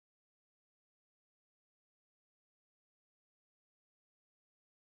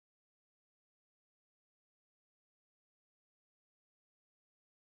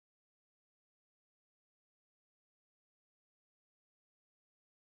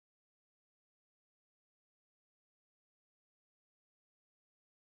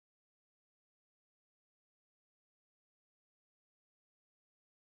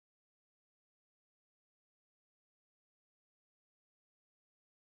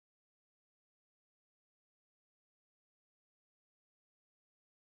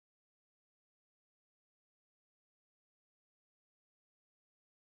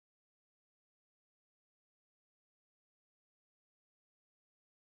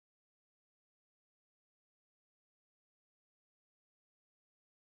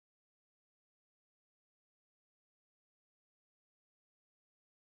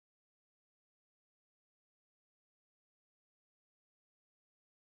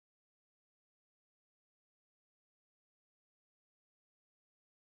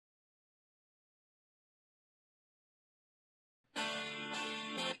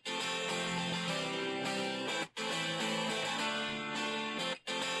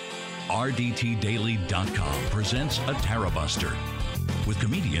RDTDaily.com presents a Tarabuster with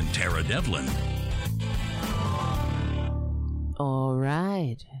comedian Tara Devlin. All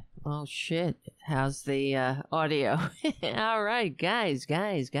right. Oh, shit. How's the audio? All right, guys.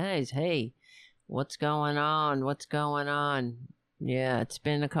 Hey, what's going on? Yeah, it's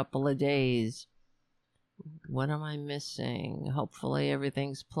been a couple of days. What am I missing? Hopefully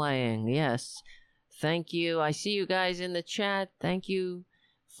everything's playing. Yes. Thank you. I see you guys in the chat. Thank you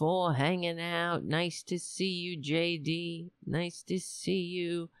for hanging out. Nice to see you, JD. Nice to see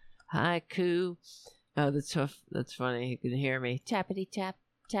you, Haiku. Oh, that's funny. You can hear me. Tappity tap,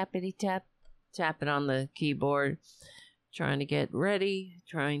 tappity tap, tapping on the keyboard. Trying to get ready.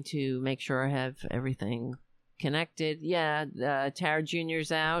 Trying to make sure I have everything connected. Yeah, Tara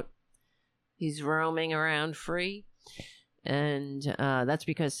Jr.'s out. He's roaming around free. And that's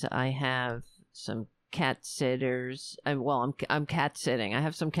because I have some cat sitters. I'm cat sitting. I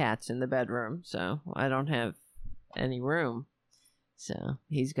have some cats in the bedroom, so I don't have any room. So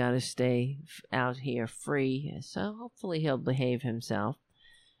he's got to stay out here free. So hopefully he'll behave himself.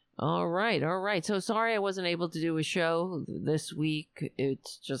 All right. So sorry I wasn't able to do a show this week.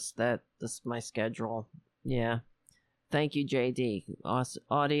 It's just that this is my schedule. Yeah. Thank you, JD.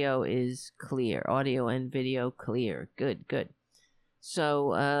 Audio is clear. Audio and video clear. Good.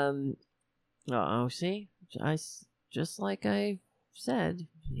 So, see? Just like I said,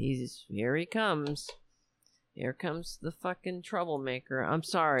 here he comes. Here comes the fucking troublemaker. I'm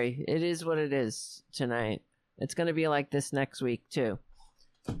sorry. It is what it is tonight. It's going to be like this next week, too.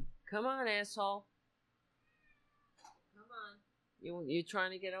 Come on, asshole. Come on. You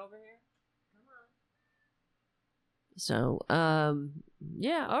trying to get over here? So,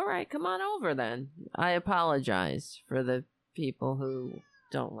 yeah, all right, come on over then. I apologize for the people who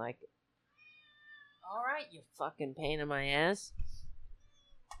don't like it. All right, you fucking pain in my ass.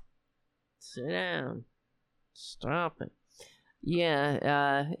 Sit down. Stop it. Yeah,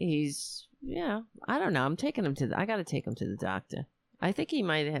 I don't know. I gotta take him to the doctor. I think he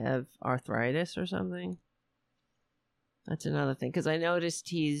might have arthritis or something. That's another thing, because I noticed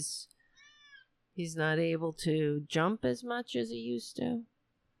he's not able to jump as much as he used to.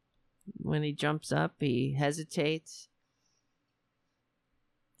 When he jumps up, he hesitates.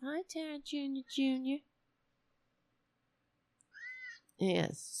 Hi, Tara Jr.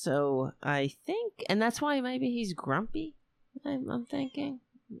 Yes, so I think, and that's why maybe he's grumpy, I'm thinking.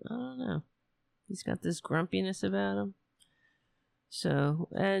 I don't know. He's got this grumpiness about him. So,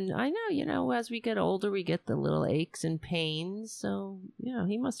 and I know, as we get older, we get the little aches and pains. So,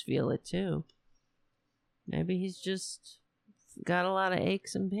 he must feel it too. Maybe he's just got a lot of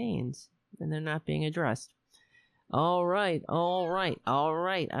aches and pains and they're not being addressed. All right. I don't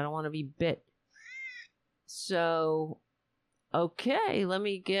want to be bit. So, okay, let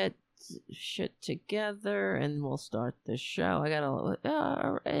me get shit together and we'll start the show.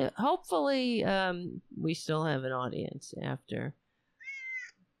 Hopefully, we still have an audience after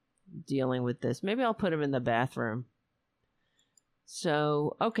dealing with this. Maybe I'll put him in the bathroom.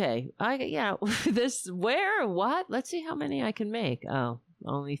 So, okay, what? Let's see how many I can make. Oh,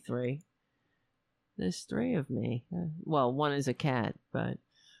 only 3. There's 3 of me. Well, 1 is a cat, but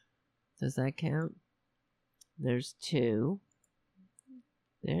does that count? There's 2.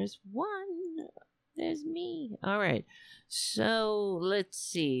 There's 1. There's me. All right. So, let's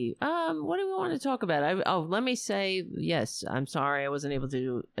see. What do we want to talk about? Let me say, yes, I'm sorry I wasn't able to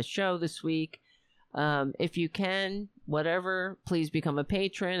do a show this week. If you can, whatever, please become a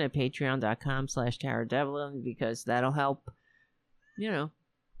patron at patreon.com/Tara Devlin, because that'll help,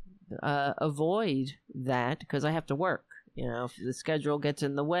 avoid that, because I have to work. If the schedule gets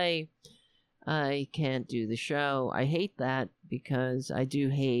in the way, I can't do the show. I hate that, because I do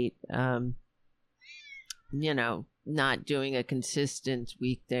hate, not doing a consistent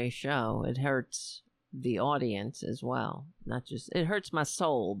weekday show. It hurts the audience as well. It hurts my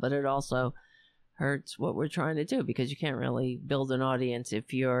soul, but it also hurts what we're trying to do, because you can't really build an audience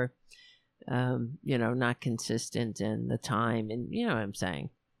if you're not consistent in the time, and you know what I'm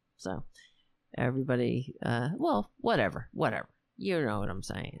saying. So everybody, whatever, you know what I'm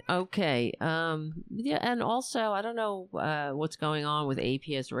saying. Okay. Yeah, and also I don't know what's going on with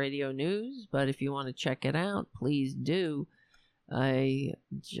APS Radio News, but if you want to check it out, please do. I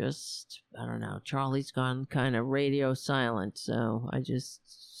don't know, Charlie's gone kind of radio silent, so I just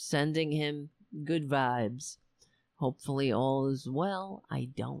sending him good vibes. Hopefully all is well. I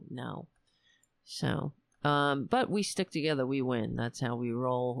don't know. So, but we stick together, we win. That's how we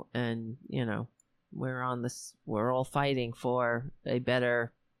roll. And, we're all fighting for a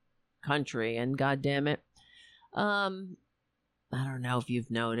better country. And God damn it. I don't know if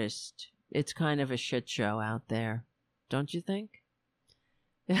you've noticed, it's kind of a shit show out there. Don't you think?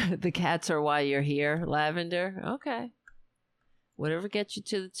 The cats are why you're here, Lavender? Okay. Whatever gets you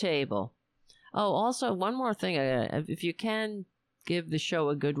to the table. Oh, also, one more thing. If you can give the show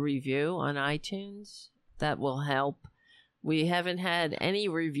a good review on iTunes, that will help. We haven't had any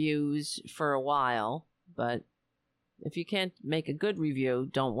reviews for a while, but if you can't make a good review,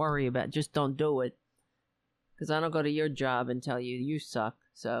 don't worry about it. Just don't do it. Because I don't go to your job and tell you you suck.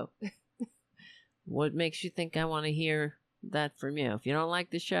 So what makes you think I want to hear that from you? If you don't like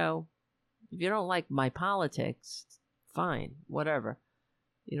the show, if you don't like my politics, fine, whatever.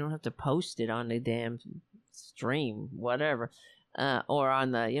 You don't have to post it on the damn stream, whatever. Or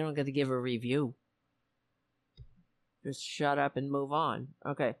on the, you don't get to give a review. Just shut up and move on.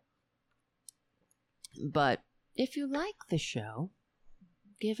 Okay. But if you like the show,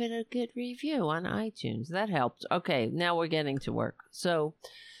 give it a good review on iTunes. That helps. Okay, now we're getting to work. So,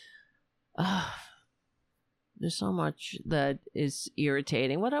 there's so much that is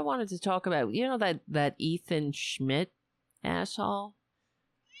irritating. What I wanted to talk about, you know, that Ethan Schmidt asshole?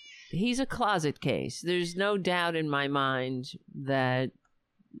 He's a closet case. There's no doubt in my mind that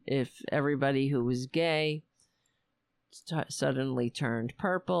if everybody who was gay suddenly turned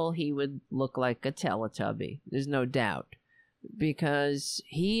purple, he would look like a Teletubby. There's no doubt. Because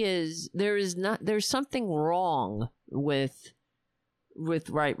there's something wrong with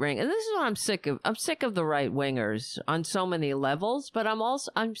right wing, and this is what I'm sick of. I'm sick of the right wingers on so many levels, but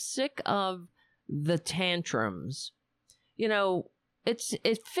I'm sick of the tantrums. You know, it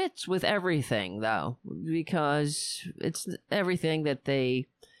fits with everything though, because it's everything that they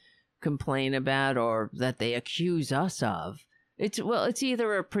complain about or that they accuse us of. It's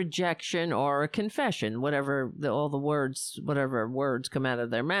either a projection or a confession, whatever whatever words come out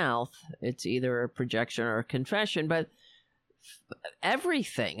of their mouth. It's either a projection or a confession, but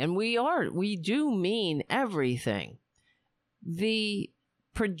everything, and we do mean everything. The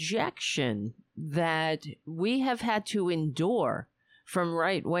projection that we have had to endure from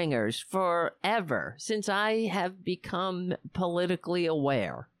right-wingers forever, since I have become politically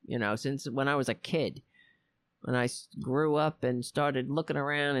aware, you know, since when I was a kid. When I grew up and started looking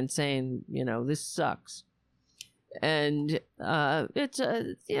around and saying, you know, this sucks. And it's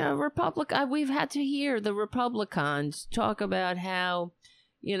a, you know, we've had to hear the Republicans talk about how,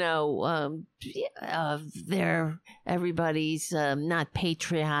 you know, everybody's not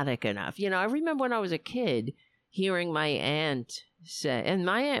patriotic enough. You know, I remember when I was a kid hearing my aunt say, and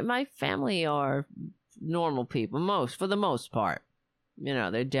my family are normal people, for the most part. You know,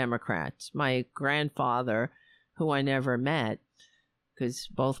 they're Democrats. My grandfather, who I never met, because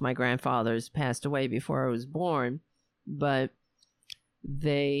both my grandfathers passed away before I was born, but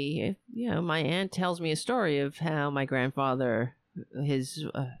they, you know, my aunt tells me a story of how my grandfather,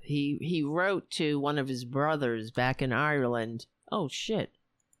 he wrote to one of his brothers back in Ireland. Oh, shit.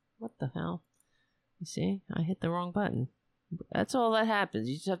 What the hell? You see? I hit the wrong button. That's all that happens.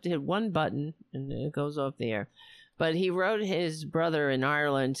 You just have to hit one button, and it goes off the air. But he wrote his brother in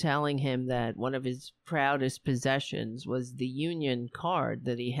Ireland telling him that one of his proudest possessions was the Union card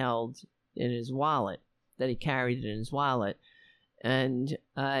that he held in his wallet, that he carried in his wallet. And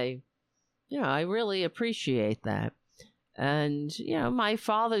I really appreciate that. And, you know, my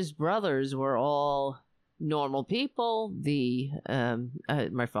father's brothers were all normal people.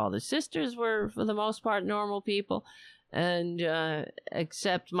 My father's sisters were, for the most part, normal people. And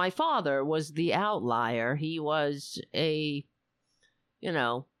except my father was the outlier. He was a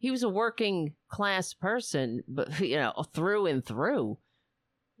working class person, but, you know, through and through.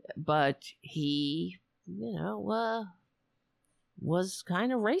 But he, you know, was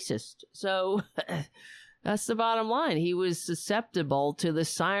kind of racist. So that's the bottom line. He was susceptible to the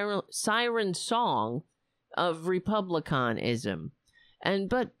siren song of republicanism. And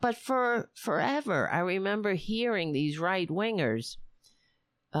but for forever, I remember hearing these right wingers.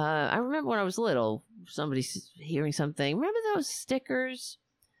 I remember when I was little, somebody hearing something. Remember those stickers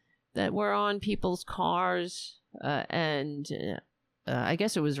that were on people's cars? And I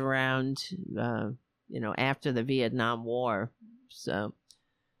guess it was around, after the Vietnam War. So,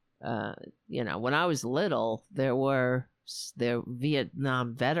 when I was little, their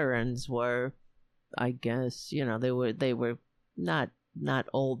Vietnam veterans were, I guess, they were not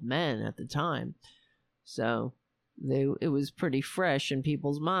old men at the time, so it was pretty fresh in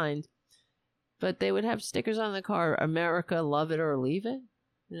people's mind. But they would have stickers on the car, America, love it or leave it.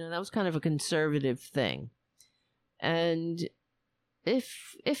 That was kind of a conservative thing. And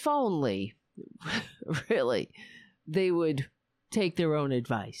if only really they would take their own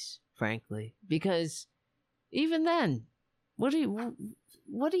advice, frankly, because even then,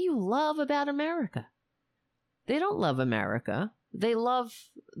 What do you love about America? They don't love America. They love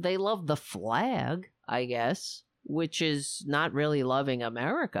the flag, I guess, which is not really loving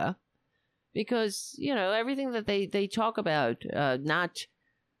America, because, you know, everything that they talk about, not,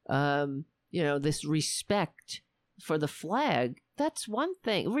 you know, this respect for the flag, that's one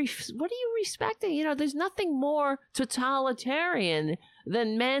thing. What are you respecting? You know, there's nothing more totalitarian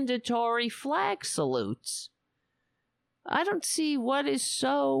than mandatory flag salutes. I don't see what is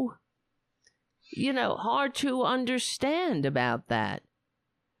so, you know, hard to understand about that.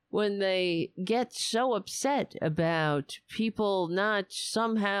 When they get so upset about people not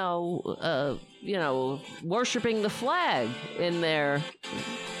somehow, you know, worshiping the flag in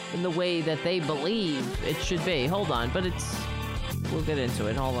the way that they believe it should be. Hold on, but we'll get into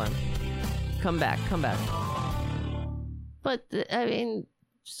it. Hold on. Come back. But, I mean,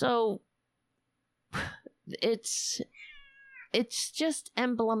 so it's just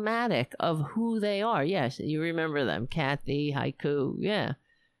emblematic of who they are. Yes, you remember them. Kathy, Haiku, yeah.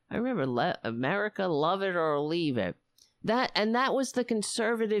 I remember America, love it or leave it. That was the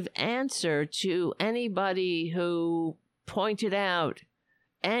conservative answer to anybody who pointed out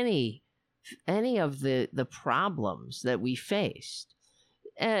any of the problems that we faced.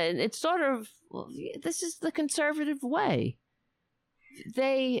 And it's sort of, this is the conservative way.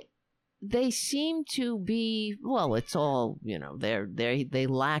 They seem to be, well, it's all, you know, they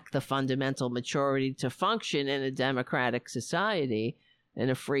lack the fundamental maturity to function in a democratic society, in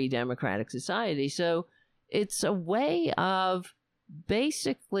a free democratic society. So it's a way of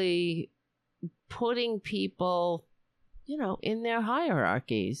basically putting people, you know, in their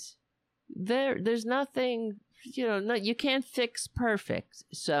hierarchies. There's nothing, you know, no, you can't fix perfect.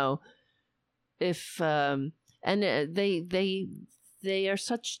 So if and they are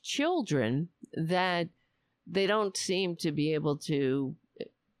such children that they don't seem to be able to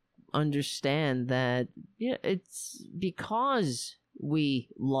understand that, yeah, it's because we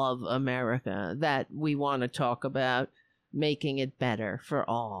love America that we want to talk about making it better for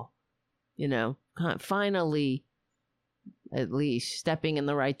all. You know, finally, at least stepping in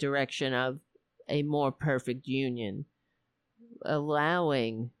the right direction of a more perfect union,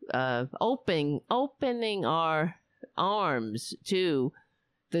 allowing, opening our arms to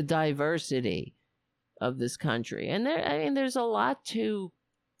the diversity of this country. And there's a lot to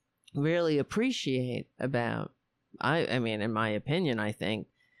really appreciate about. I mean, in my opinion, I think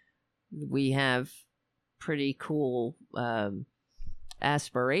we have pretty cool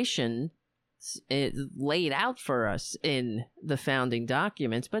aspirations laid out for us in the founding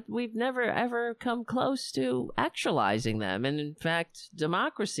documents, but we've never ever come close to actualizing them. And in fact,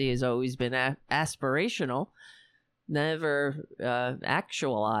 democracy has always been aspirational, never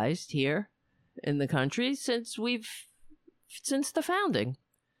actualized here in the country since the founding.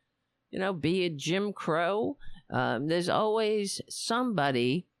 You know, be it Jim Crow, there's always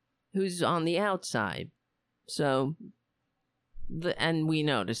somebody who's on the outside. So, and we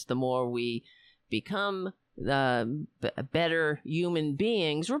notice the more we become better human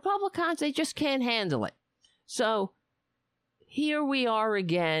beings, Republicans, they just can't handle it. So here we are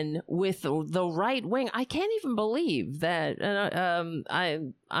again with the right wing. I can't even believe that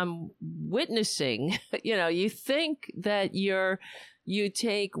I'm witnessing. You know, you think that you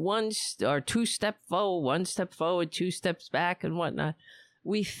take one or two step forward, one step forward, two steps back, and whatnot.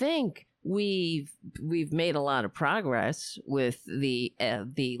 We think we've made a lot of progress with the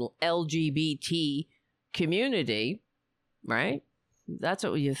LGBT community, right? That's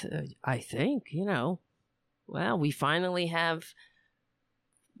what I think. You know, well, we finally have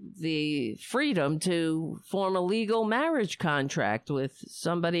the freedom to form a legal marriage contract with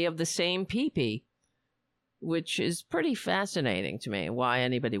somebody of the same pee-pee, which is pretty fascinating to me, why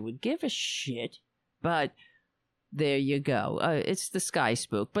anybody would give a shit. But there you go. It's the sky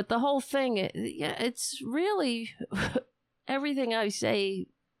spook. But the whole thing, it's really everything I say.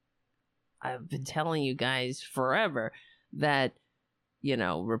 I've been telling you guys forever that, you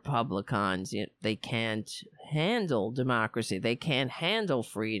know, Republicans, they can't handle democracy. They can't handle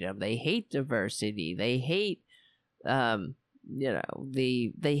freedom. They hate diversity. They hate, you know,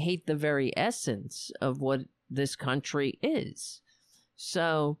 they hate the very essence of what this country is.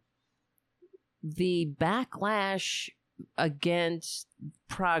 So the backlash against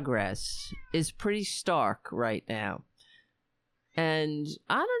progress is pretty stark right now. And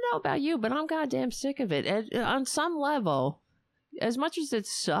I don't know about you, but I'm goddamn sick of it. And on some level, as much as it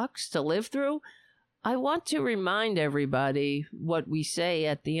sucks to live through, I want to remind everybody what we say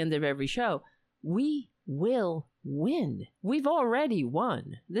at the end of every show. We will win. We've already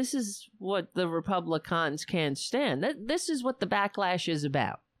won. This is what the Republicans can't stand. This is what the backlash is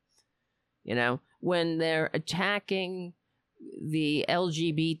about. You know, when they're attacking the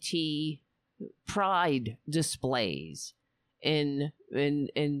LGBT pride displays in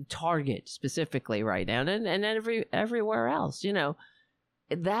Target specifically right now, and everywhere else, you know,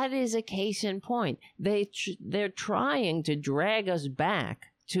 that is a case in point. They're trying to drag us back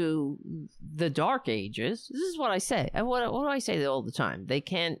to the dark ages. This is what I say. What do I say all the time? They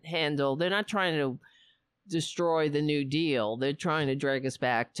can't handle. They're not trying to destroy the New Deal. They're trying to drag us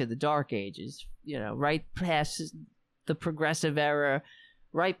back to the dark ages. You know, right past the progressive era,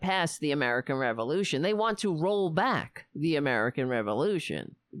 right past the American Revolution. They want to roll back the American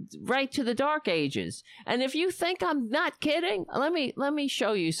Revolution right to the dark ages. And if you think I'm not kidding, let me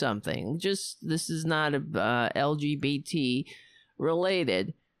show you something. Just, this is not LGBT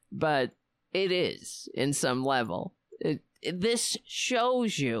related, but it is in some level. This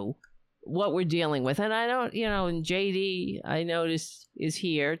shows you what we're dealing with. And I don't, you know, and JD, I noticed, is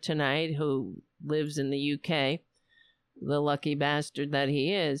here tonight, who lives in the UK, the lucky bastard that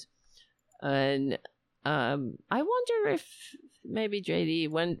he is. And I wonder if maybe JD,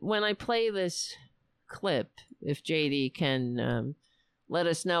 when I play this clip, if JD can let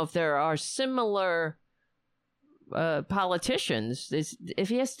us know if there are similar politicians, if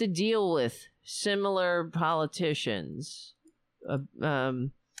he has to deal with similar politicians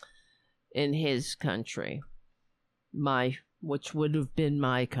in his country, which would have been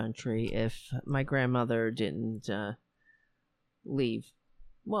my country if my grandmother didn't leave.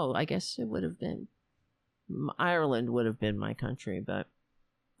 Well, I guess it would have been. Ireland would have been my country, but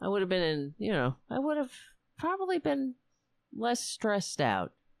I would have been in, you know, I would have probably been less stressed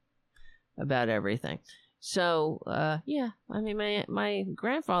out about everything. So, yeah, I mean, my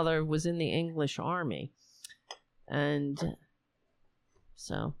grandfather was in the English Army. And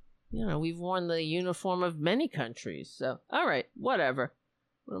so, you know, we've worn the uniform of many countries. So, all right, whatever.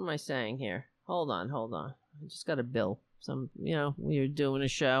 What am I saying here? Hold on. I just got a bill. You know, you're doing a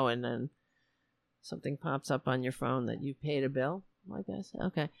show and then something pops up on your phone that you paid a bill, I guess.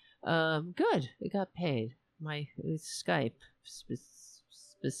 Okay. Good. It got paid. It's Skype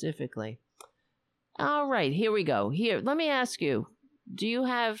specifically. All right, here we go. Here, let me ask you, do you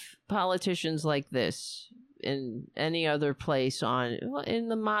have politicians like this in any other place in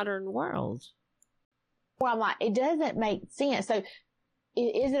the modern world? Well, I'm like, it doesn't make sense. So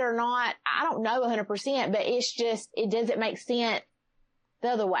is it or not? I don't know 100%, but it's just, it doesn't make sense the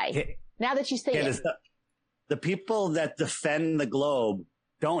other way. Now that you see it. The people that defend the globe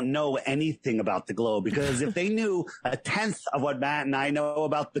don't know anything about the globe, because if they knew a tenth of what Matt and I know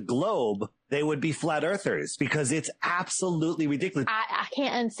about the globe, they would be flat earthers, because it's absolutely ridiculous. I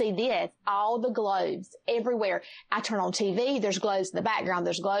can't unsee this. All the globes everywhere. I turn on TV. There's globes in the background.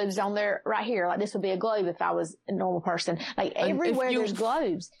 There's globes on there right here. Like, this would be a globe if I was a normal person. Like, everywhere there's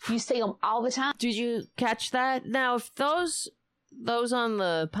globes. You see them all the time. Did you catch that? Now, if those on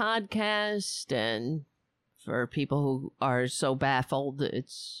the podcast, and for people who are so baffled,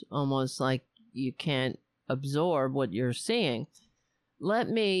 it's almost like you can't absorb what you're seeing. Let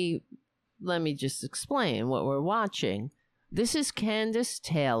me just explain what we're watching. This is Candace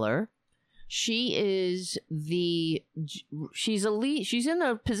Taylor. She's in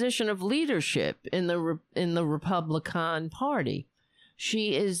a position of leadership in the Republican Party.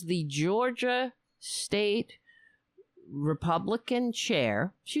 She is the Georgia State Republican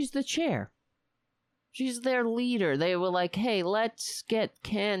chair. She's the chair. She's their leader. They were like, hey, let's get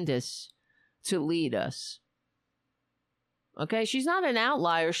Candace to lead us. Okay, she's not an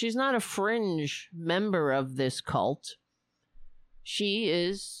outlier. She's not a fringe member of this cult. She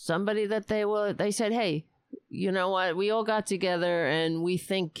is somebody that they said, hey, you know what? We all got together and we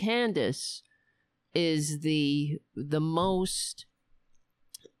think Candace is the most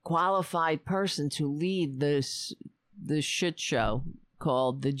qualified person to lead this shit show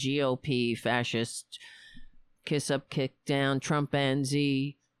called the GOP fascist kiss up, kick down,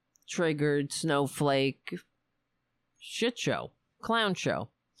 Trumpanzee, triggered snowflake shit show, clown show.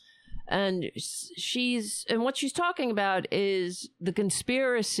 And what she's talking about is the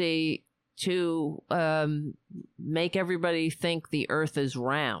conspiracy to make everybody think the earth is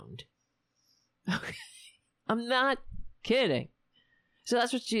round. I'm not kidding. So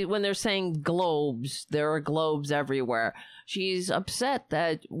that's what when they're saying globes, there are globes everywhere. She's upset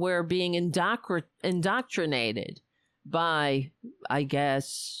that we're being indoctrinated by, I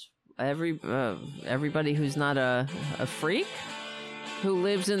guess, everybody who's not a freak, who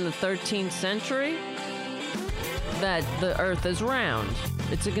lives in the 13th century, that the earth is round.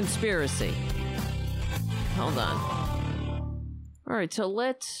 It's a conspiracy. Hold on. All right, so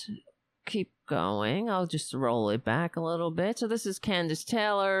let's keep going. I'll just roll it back a little bit. So this is Candace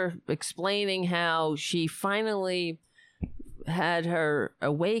Taylor explaining how she finally had her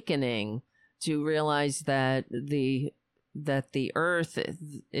awakening to realize that the earth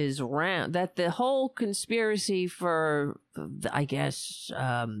is round, that the whole conspiracy for, I guess,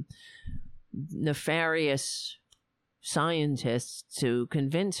 nefarious scientists to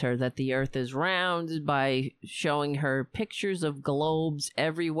convince her that the earth is round by showing her pictures of globes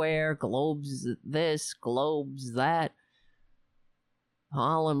everywhere, globes this, globes that,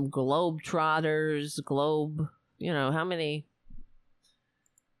 Harlem Globetrotters, globe, how many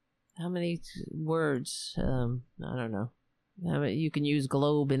words, I don't know. You can use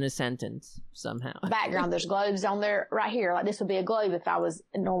globe in a sentence somehow. Background, there's globes on there right here. Like this would be a globe if I was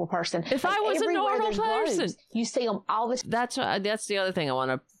a normal person. If I was a normal person, globes. You see them all the time. That's the other thing I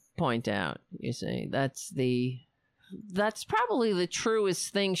want to point out. You see, that's probably the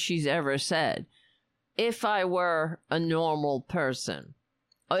truest thing she's ever said. If I were a normal person,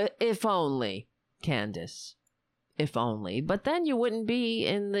 if only, Candace, if only. But then you wouldn't be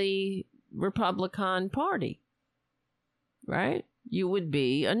in the Republican Party. Right? You would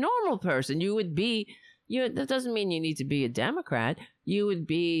be a normal person. That doesn't mean you need to be a Democrat. You would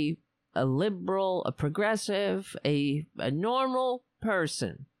be a liberal, a progressive, a normal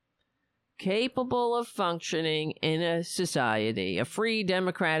person capable of functioning in a society, a free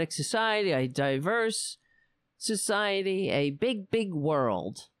democratic society, a diverse society, a big, big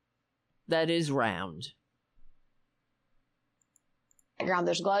world that is round. Background,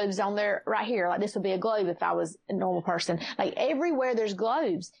 there's globes on there right here. Like this would be a globe if I was a normal person. Like everywhere there's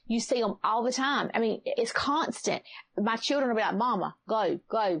globes. You see them all the time. I mean, it's constant. My children will be like, Mama, globe,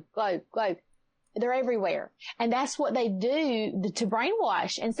 globe, globe, globe. They're everywhere. And that's what they do to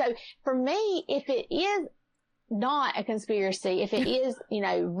brainwash. And so for me, if it is not a conspiracy, if it is,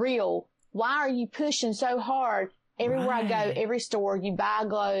 real, why are you pushing so hard? Everywhere I go, every store, you buy a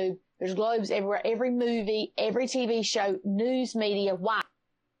globe. There's globes everywhere, every movie, every TV show, news media. Why?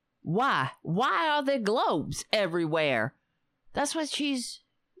 Why are there globes everywhere? That's what she's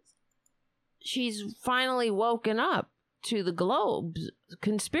finally woken up to, the globes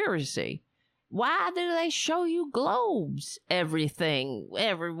conspiracy. Why do they show you globes? Everything,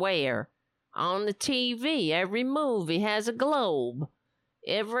 everywhere. On the TV, every movie has a globe.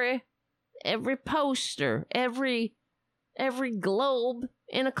 Every poster, every globe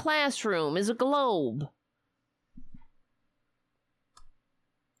in a classroom is a globe.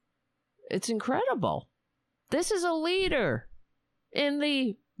 It's incredible. This is a leader in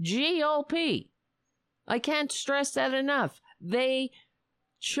the GOP. I can't stress that enough. They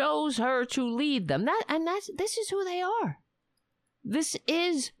chose her to lead them. This is who they are. This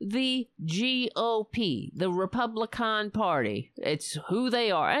is the GOP, the Republican Party. It's who they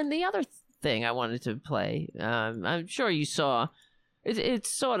are. And the other thing I wanted to play, I'm sure you saw, it's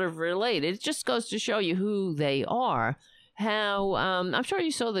sort of related. It just goes to show you who they are. How, I'm sure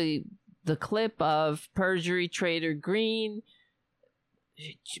you saw the clip of perjury trader Green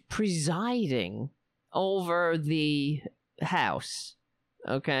presiding over the House.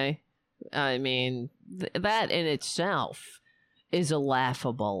 Okay? I mean, that in itself is a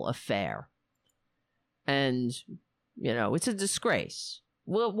laughable affair. And, it's a disgrace.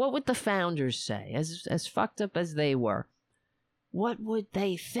 Well, what would the founders say, as fucked up as they were? What would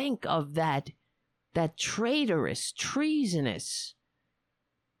they think of that traitorous, treasonous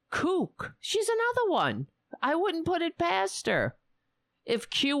kook? She's another one. I wouldn't put it past her. If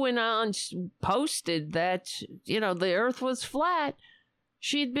QAnon posted that, the earth was flat,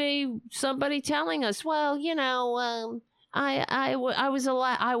 she'd be somebody telling us, well, I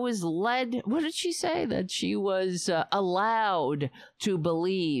was led, what did she say? That she was allowed to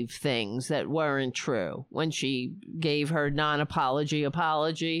believe things that weren't true when she gave her non-apology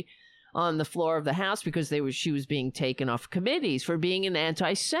apology on the floor of the House because she was being taken off committees for being an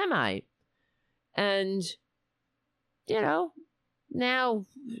anti-Semite. And, now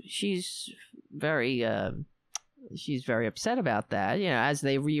she's very upset about that, as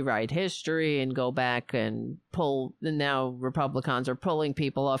they rewrite history and go back and pull. And now Republicans are pulling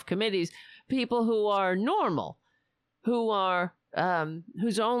people off committees, people who are normal, who are,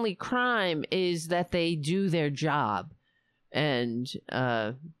 whose only crime is that they do their job and,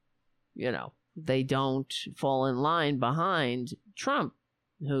 they don't fall in line behind Trump,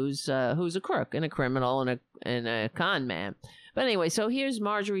 who's a crook and a criminal and a con man. But anyway, so here's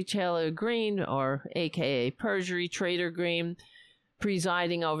Marjorie Taylor Greene, or AKA Perjury Trader Greene,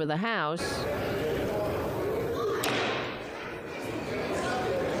 presiding over the House.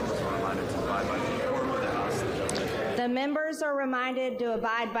 The members are reminded to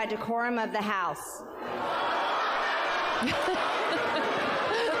abide by decorum of the House.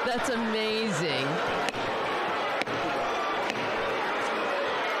 That's amazing.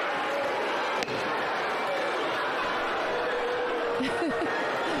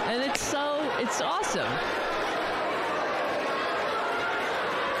 And it's awesome.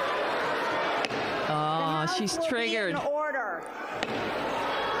 Oh, she's triggered. In order.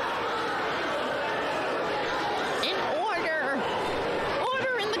 In order.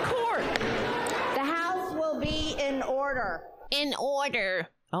 Order in the court. The House will be in order. In order.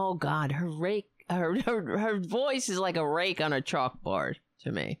 Oh God, her voice is like a rake on a chalkboard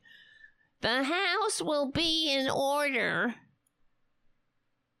to me. The House will be in order.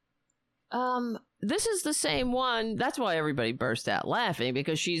 This is the same one. That's why everybody burst out laughing,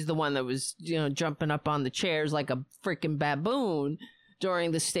 because she's the one that was, jumping up on the chairs like a freaking baboon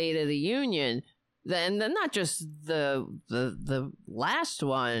during the State of the Union. Then not just the last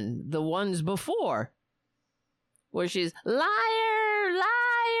one, the ones before, where she's liar,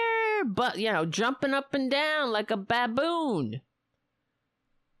 liar, but jumping up and down like a baboon.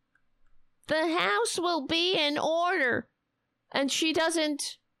 The House will be in order, and she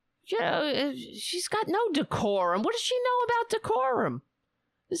doesn't. She's got no decorum. What does she know about decorum?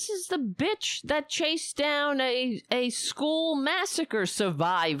 This is the bitch that chased down a school massacre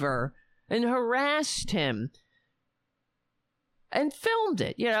survivor and harassed him and filmed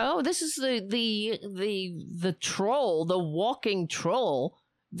it. This is the troll, the walking troll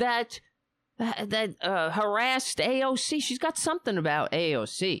that harassed AOC. She's got something about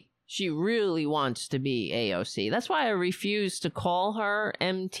AOC. She really wants to be AOC. That's why I refuse to call her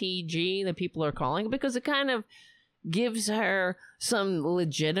MTG, the people are calling, because it kind of gives her some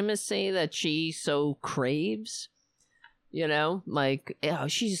legitimacy that she so craves. She's no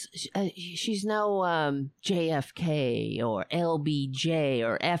JFK or LBJ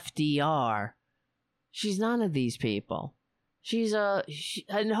or FDR. She's none of these people.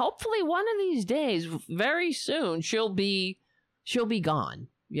 And hopefully one of these days, very soon, she'll be gone.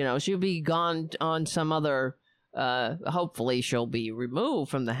 She'll be gone on some other, hopefully she'll be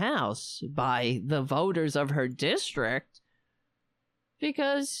removed from the House by the voters of her district,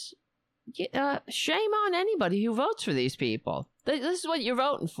 because shame on anybody who votes for these people. This is what you're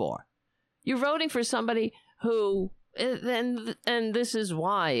voting for. You're voting for somebody who, and this is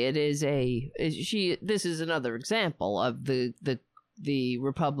why it is this is another example of the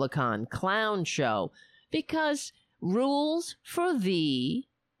Republican clown show, because rules for thee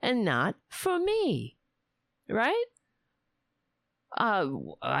and not for me, right?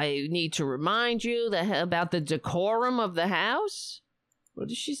 I need to remind you about the decorum of the House. What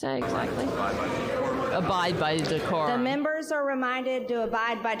did she say exactly? Abide by decorum. The members are reminded to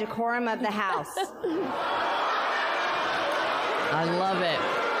abide by decorum of the House. I love it.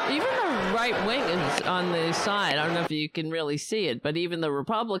 Even the right wing is on the side. I don't know if you can really see it, but even the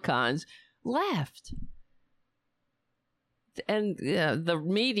Republicans laughed. And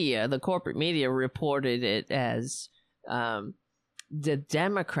the corporate media reported it as the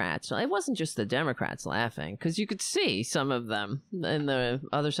Democrats. It wasn't just the Democrats laughing, because you could see some of them in the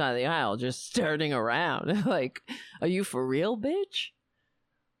other side of the aisle just turning around like, are you for real, bitch?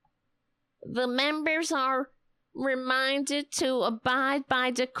 The members are reminded to abide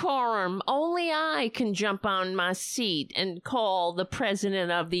by decorum. Only I can jump on my seat and call the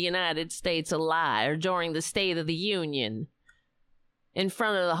President of the United States a liar during the State of the Union in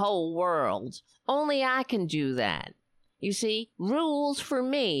front of the whole world. Only I can do that. You see, rules for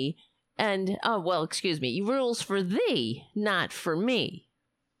me and, rules for thee, not for me.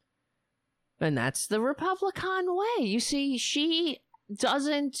 And that's the Republican way. You see, she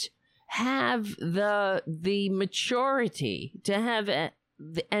doesn't have the maturity to have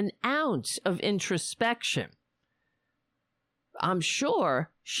an ounce of introspection. I'm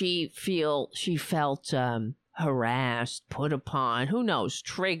sure she felt harassed, put upon, who knows,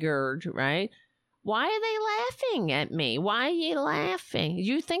 triggered, right? Why are they laughing at me? Why are you laughing?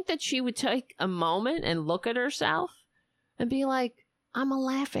 You think that she would take a moment and look at herself and be like, I'm a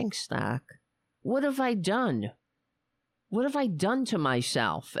laughingstock. What have I done? What have I done to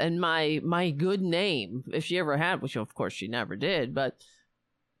myself and my good name? If she ever had, which of course she never did, but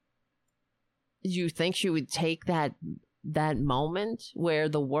you think she would take that moment where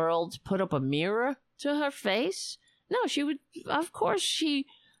the world put up a mirror to her face? No, she would, of course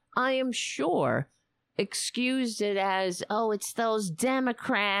I am sure, excused it as, oh, it's those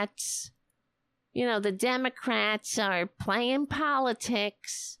Democrats. The Democrats are playing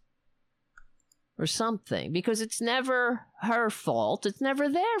politics or something, because it's never her fault. It's never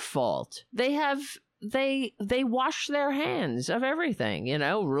their fault. They have they wash their hands of everything,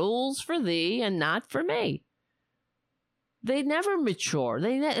 rules for thee and not for me. They never mature.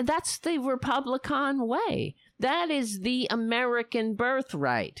 That's the Republican way. That is the American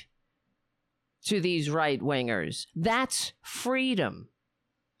birthright to these right-wingers. That's freedom.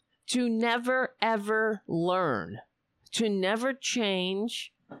 To never, ever learn. To never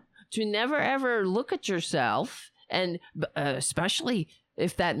change. To never, ever look at yourself. And especially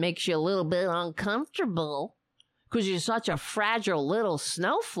if that makes you a little bit uncomfortable because you're such a fragile little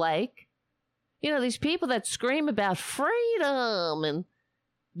snowflake. These people that scream about freedom, and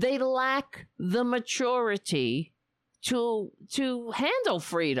they lack the maturity to handle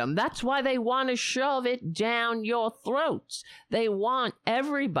freedom. That's why they want to shove it down your throats. They want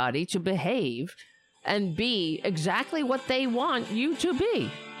everybody to behave and be exactly what they want you to be,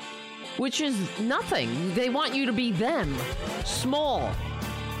 which is nothing. They want you to be them, small.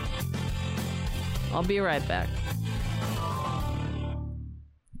 I'll be right back.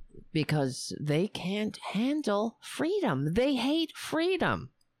 Because they can't handle freedom. They hate freedom.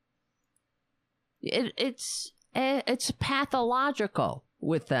 It's pathological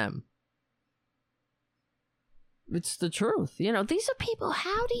with them. It's the truth. These are people,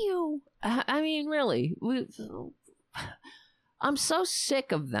 how do you... I mean, really, I'm so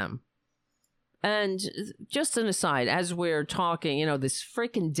sick of them. And just an aside, as we're talking, this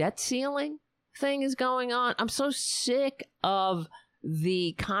freaking debt ceiling thing is going on. I'm so sick of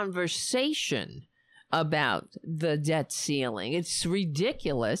the conversation about the debt ceiling. It's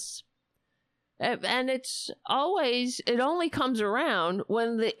ridiculous. And it only comes around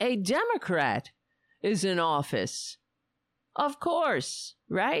when a Democrat is in office. Of course,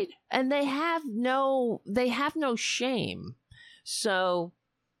 right? And they have no shame. So,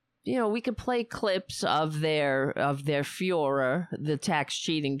 we could play clips of their Führer, the tax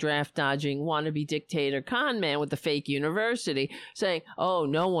cheating, draft dodging, wannabe dictator con man with the fake university, saying, "Oh,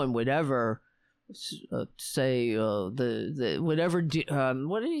 no one would ever say what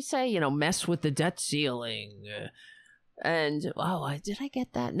did he say? Mess with the debt ceiling." And did I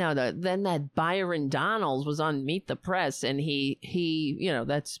get that? No, then that Byron Donalds was on Meet the Press, and he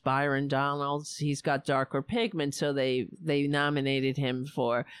that's Byron Donalds. He's got darker pigment, so they nominated him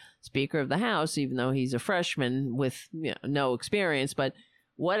for Speaker of the House, even though he's a freshman with no experience. But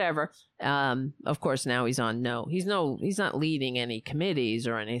whatever. Of course, now he's on no. He's not leading any committees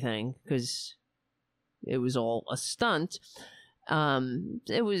or anything because it was all a stunt.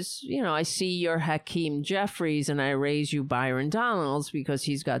 It was, I see your Hakeem Jeffries and I raise you Byron Donalds because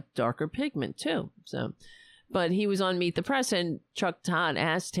he's got darker pigment too. So, but he was on Meet the Press and Chuck Todd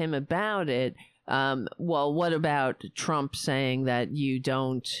asked him about it. Well, what about Trump saying that you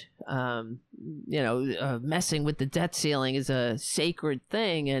don't, messing with the debt ceiling is a sacred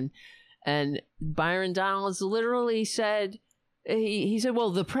thing? And Byron Donalds literally said, he said, well,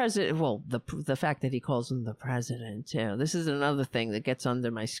 the president, the fact that he calls him the president, this is another thing that gets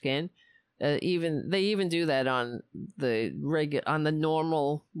under my skin. They even do that on the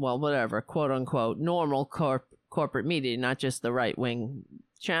normal, quote unquote, normal corporate media, not just the right wing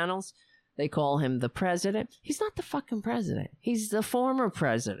channels. They call him the president. He's not the fucking president. He's the former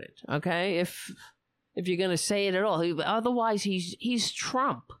president. Okay. If you're going to say it at all, otherwise he's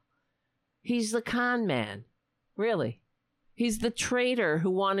Trump. He's the con man. Really. He's the traitor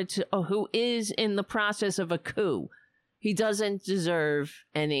who is in the process of a coup. He doesn't deserve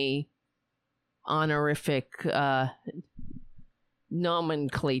any honorific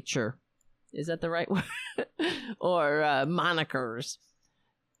nomenclature. Is that the right word? Or monikers.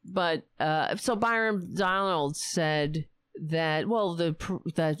 But so Byron Donalds said that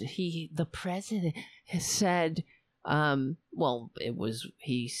the president said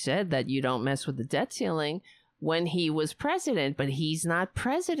he said that you don't mess with the debt ceiling when he was president, but he's not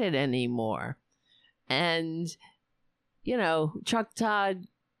president anymore. And, Chuck Todd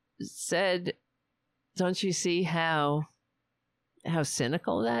said, don't you see how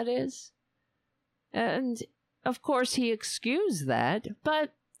cynical that is? And, of course, he excused that,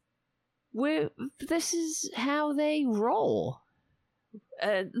 but this is how they roll.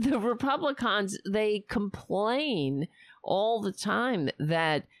 The Republicans, they complain all the time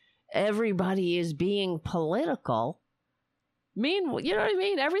that everybody is being political. You know what I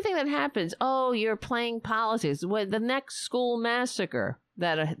mean? Everything that happens, you're playing politics. When the next school massacre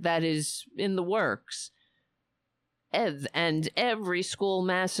that is in the works, and every school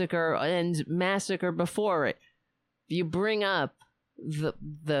massacre and massacre before it, you bring up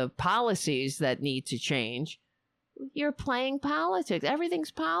the policies that need to change. You're playing politics.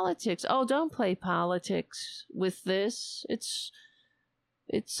 Everything's politics. Oh, don't play politics with this.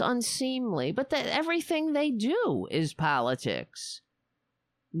 It's unseemly. But that everything they do is politics.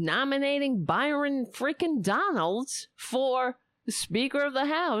 Nominating Byron freaking Donalds for Speaker of the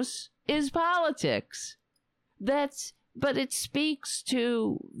House is politics. But it speaks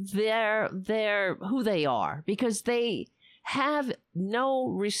to their who they are, because they have no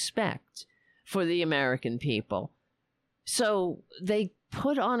respect for the American people. So they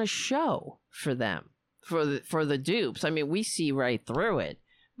put on a show for them, for the dupes. I mean, we see right through it,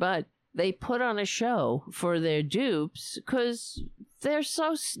 but they put on a show for their dupes because these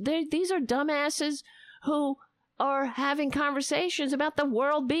are dumbasses who are having conversations about the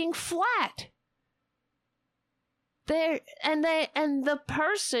world being flat. And the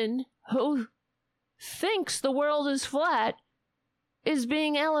person who thinks the world is flat is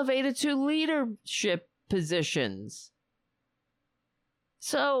being elevated to leadership positions.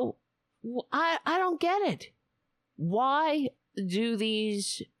 So I don't get it. Why do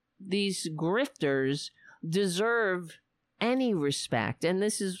these grifters deserve any respect? And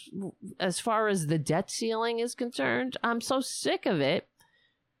this is, as far as the debt ceiling is concerned, I'm so sick of it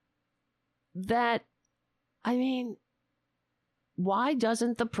that, I mean, why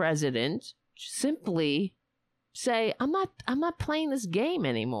doesn't the president simply say, I'm not playing this game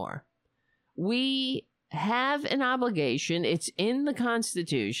anymore? We have an obligation, it's in the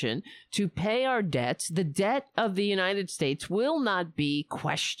Constitution, to pay our debts. The debt of the United States will not be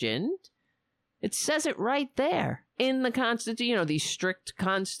questioned. It says it right there in the Constitution. You know, these strict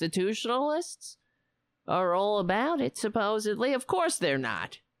constitutionalists are all about it, supposedly. Of course they're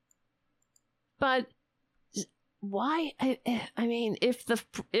not. But why? I mean, if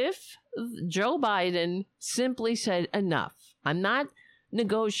Joe Biden simply said, enough, I'm not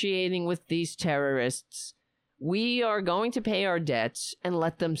negotiating with these terrorists, we are going to pay our debts and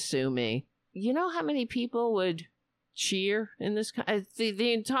let them sue me. You know how many people would cheer in this?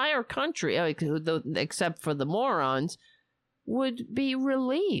 The entire country, except for the morons, would be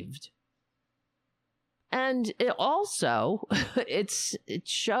relieved. And it also, it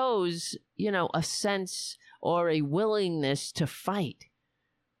shows, a sense or a willingness to fight.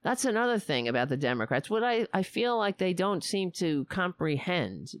 That's another thing about the Democrats. What I feel like they don't seem to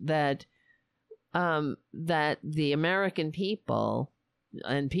comprehend that the American people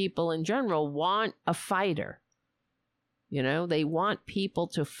and people in general want a fighter. They want people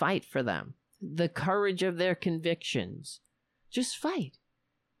to fight for them. The courage of their convictions. Just fight.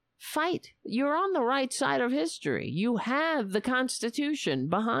 Fight. You're on the right side of history. You have the Constitution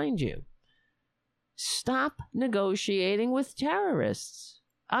behind you. Stop negotiating with terrorists.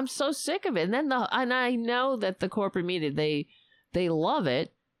 I'm so sick of it. And I know that the corporate media, they love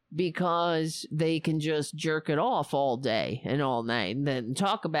it because they can just jerk it off all day and all night, and then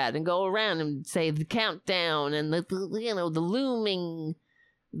talk about it and go around and say the countdown and the looming,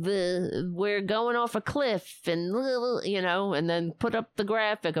 we're going off a cliff, and and then put up the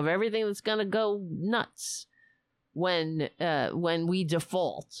graphic of everything that's gonna go nuts when we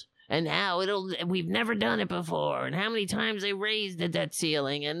default. And how we've never done it before, and how many times they raised the debt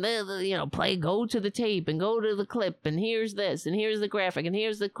ceiling, and go to the tape and go to the clip, and here's this, and here's the graphic, and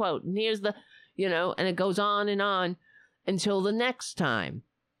here's the quote, and here's the, and it goes on until the next time.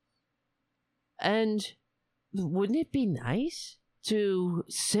 And wouldn't it be nice to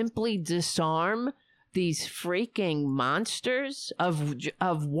simply disarm these freaking monsters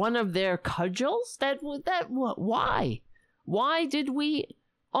of one of their cudgels? Why did we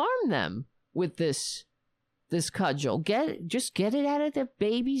arm them with this cudgel? Just get it out of the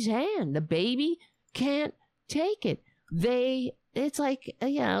baby's hand. The baby can't take it. It's like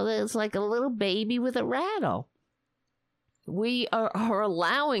a little baby with a rattle. We are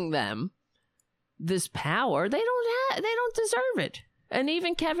allowing them this power. They don't deserve it. And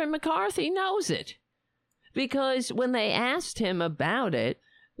even Kevin McCarthy knows it. Because when they asked him about it,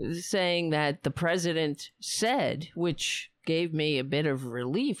 saying that the president said, which gave me a bit of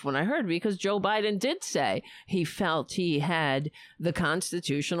relief when I heard, because Joe Biden did say he felt he had the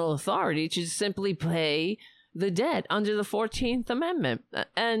constitutional authority to simply pay the debt under the 14th Amendment.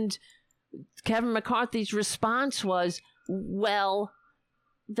 And Kevin McCarthy's response was, well,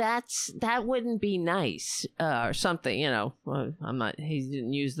 that wouldn't be nice, or something, he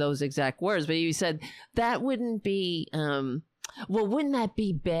didn't use those exact words, but he said that wouldn't be, well, wouldn't that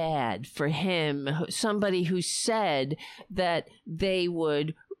be bad for him? Somebody who said that they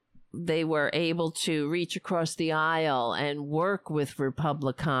were able to reach across the aisle and work with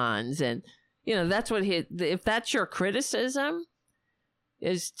Republicans. And, that's what if that's your criticism,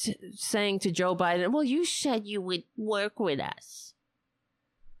 is saying to Joe Biden, well, you said you would work with us.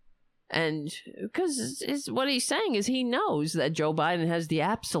 And because what he's saying is he knows that Joe Biden has the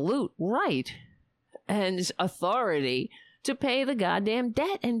absolute right and authority to pay the goddamn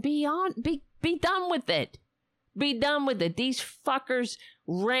debt and be done with it. Be done with it. These fuckers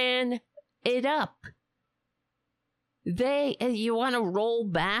ran it up. You want to roll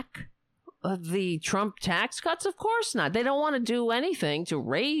back the Trump tax cuts? Of course not. They don't want to do anything to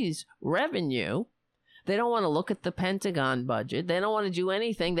raise revenue. They don't want to look at the Pentagon budget. They don't want to do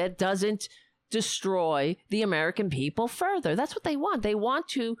anything that doesn't destroy the American people further. That's what they want. They want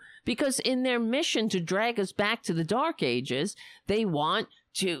to, because in their mission to drag us back to the Dark Ages, they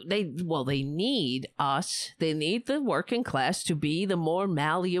need us. They need the working class to be the more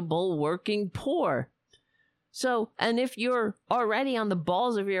malleable working poor. So, and if you're already on the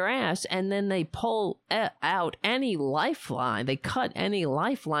balls of your ass and then they pull out any lifeline, they cut any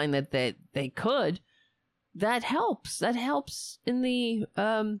lifeline that they could, that helps. That helps in the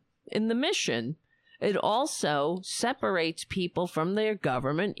mission. It also separates people from their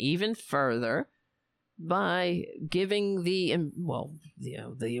government even further by giving the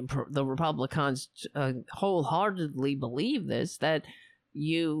Republicans wholeheartedly believe this, that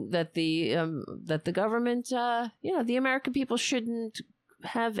the government, the American people shouldn't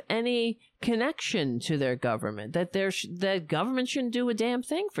have any connection to their government, that the government shouldn't do a damn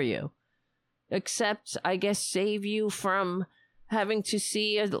thing for you, except, I guess, save you from having to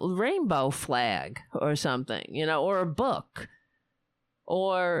see a rainbow flag or something, or a book,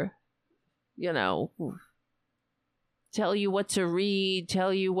 or, tell you what to read,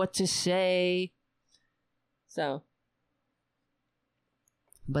 tell you what to say. So,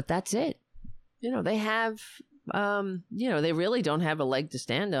 but that's it. They have, they really don't have a leg to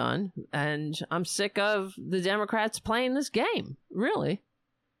stand on. And I'm sick of the Democrats playing this game, really.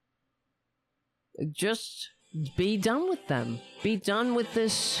 Just be done with them. Be done with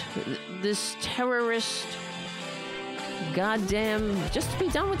this terrorist goddamn... Just be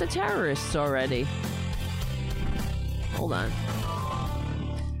done with the terrorists already. Hold on.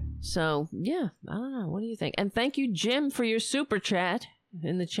 So, yeah, I don't know. What do you think? And thank you, Jim, for your super chat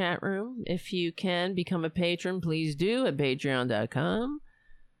in the chat room. If you can become a patron, please do at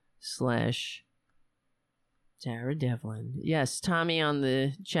patreon.com/Tara Devlin. Yes, Tommy on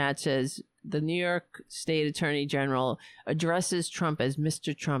the chat says, the New York State Attorney General addresses Trump as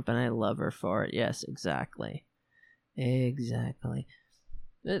Mr. Trump, and I love her for it. Yes, exactly. Exactly.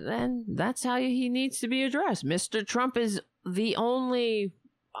 Then that's how he needs to be addressed. Mr. Trump is the only,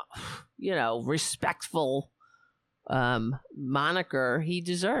 respectful moniker he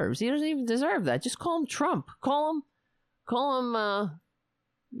deserves. He doesn't even deserve that. Just call him Trump.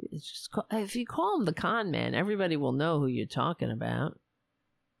 If you call him the con man, everybody will know who you're talking about.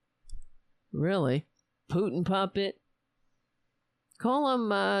 Really. Putin puppet. Call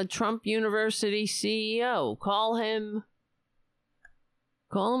him Trump University CEO. Call him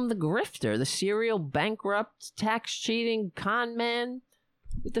the grifter, the serial bankrupt, tax cheating con man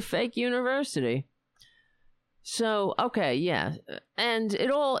with the fake university. So, okay, yeah. And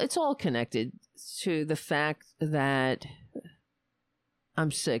it's all connected to the fact that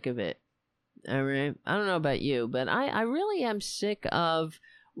I'm sick of it. All right. I don't know about you, but I really am sick of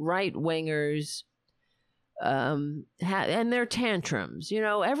right-wingers and their tantrums.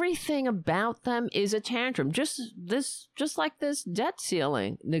 Everything about them is a tantrum. Just like this debt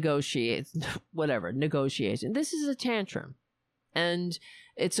ceiling negotiation. This is a tantrum. And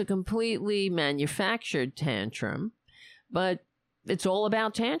it's a completely manufactured tantrum, but it's all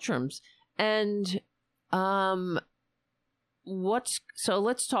about tantrums. And let's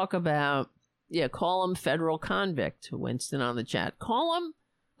talk about, call him federal convict, Winston on the chat. Call him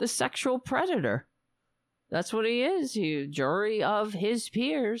the sexual predator. That's what he is. Jury of his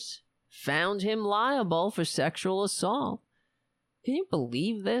peers found him liable for sexual assault. Can you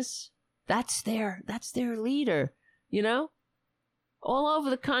believe this? That's their leader, All over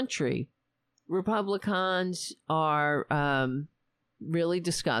the country, Republicans are really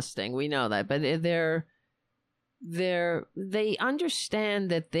disgusting. We know that, but they understand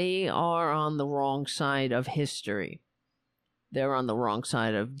that they are on the wrong side of history. They're on the wrong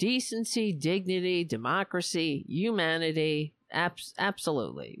side of decency, dignity, democracy, humanity.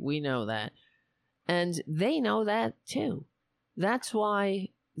 Absolutely. We know that. And they know that too. That's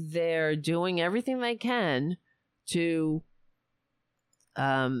why they're doing everything they can to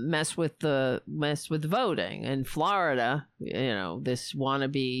mess with voting. In Florida, this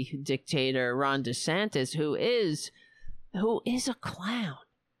wannabe dictator Ron DeSantis, who is a clown,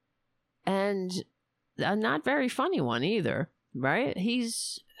 and a not very funny one either, right?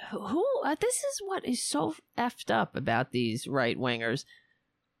 This is what is so effed up about these right wingers.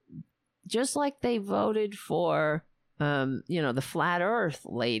 just like they voted for, the flat earth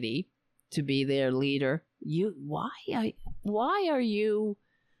lady to be their leader, why are you,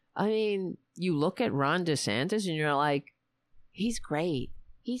 I mean, you look at Ron DeSantis and you're like, he's great.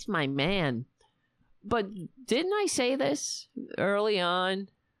 He's my man. But didn't I say this early on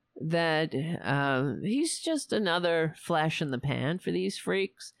that he's just another flash in the pan for these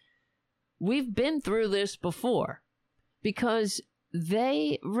freaks? We've been through this before because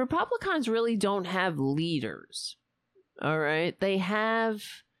Republicans really don't have leaders. All right. They have,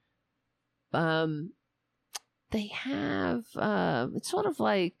 it's sort of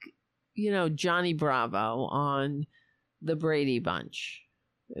like, Johnny Bravo on the Brady Bunch.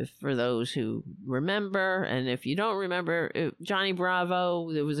 For those who remember, and if you don't remember, Johnny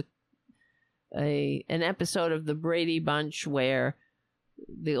Bravo, there was an episode of the Brady Bunch where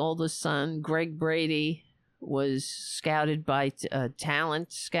the oldest son, Greg Brady, was scouted by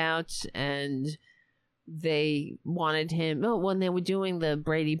talent scouts, and they wanted him, when they were doing the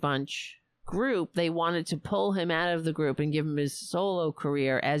Brady Bunch group, they wanted to pull him out of the group and give him his solo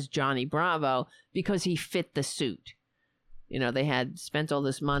career as Johnny Bravo because he fit the suit. They had spent all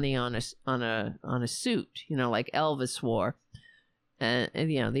this money on a suit, like Elvis wore, and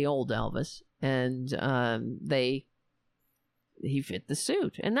the old Elvis, and he fit the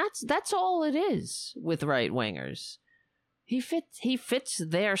suit, and that's all it is with right wingers. He fits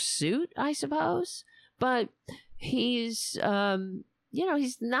their suit, I suppose, but he's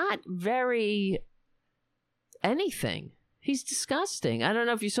he's not very anything. He's disgusting. I don't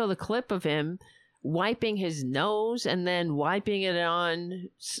know if you saw the clip of him wiping his nose and then wiping it on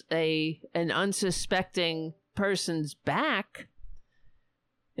an unsuspecting person's back,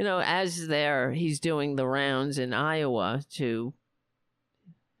 as he's doing the rounds in Iowa to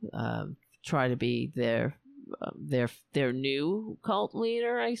try to be their new cult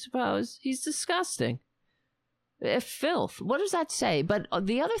leader, I suppose. He's disgusting. Filth. What does that say? But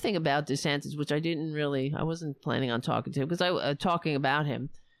the other thing about DeSantis, which I wasn't planning on talking to, because talking about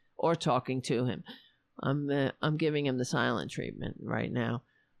him or talking to him. I'm giving him the silent treatment right now,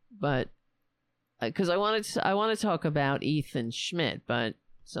 but because I want to talk about Ethan Schmidt, but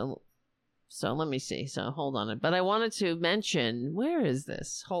so let me see. So hold on, but I wanted to mention, where is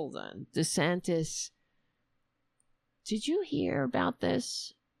this? Hold on, DeSantis. Did you hear about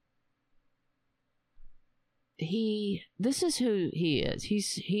this? This is who he is.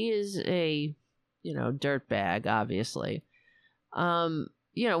 He is a dirtbag, obviously.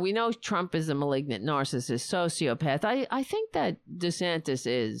 We know Trump is a malignant narcissist, sociopath. I think that DeSantis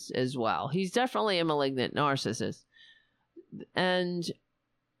is as well. He's definitely a malignant narcissist. And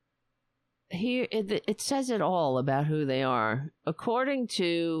here, it says it all about who they are. According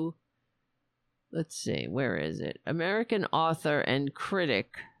to, let's see, where is it? American author and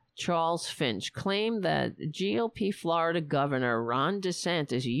critic Charles Finch claimed that GOP Florida Governor Ron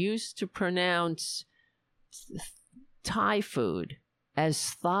DeSantis used to pronounce Thai food as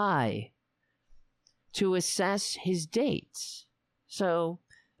thigh to assess his dates. So,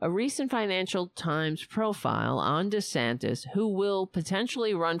 a recent Financial Times profile on DeSantis, who will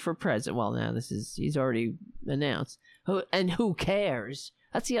potentially run for president. Well, now he's already announced. And who cares?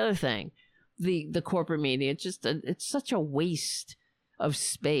 That's the other thing. The corporate media, it's such a waste of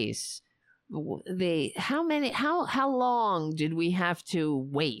space. How long did we have to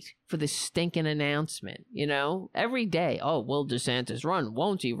wait for this stinking announcement? Every day. Oh, will DeSantis run?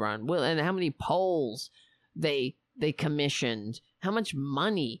 Won't he run? And how many polls they commissioned? How much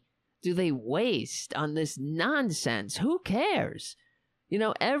money do they waste on this nonsense? Who cares?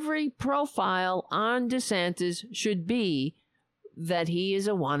 Every profile on DeSantis should be that he is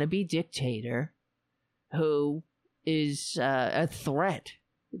a wannabe dictator who is a threat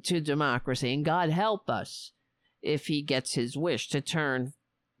to democracy, and God help us if he gets his wish to turn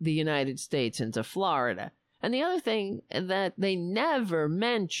the United States into Florida. And the other thing that they never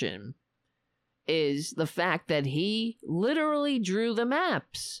mention is the fact that he literally drew the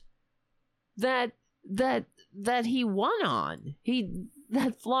maps that he won on.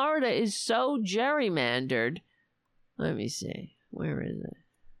 That Florida is so gerrymandered. Let me see, where is it?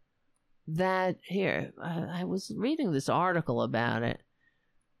 That here, I was reading this article about it.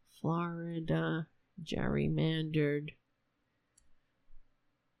 Florida gerrymandered.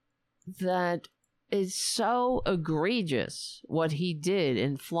 That is so egregious what he did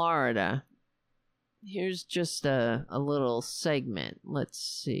in Florida. Here's just a little segment. Let's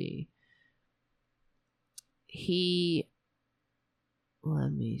see.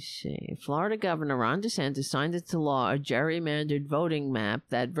 Let me see. Florida Governor Ron DeSantis signed into law a gerrymandered voting map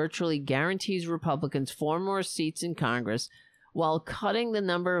that virtually guarantees Republicans 4 more seats in Congress while cutting the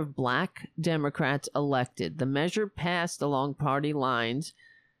number of black Democrats elected. The measure passed along party lines,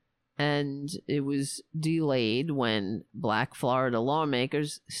 and it was delayed when black Florida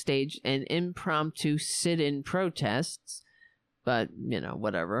lawmakers staged an impromptu sit-in protests. But,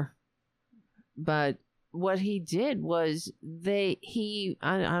 whatever. But what he did was I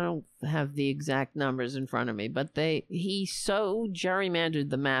don't have the exact numbers in front of me, but he so gerrymandered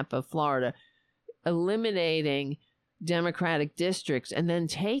the map of Florida, eliminating Democratic districts and then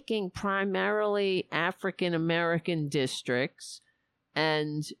taking primarily African American districts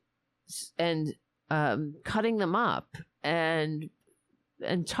and cutting them up and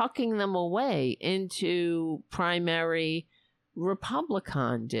tucking them away into primary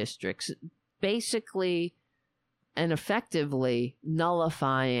Republican districts, basically and effectively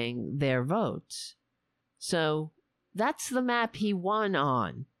nullifying their votes. So that's the map he won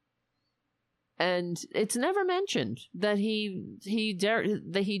on. And it's never mentioned that he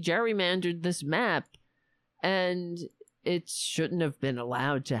gerrymandered this map, and it shouldn't have been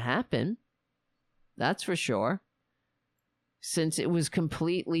allowed to happen. That's for sure. Since it was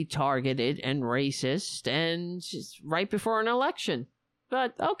completely targeted and racist and just right before an election.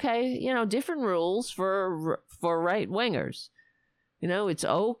 But okay, different rules for right wingers. It's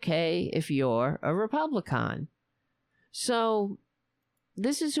okay if you're a Republican. So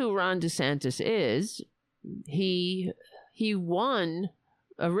this is who Ron DeSantis is. He won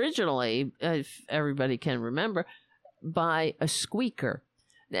originally, if everybody can remember, by a squeaker.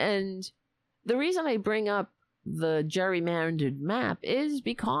 And the reason I bring up the gerrymandered map is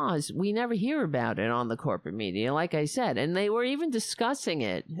because we never hear about it on the corporate media, like I said. And they were even discussing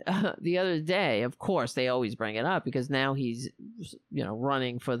it the other day. Of course, they always bring it up because now he's,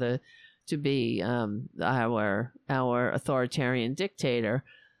 running to be our authoritarian dictator.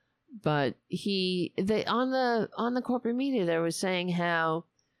 But on the corporate media, they were saying how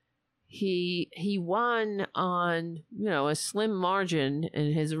he won on a slim margin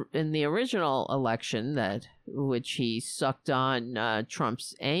in the original election, which he sucked on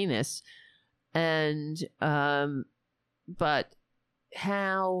Trump's anus, and but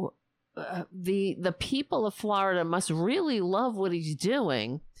how the people of Florida must really love what he's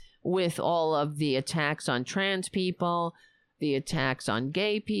doing with all of the attacks on trans people, the attacks on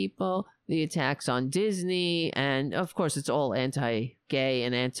gay people, the attacks on Disney, and of course it's all anti-gay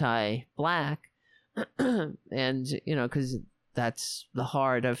and anti-black. And, because that's the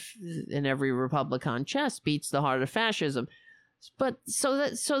heart of, in every Republican chest, beats the heart of fascism. But so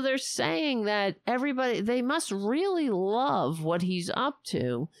they're saying that they must really love what he's up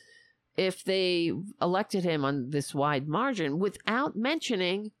to if they elected him on this wide margin without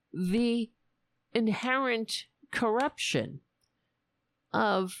mentioning the inherent corruption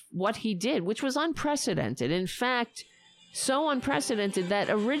of what he did, which was unprecedented. In fact, so unprecedented that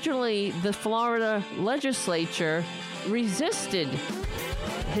originally the Florida legislature resisted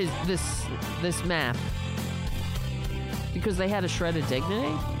this map because they had a shred of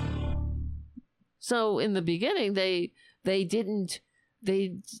dignity. So in the beginning, they didn't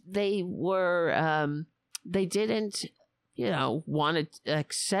want to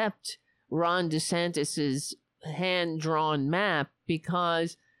accept Ron DeSantis's hand-drawn map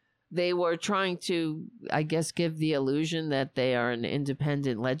because they were trying to, I guess, give the illusion that they are an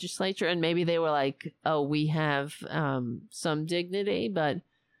independent legislature. And maybe they were like, oh, we have some dignity. But,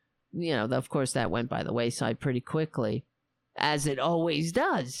 of course, that went by the wayside pretty quickly, as it always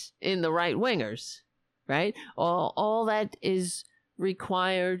does in the right-wingers, right? All that is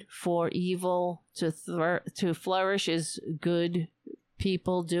required for evil to flourish is good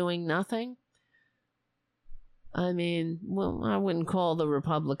people doing nothing. I mean, well, I wouldn't call the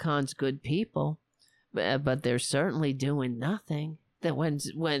Republicans good people, but they're certainly doing nothing. That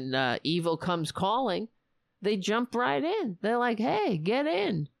when evil comes calling, they jump right in. They're like, hey, get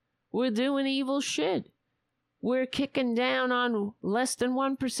in. We're doing evil shit. We're kicking down on less than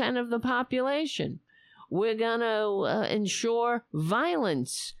 1% of the population. We're going to ensure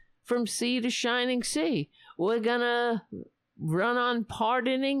violence from sea to shining sea. We're going to run on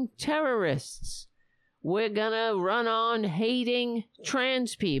pardoning terrorists. We're going to run on hating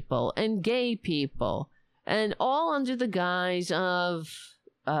trans people and gay people, and all under the guise of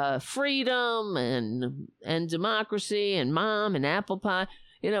freedom and democracy and mom and apple pie.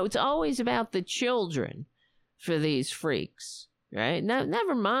 It's always about the children for these freaks, right? Now,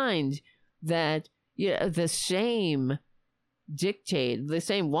 never mind that the same dictator, the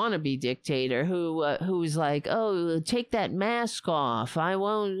same wannabe dictator who's like, oh, take that mask off.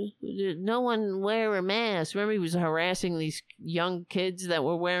 No one wear a mask. Remember, he was harassing these young kids that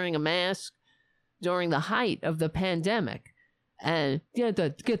were wearing a mask during the height of the pandemic. and get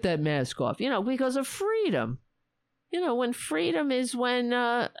that mask off, because of freedom. When freedom is when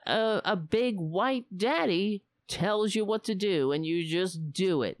a big white daddy tells you what to do and you just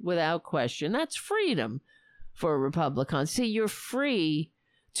do it without question. That's freedom for a Republican. See, you're free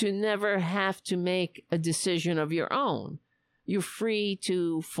to never have to make a decision of your own. You're free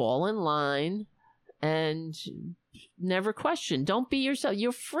to fall in line and never question. Don't be yourself.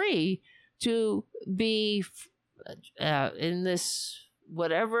 You're free to be in this,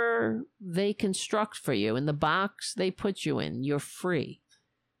 whatever they construct for you, in the box they put you in. You're free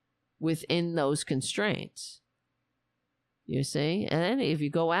within those constraints. You see? And then if you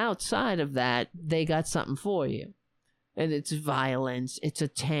go outside of that, they got something for you. And it's violence. It's a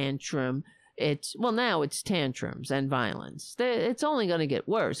tantrum. Now it's tantrums and violence. It's only going to get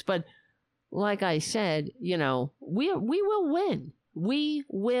worse. But like I said, we will win. We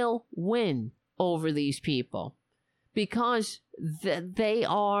will win over these people because they've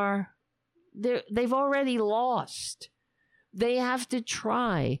already lost. They have to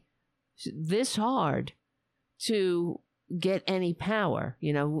try this hard to get any power.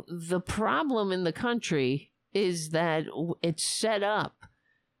 The problem in the country is that it's set up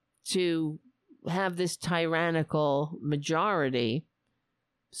to have this tyrannical majority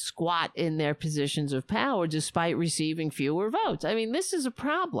squat in their positions of power despite receiving fewer votes. I mean, this is a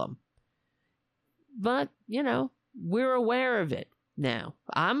problem. But, we're aware of it now.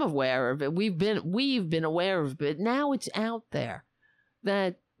 I'm aware of it. We've been aware of it. Now it's out there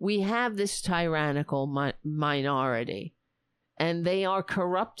that we have this tyrannical minority and they are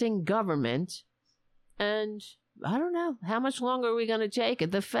corrupting government. And I don't know, how much longer are we going to take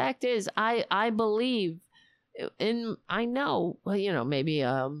it? The fact is, I believe I know, maybe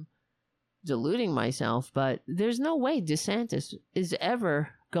deluding myself, but there's no way DeSantis is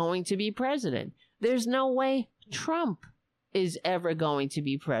ever going to be president. There's no way Trump is ever going to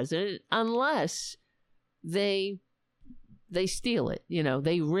be president unless they steal it,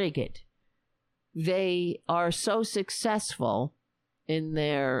 they rig it. They are so successful in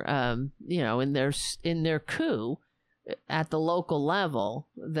their in their coup at the local level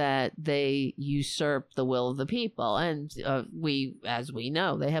that they usurp the will of the people, and as we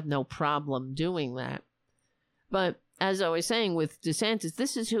know, they have no problem doing that. But as I was saying with DeSantis,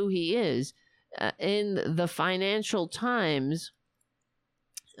 this is who he is. In the Financial Times,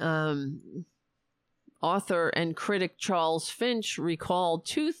 author and critic Charles Finch recalled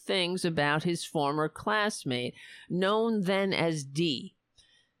two things about his former classmate, known then as D.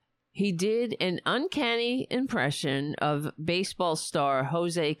 He did an uncanny impression of baseball star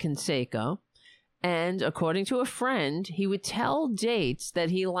Jose Canseco, and according to a friend, he would tell dates that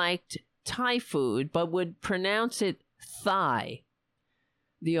he liked Thai food but would pronounce it thigh.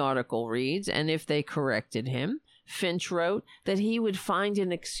 The article reads, and if they corrected him, Finch wrote that he would find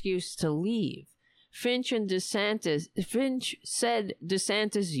an excuse to leave. Finch said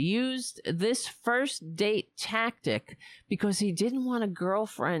DeSantis used this first date tactic because he didn't want a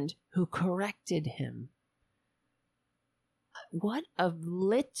girlfriend who corrected him. What a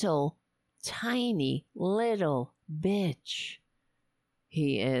little, tiny, little bitch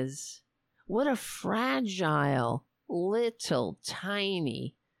he is. What a fragile, little,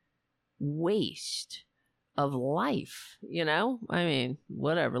 tiny waste of life, I mean,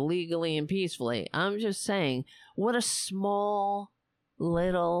 whatever, legally and peacefully. I'm just saying, what a small,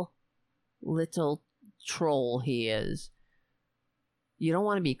 little troll he is. You don't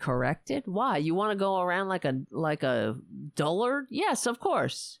want to be corrected? Why? You want to go around like a dullard? Yes, of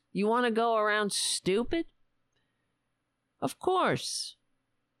course. You want to go around stupid? Of course.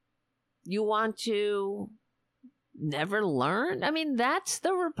 You want to never learn? I mean, that's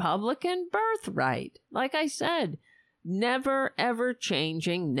the Republican birthright. Like I said, never ever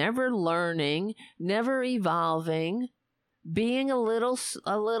changing, never learning, never evolving, being a little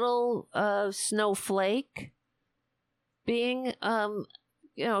snowflake, being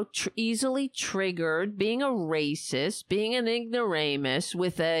easily triggered, being a racist, being an ignoramus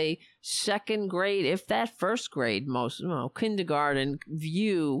with a second grade, if that first grade, kindergarten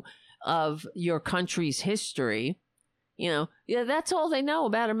view of your country's history. That's all they know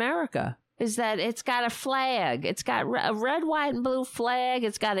about America, is that it's got a flag. It's got a red, white, and blue flag.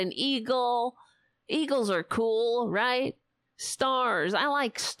 It's got an eagle. Eagles are cool, right? Stars. I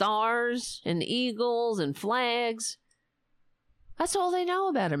like stars and eagles and flags. That's all they know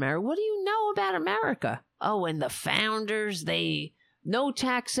about America. What do you know about America? Oh, and the founders, no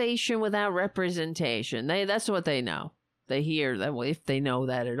taxation without representation. That's what they know. They hear that, if they know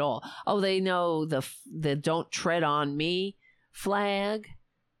that at all. Oh, they know the "Don't Tread on Me" flag.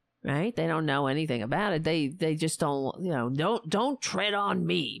 right? They don't know anything about it. They just don't, don't tread on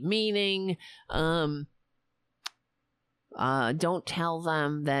me, meaning don't tell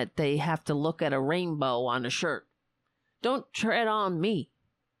them that they have to look at a rainbow on a shirt. Don't tread on me.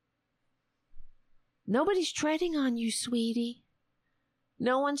 Nobody's treading on you, sweetie.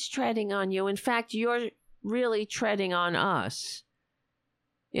 No one's treading on you. In fact, you're really treading on us.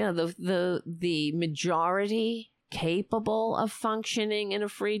 The majority capable of functioning in a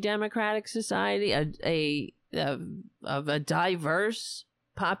free democratic society, of a diverse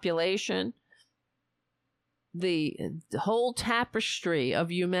population, the whole tapestry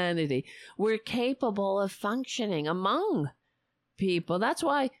of humanity, we're capable of functioning among people. That's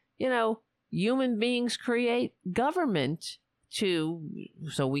why, human beings create government so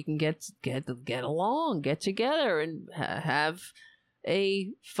we can get along, get together, and have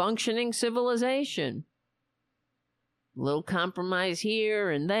a functioning civilization. Little compromise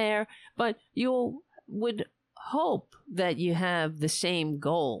here and there, but you would hope that you have the same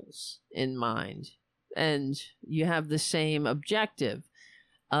goals in mind and you have the same objective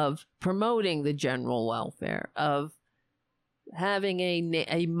of promoting the general welfare, of having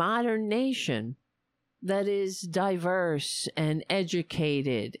a modern nation that is diverse and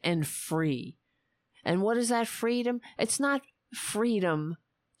educated and free. And what is that freedom? It's not freedom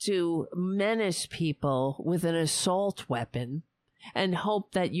to menace people with an assault weapon and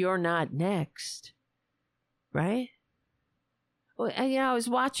hope that you're not next, right? Well, I was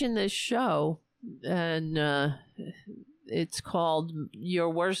watching this show, and it's called Your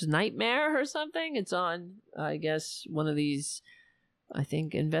Worst Nightmare or something. It's on, I guess, one of these, I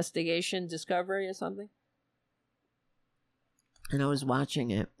think, Investigation Discovery or something. And I was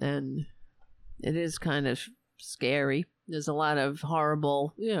watching it, and it is kind of scary. There's a lot of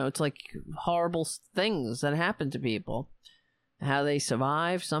horrible, it's like horrible things that happen to people. How they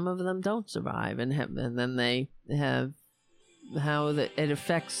survive, some of them don't survive, and then they have how it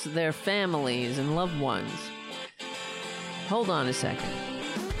affects their families and loved ones. Hold on a second.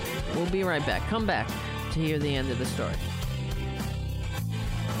 We'll be right back. Come back to hear the end of the story.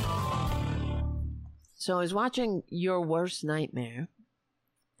 So I was watching Your Worst Nightmare,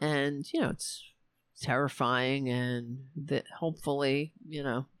 and, it's terrifying, and that hopefully,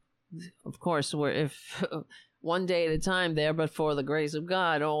 of course, if one day at a time there, but for the grace of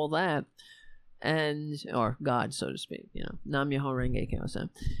God, all that, and, or God, so to speak, Nam Myoho Renge Kyo.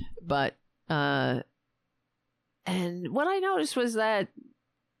 But, and what I noticed was that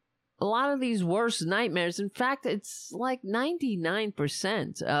a lot of these worst nightmares, in fact, it's like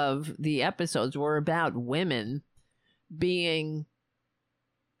 99% of the episodes were about women being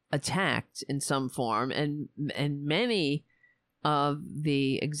attacked in some form, and many of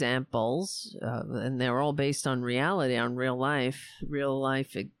the examples, and they're all based on reality, on real life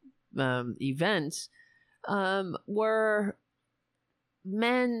events, were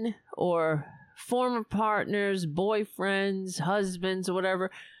men or former partners, boyfriends, husbands, or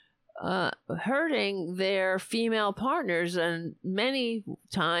whatever, hurting their female partners, and many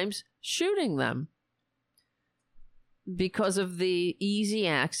times shooting them because of the easy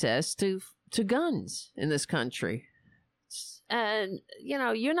access to guns in this country. And,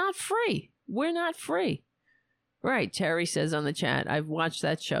 you're not free. We're not free. Right, Terry says on the chat, I've watched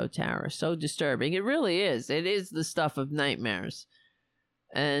that show, Tara. So disturbing. It really is. It is the stuff of nightmares.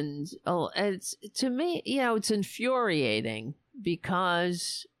 And, it's, to me, it's infuriating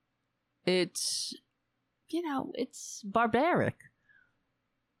because it's, it's barbaric.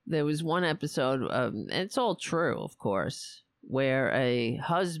 There was one episode, and it's all true, of course, where a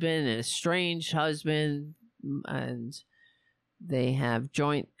husband, an estranged husband, and they have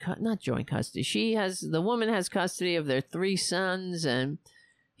not joint custody. The woman has custody of their 3 sons, and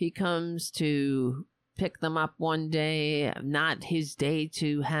he comes to pick them up one day, not his day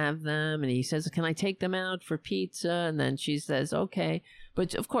to have them, and he says, can I take them out for pizza? And then she says, okay.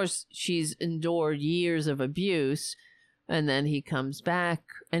 But of course, she's endured years of abuse. And then he comes back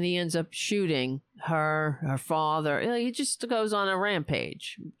and he ends up shooting her father. He just goes on a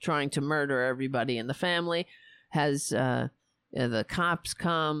rampage, trying to murder everybody in the family. Has the cops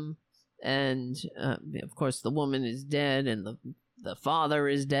come, and of course the woman is dead, and the father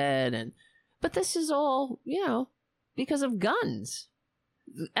is dead. But this is all, because of guns.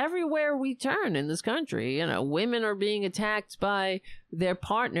 Everywhere we turn in this country, women are being attacked by their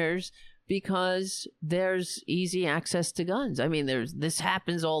partners because there's easy access to guns. I mean, this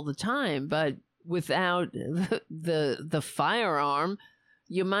happens all the time, but without the firearm,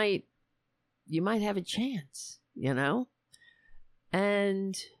 you might have a chance,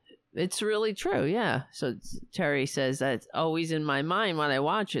 And It's really true, yeah. So Terry says that's always in my mind when I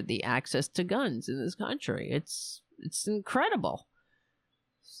watch it, the access to guns in this country. It's incredible.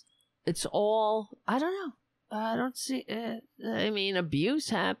 It's all, I don't know. I don't see, I mean, abuse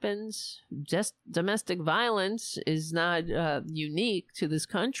happens. Just domestic violence is not unique to this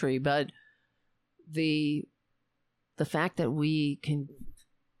country, but the fact that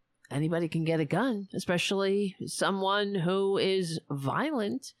anybody can get a gun, especially someone who is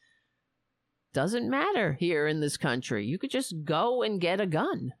violent, doesn't matter here in this country. You could just go and get a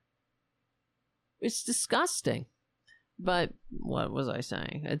gun. It's disgusting. But what was I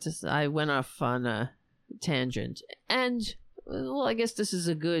saying? I went off on a tangent. And, well, I guess this is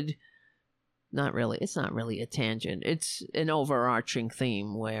a good... It's not really a tangent. It's an overarching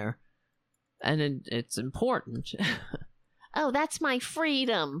theme where... And it's important. Oh, that's my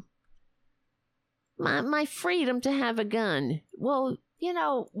freedom. My freedom to have a gun. Well,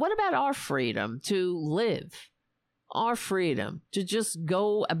 what about our freedom to live? Our freedom to just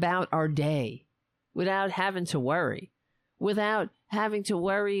go about our day without having to worry. Without having to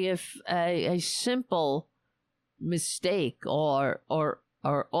worry if a simple mistake or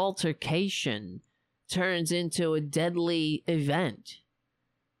altercation turns into a deadly event.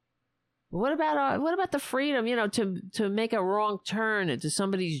 What about the freedom, to make a wrong turn into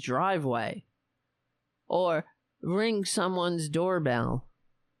somebody's driveway or ring someone's doorbell?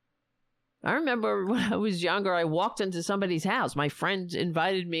 I remember when I was younger, I walked into somebody's house. My friend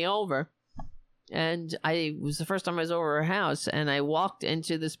invited me over, and it was the first time I was over her house, and I walked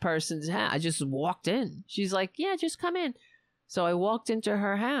into this person's house. I just walked in. She's like, "Yeah, just come in." So I walked into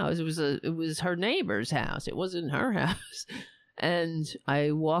her house. It was her neighbor's house. It wasn't her house. And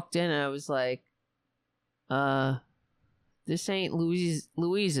I walked in and I was like, this ain't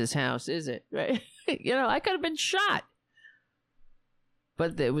Louise's house, is it? Right? I could have been shot.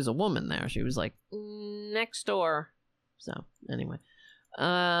 But there was a woman there. She was like, next door. So anyway,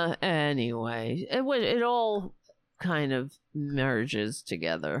 it all kind of merges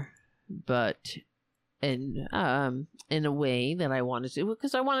together, but in a way that I wanted to,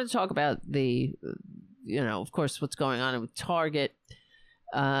 because I wanted to talk about the, of course, what's going on with Target,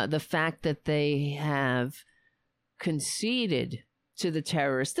 the fact that they have conceded to the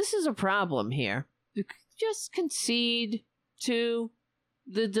terrorists. This is a problem here. Just concede to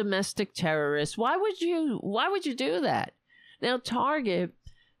the domestic terrorists. Why would you do that? Now, Target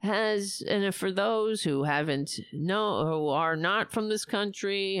has, and for those who who are not from this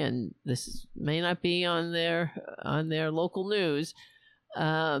country, and this may not be on their local news,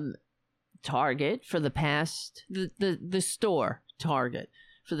 Target for the past the store Target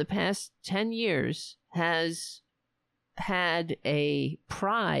for the past 10 years has had a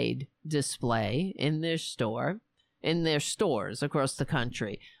pride display in their stores across the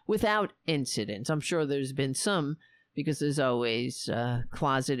country without incident. I'm sure there's been some, because there's always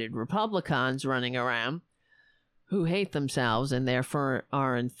closeted Republicans running around who hate themselves and therefore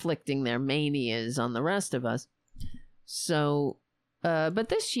are inflicting their manias on the rest of us. So, but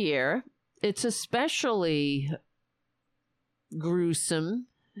this year, it's especially gruesome.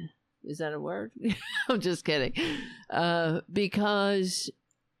 Is that a word? I'm just kidding. Because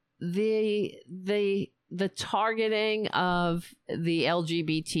the targeting of the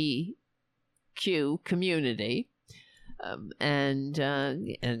LGBTQ community, and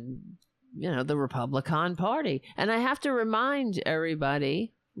the Republican Party. And I have to remind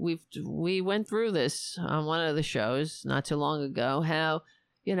everybody, we went through this on one of the shows not too long ago, how,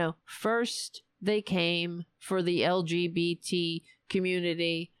 first they came for the LGBT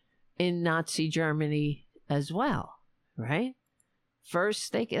community in Nazi Germany as well, right?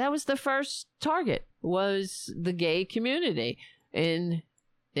 First, that was the first target, was the gay community in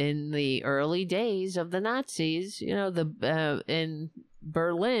the early days of the Nazis. In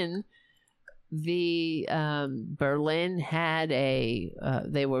Berlin, Berlin had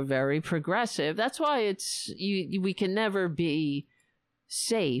they were very progressive. That's why we can never be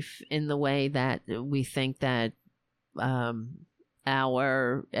safe in the way that we think that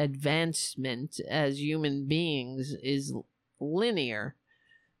our advancement as human beings is linear.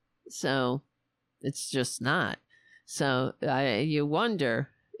 So it's just not. So you wonder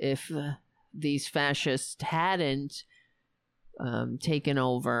if these fascists hadn't taken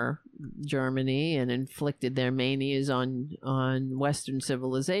over Germany and inflicted their manias on Western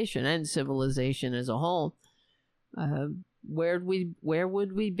civilization and civilization as a whole, where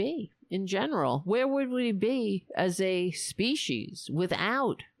would we be in general? Where would we be as a species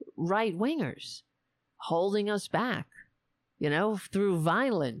without right-wingers holding us back, through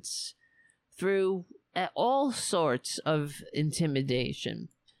violence, through all sorts of intimidation?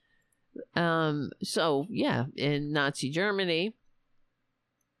 So yeah, in Nazi Germany,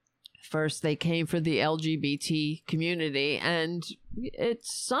 first they came for the LGBT community, and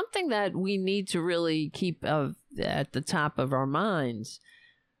it's something that we need to really keep at the top of our minds,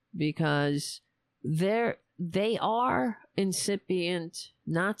 because they are incipient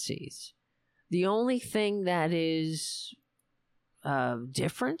Nazis. The only thing that is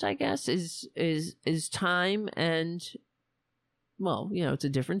different, I guess, is time, and well, it's a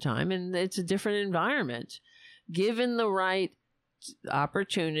different time and it's a different environment. Given the right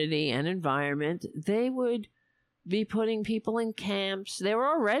opportunity and environment, they would be putting people in camps. They were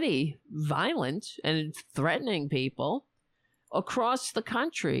already violent and threatening people across the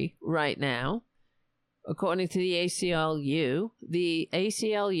country right now. According to the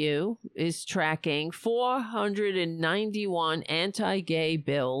ACLU is tracking 491 anti-gay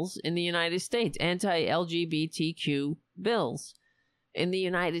bills in the United States, anti-LGBTQ bills in the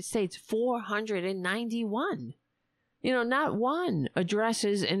United States. 491. Not one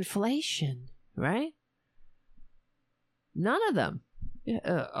addresses inflation, right? None of them.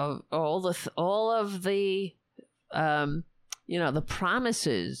 All of the the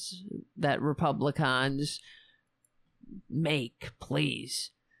promises that Republicans make,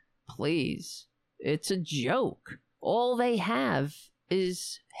 please, it's a joke. All they have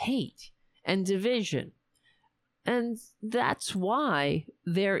is hate and division. And that's why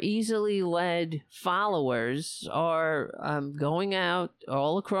their easily led followers are going out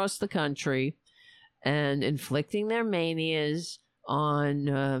all across the country and inflicting their manias on,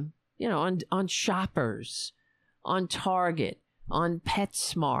 on shoppers, on Target, on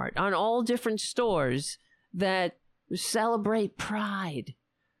PetSmart, on all different stores that celebrate Pride.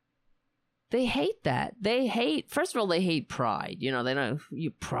 They hate that. First of all, they hate Pride. They don't,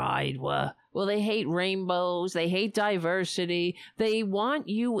 Pride, well, they hate rainbows. They hate diversity. They want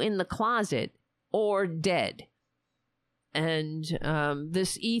you in the closet or dead. And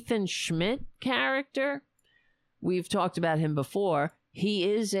this Ethan Schmidt character, we've talked about him before. He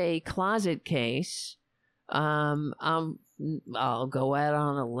is a closet case. I'll go out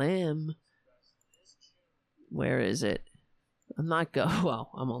on a limb. Where is it? I'm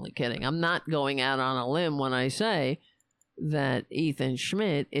only kidding. I'm not going out on a limb when I say that Ethan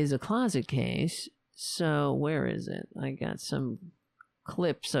Schmidt is a closet case. So where is it? I got some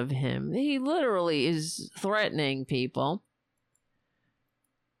clips of him. He literally is threatening people.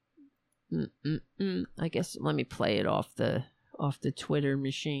 I guess let me play it off the Twitter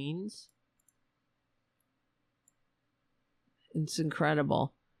machines. It's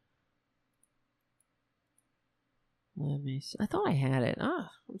incredible. Let me see. I thought I had it. I'm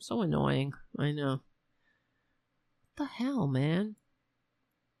so annoying. I know. What the hell, man?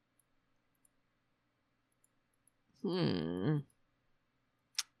 What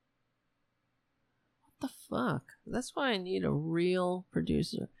the fuck? That's why I need a real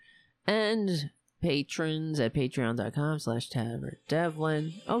producer. And patrons at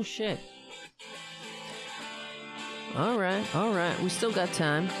patreon.com/TavernDevlin. Oh, shit. All right. We still got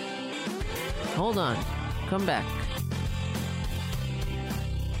time. Hold on. Come back.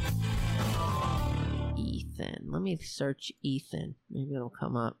 Ethan. Let me search Ethan. Maybe it'll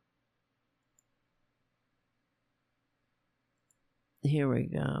come up. Here we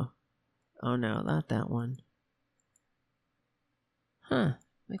go. Oh, no, not that one. Huh.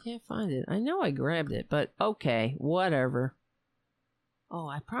 I can't find it. I know I grabbed it, but okay, whatever. Oh,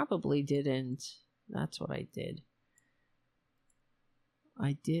 I probably didn't. That's what I did.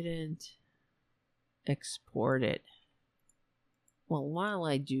 I didn't export it. Well, while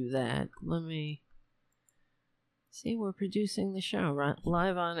I do that, let me see. We're producing the show right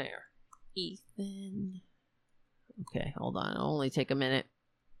live on air. Ethan. Okay, hold on. It'll only take a minute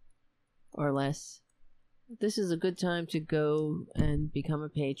or less. This is a good time to go and become a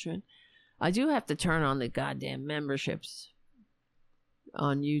patron. I do have to turn on the goddamn memberships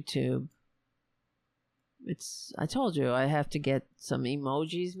on YouTube. I told you I have to get some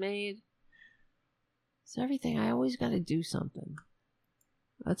emojis made. It's everything. I always got to do something.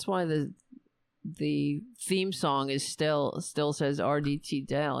 That's why the theme song is still says RDT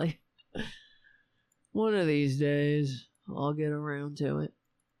Daily. One of these days I'll get around to it.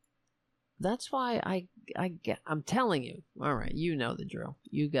 That's why I'm telling you. All right, you know the drill.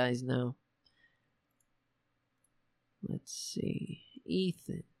 You guys know. Let's see.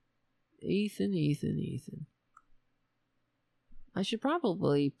 Ethan. I should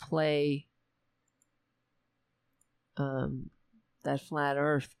probably play that flat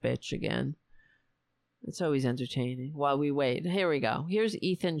earth bitch again. It's always entertaining while we wait. Here we go. Here's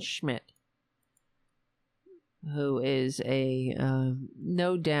Ethan Schmidt. who is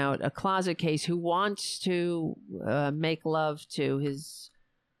no doubt a closet case who wants to make love to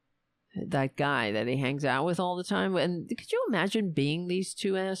that guy that he hangs out with all the time. And could you imagine being these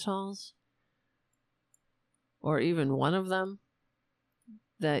two assholes? Or even one of them?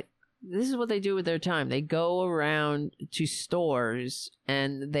 That this is what they do with their time. They go around to stores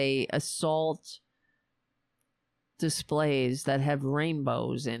and they assault displays that have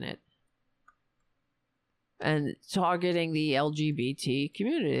rainbows in it. And targeting the LGBT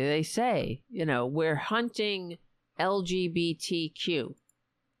community. They say, we're hunting LGBTQ.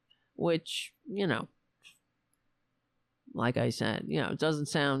 Which, like I said, it doesn't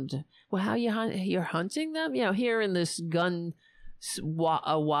sound... Well, how you're hunting them? Here in this gun-soaked,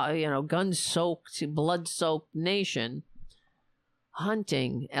 blood-soaked nation,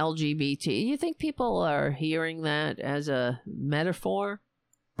 hunting LGBT. You think people are hearing that as a metaphor?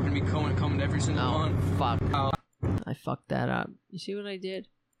 We're going to be coming every single one. Fuck. I fucked that up. You see what I did?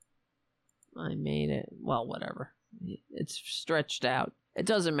 I made it. Well, whatever. It's stretched out. It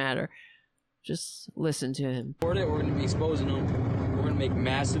doesn't matter. Just listen to him. We're going to be exposing them. We're going to make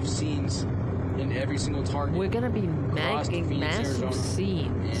massive scenes in every single target. We're going to be making massive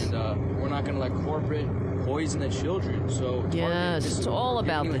scenes. And we're not going to let corporate poison the children. So yes, it's all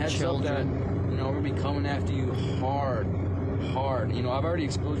about the children. That, we're going to be coming after you hard. I've already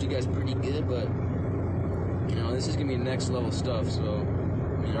exposed you guys pretty good, but this is going to be next level stuff. So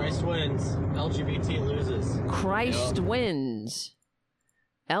Christ wins. LGBT loses. Christ wins.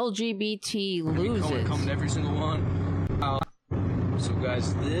 LGBT loses. Coming every single one. So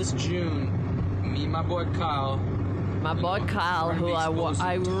guys, this June, me and my boy Kyle. Who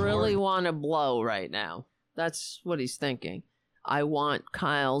I really want to blow right now. That's what he's thinking. I want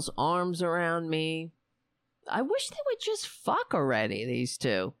Kyle's arms around me. I wish they would just fuck already, these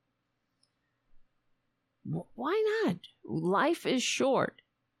two. Why not? Life is short.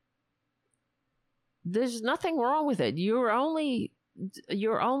 There's nothing wrong with it. You're only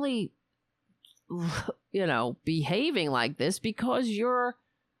behaving like this because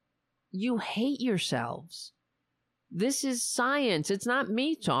you hate yourselves. This is science. It's not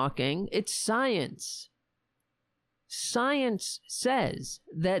me talking. It's science. Science says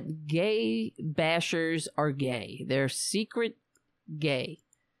that gay bashers are gay. They're secret gay.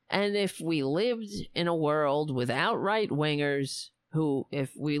 And if we lived in a world without right-wingers,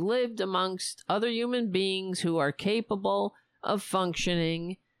 if we lived amongst other human beings who are capable of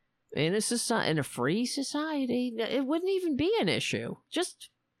functioning in a free society, it wouldn't even be an issue. Just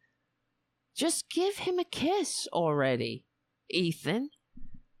give him a kiss already, Ethan.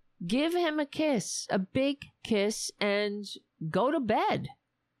 Give him a kiss, a big kiss, and go to bed.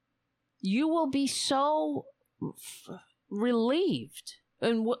 You will be so relieved,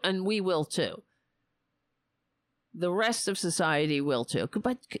 and we will too. The rest of society will too.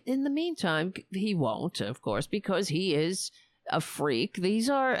 But in the meantime, he won't, of course, because he is a freak.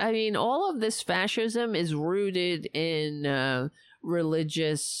 All of this fascism is rooted in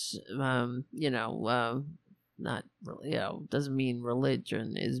religious, not really, doesn't mean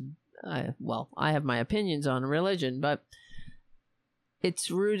religion is, I have my opinions on religion, but it's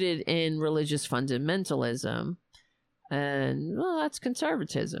rooted in religious fundamentalism, and that's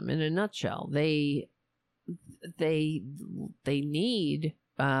conservatism in a nutshell. They need,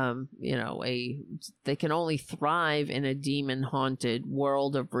 they can only thrive in a demon-haunted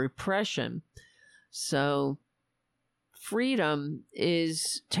world of repression. So freedom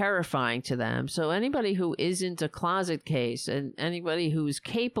is terrifying to them. So anybody who isn't a closet case and anybody who's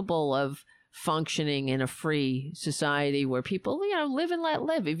capable of functioning in a free society where people, live and let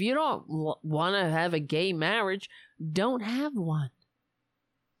live. If you don't want to have a gay marriage, don't have one.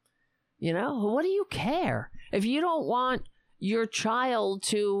 What do you care? If you don't want your child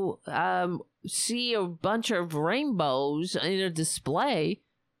to see a bunch of rainbows in a display,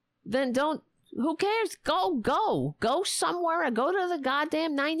 then don't. Who cares? Go somewhere. Go to the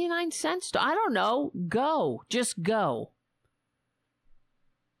goddamn 99-cent store. I don't know. Go. Just go.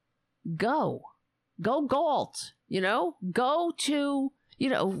 Go Galt. Go to,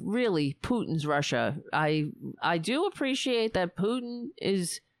 really Putin's Russia. I do appreciate that Putin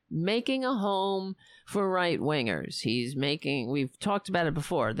is making a home for right-wingers. We've talked about it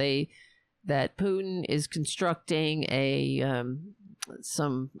before, that Putin is constructing a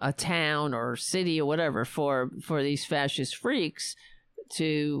town or city or whatever for these fascist freaks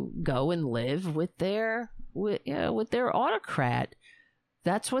to go and live with their autocrat.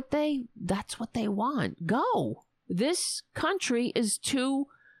 That's what they want. Go. This country is too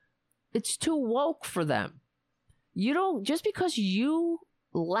woke for them. You don't, just because you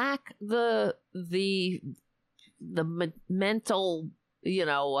lack the mental,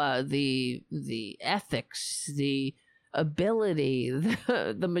 the ethics, the ability,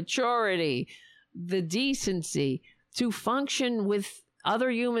 the maturity, the decency to function with other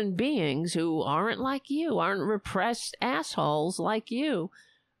human beings who aren't like you, aren't repressed assholes like you,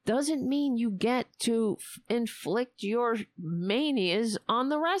 doesn't mean you get to inflict your manias on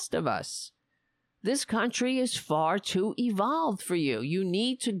the rest of us. This country is far too evolved for you. You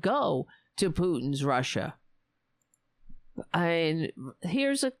need to go to Putin's Russia. And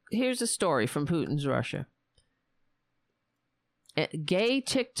here's a story from Putin's Russia. A gay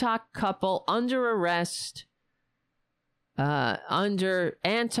TikTok couple under arrest under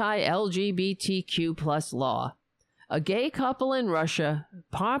anti-LGBTQ plus law. A gay couple in Russia,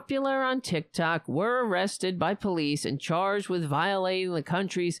 popular on TikTok, were arrested by police and charged with violating the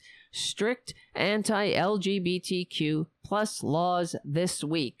country's strict anti-LGBTQ plus laws this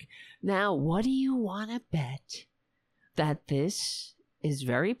week. Now, what do you want to bet? That this is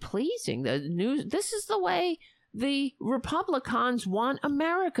very pleasing. This is the way the Republicans want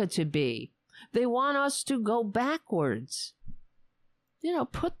America to be. They want us to go backwards.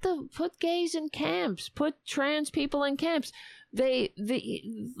 Put gays in camps, put trans people in camps.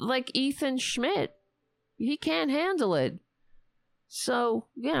 Like Ethan Schmidt, he can't handle it. So,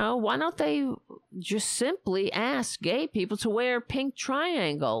 why don't they just simply ask gay people to wear pink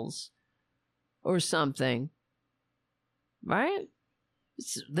triangles or something? Right?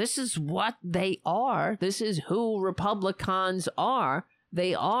 This is what they are. This is who Republicans are.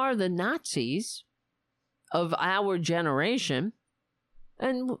 They are the Nazis of our generation.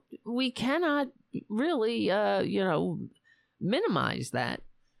 And we cannot really, minimize that.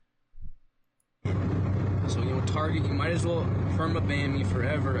 So, Target, you might as well perma-ban me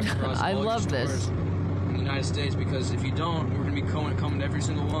forever across I all love your stores this. in the United States, because if you don't, we're going to be coming to every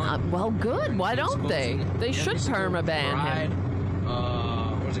single one. Well, good. Why don't they? They should perma-ban him.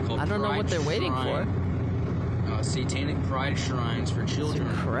 What is it called? I don't know what they're waiting for. Satanic pride shrines for children.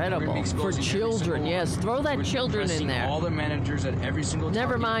 It's incredible. For children, yes. Throw that children in there. All the managers at every single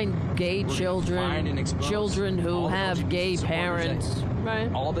Never Target. mind gay children, children who have gay parents.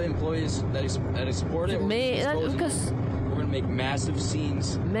 Right. All the employees that support it. Because we're going to make massive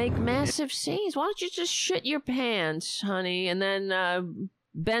scenes. Make massive scenes. Why don't you just shit your pants, honey, and then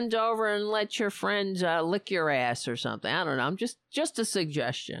bend over and let your friends lick your ass or something? I don't know. I'm just a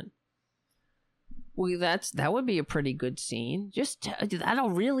suggestion. Well, that would be a pretty good scene.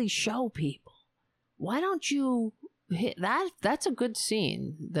 That'll really show people. Why don't you hit that? That's a good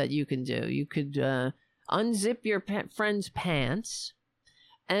scene that you can do. You could unzip your friend's pants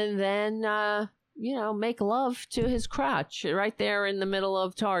and then, make love to his crotch right there in the middle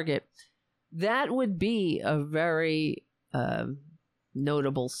of Target. That would be a very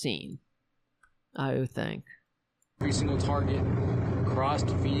notable scene, I would think. Every single Target across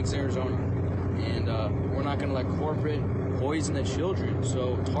Phoenix, Arizona. And we're not going to let corporate poison the children.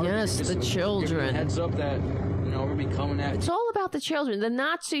 So Target, yes, the children. Heads up that we're going to be coming at. It's all about the children. The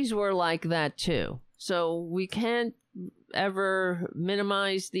Nazis were like that too. So we can't ever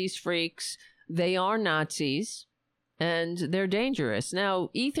minimize these freaks. They are Nazis, and they're dangerous. Now,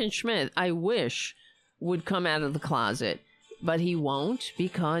 Ethan Schmidt, I wish, would come out of the closet, but he won't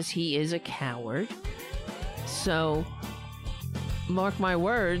because he is a coward. So, mark my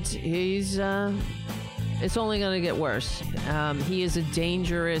words, he's it's only going to get worse. He is a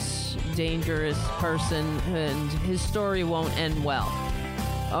dangerous person, and his story won't end well.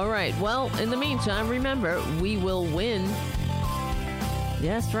 All right, well, in the meantime, remember, we will win.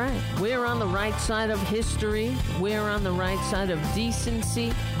 Yes, right. We're on the right side of history. We're on the right side of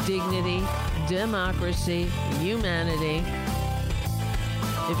decency, dignity, democracy, humanity.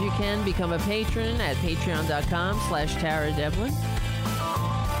 If you can, become a patron at patreon.com/Tara Devlin.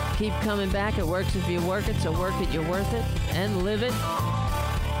 Keep coming back. It works if you work it, so work it, you're worth it, and live it.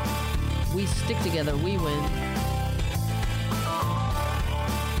 We stick together, we win.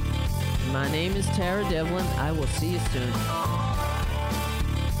 My name is Tara Devlin. I will see you soon.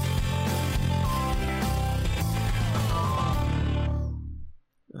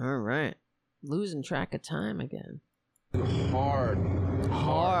 All right. Losing track of time again. Hard.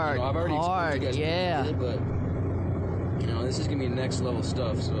 I've already exposed you guys yeah. Good, but this is gonna be next level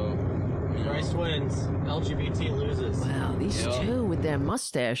stuff. So Christ wins. LGBT loses. Wow, these two with their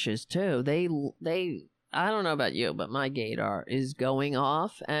mustaches too. They. I don't know about you, but my gaydar is going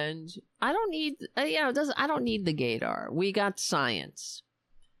off, and I don't need. I don't need the gaydar. We got science.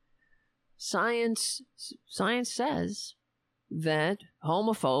 Science says that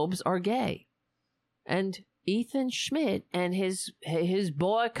homophobes are gay, and Ethan Schmidt and his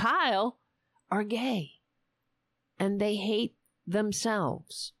boy Kyle are gay. and they hate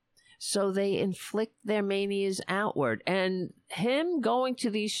themselves. So they inflict their manias outward. And him going to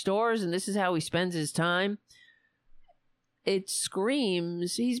these stores, and this is how he spends his time, it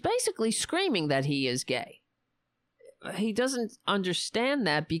screams, he's basically screaming that he is gay. He doesn't understand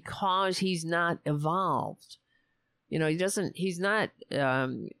that because he's not evolved. You know, he's a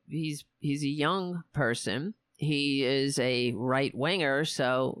young person. He is a right-winger,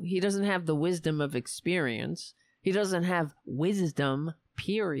 so he doesn't have the wisdom of experience. He doesn't have wisdom,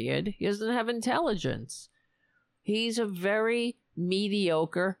 period. He doesn't have intelligence. He's a very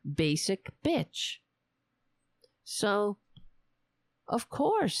mediocre, basic bitch. So, of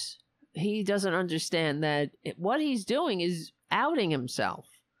course, he doesn't understand that what he's doing is outing himself.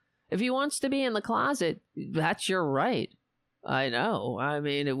 If he wants to be in the closet, that's your right. I know. I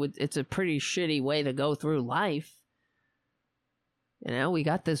mean, it's a pretty shitty way to go through life. You know, we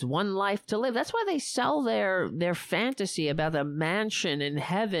got this one life to live. That's why they sell their fantasy about a mansion in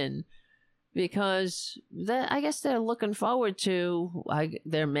heaven, because I guess they're looking forward to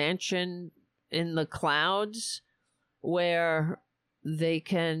their mansion in the clouds, where they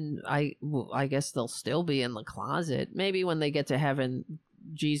can. I guess they'll still be in the closet. Maybe when they get to heaven,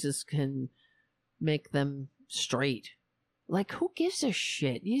 Jesus can make them straight. Like, who gives a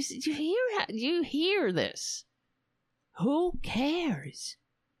shit? You hear this? Who cares?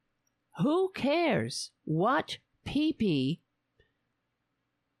 Who cares what pee-pee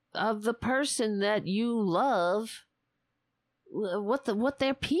of the person that you love, what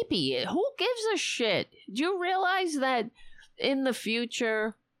their pee-pee is? Who gives a shit? Do you realize that in the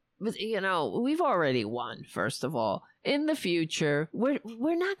future, you know, we've already won, first of all. In the future, we're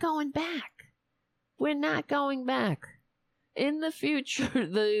not going back. We're not going back. In the future,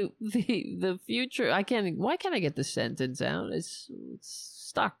 the future, why can't I get the sentence out? It's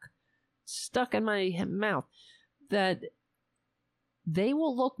stuck in my mouth. That they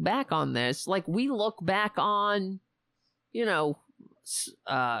will look back on this like we look back on, you know,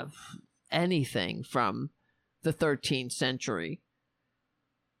 anything from the 13th century.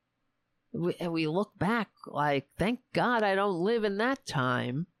 We look back like, thank God I don't live in that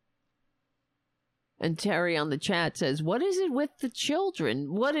time. And Terry on the chat says, what is it with the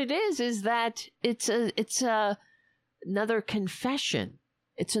children? What it is that it's another confession.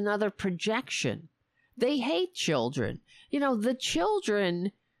 It's another projection. They hate children. You know, the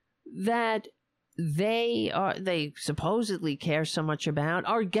children that they supposedly care so much about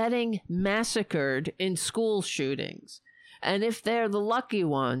are getting massacred in school shootings. And if they're the lucky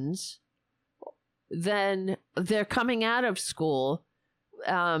ones, then they're coming out of school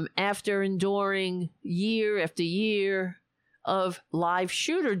after enduring year after year of live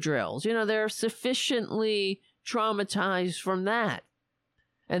shooter drills. You know, they're sufficiently traumatized from that.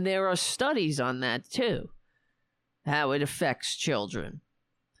 And there are studies on that too, how it affects children.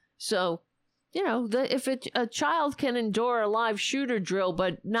 So, you know, if a child can endure a live shooter drill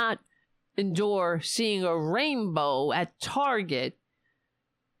but not endure seeing a rainbow at Target,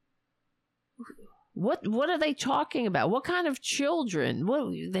 what are they talking about? What kind of children?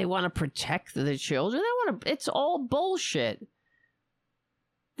 What, they want to protect the children? It's all bullshit.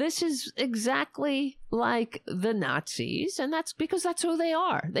 This is exactly like the Nazis, and that's because that's who they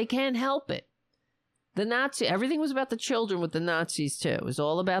are. They can't help it. Everything was about the children with the Nazis too. It was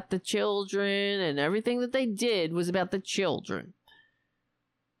all about the children, and everything that they did was about the children.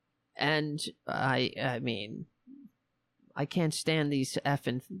 And I mean, I can't stand these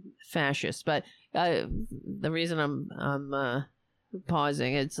effing fascists, but the reason I'm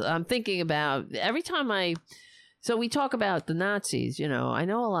pausing, I'm thinking about every time so we talk about the Nazis, you know, I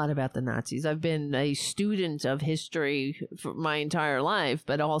know a lot about the Nazis. I've been a student of history for my entire life,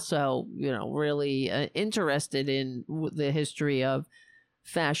 but also, you know, really interested in the history of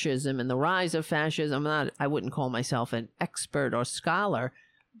fascism and the rise of fascism. I wouldn't call myself an expert or scholar,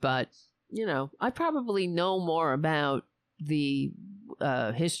 but, you know, I probably know more about the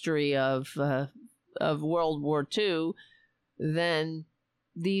history of World War II than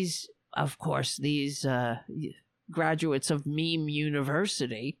these graduates of Meme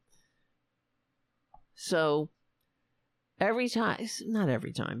University. So not every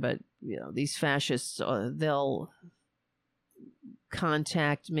time, but, you know, these fascists, they'll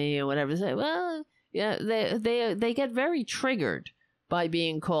contact me or whatever, say, well, yeah, they get very triggered by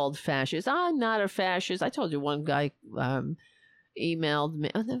being called fascist. I'm not a fascist. I told you one guy emailed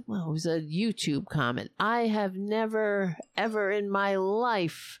me, well, it was a YouTube comment. I have never, ever in my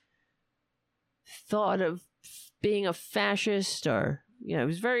life thought of being a fascist, or, you know, he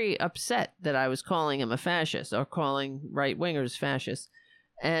was very upset that I was calling him a fascist or calling right-wingers fascists.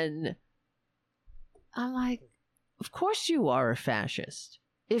 And I'm like, of course you are a fascist.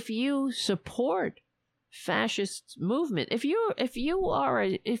 If you support fascist movement, if you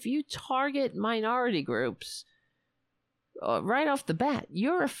target minority groups right off the bat,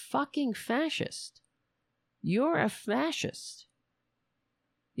 you're a fucking fascist. You're a fascist.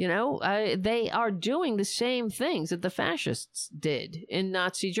 You know, they are doing the same things that the fascists did in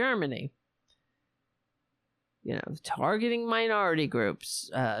Nazi Germany. You know, targeting minority groups,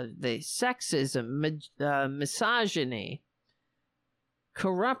 the sexism, misogyny,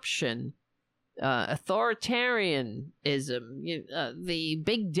 corruption, authoritarianism, the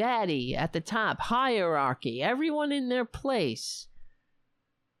big daddy at the top, hierarchy, everyone in their place,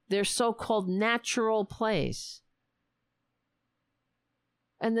 their so-called natural place.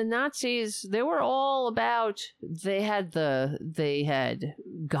 And the Nazis, they were all about, they had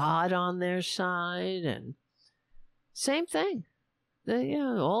God on their side, and same thing.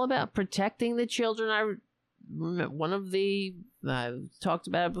 All about protecting the children. I remember one of the, I talked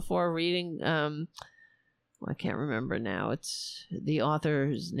about it before reading, I can't remember now. It's, the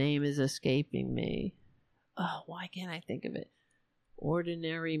author's name is escaping me. Oh, why can't I think of it?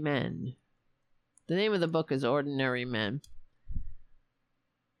 Ordinary Men. The name of the book is Ordinary Men.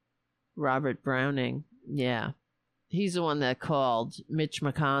 Robert Browning. Yeah. He's the one that called Mitch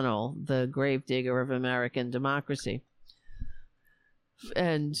McConnell the gravedigger of American democracy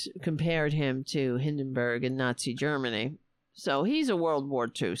and compared him to Hindenburg in Nazi Germany. So he's a World War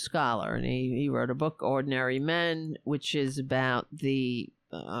II scholar, and he wrote a book, Ordinary Men, which is about the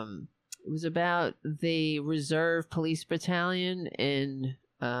reserve police battalion in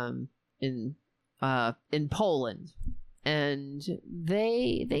Poland. And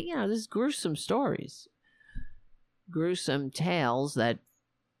they there's gruesome stories, gruesome tales that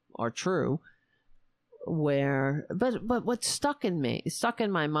are true, where but what stuck in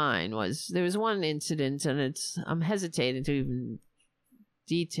my mind was, there was one incident, and I'm hesitating to even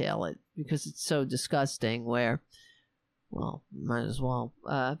detail it because it's so disgusting, where, well, might as well,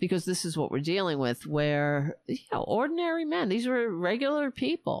 because this is what we're dealing with, where, ordinary men, these were regular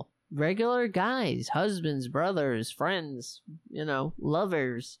people, regular guys, husbands, brothers, friends,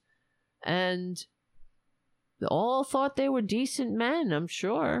 lovers, and they all thought they were decent men, I'm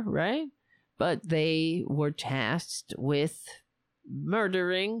sure, right? But they were tasked with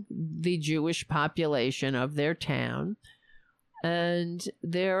murdering the Jewish population of their town. And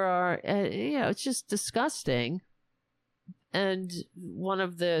there are, it's just disgusting. And one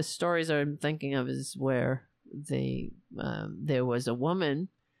of the stories I'm thinking of is where there was a woman,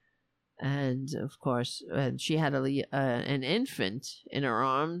 and of course, she had an infant in her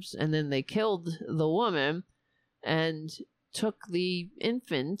arms, and then they killed the woman and took the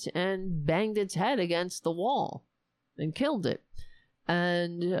infant and banged its head against the wall and killed it.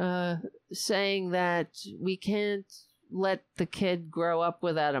 And saying that we can't let the kid grow up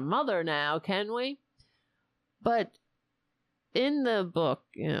without a mother now, can we? But in the book,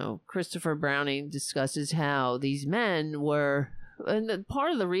 Christopher Browning discusses how these men were, and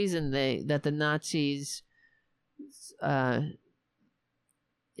part of the reason that the Nazis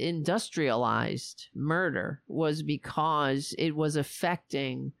industrialized murder was because it was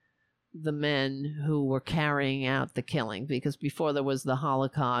affecting the men who were carrying out the killing. Because before there was the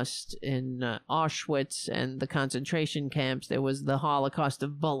Holocaust in Auschwitz and the concentration camps, there was the Holocaust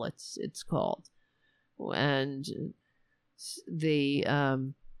of bullets, it's called. And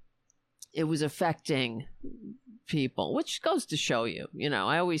it was affecting people, which goes to show you,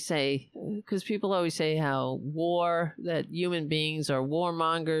 I always say, because people always say how that human beings are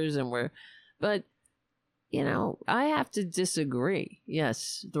warmongers, but I have to disagree.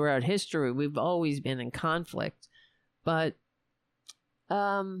 Yes, throughout history, we've always been in conflict, but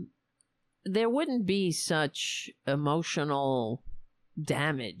there wouldn't be such emotional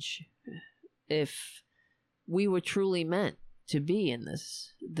damage if we were truly meant to be in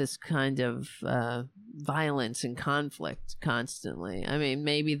this kind of violence and conflict constantly. I mean,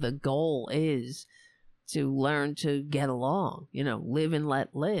 maybe the goal is to learn to get along, live and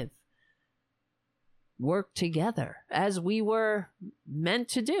let live. Work together as we were meant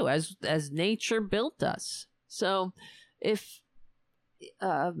to do, as nature built us. So if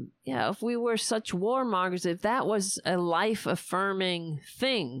we were such warmongers, if that was a life-affirming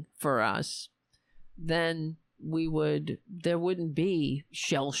thing for us, then there wouldn't be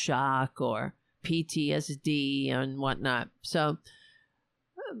shell shock or PTSD and whatnot. So,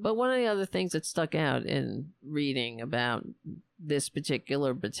 but one of the other things that stuck out in reading about this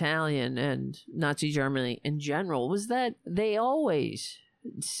particular battalion and Nazi Germany in general was that they always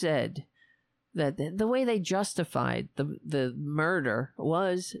said that the way they justified the murder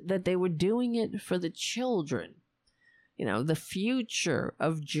was that they were doing it for the children. the future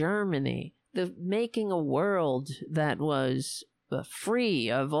of Germany, the making a world that was free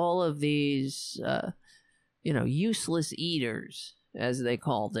of all of these, useless eaters, as they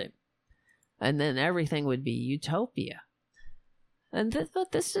called it. And then everything would be utopia.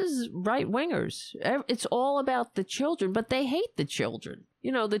 But this is right-wingers. It's all about the children, but they hate the children.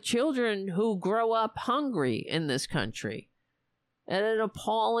 The children who grow up hungry in this country at an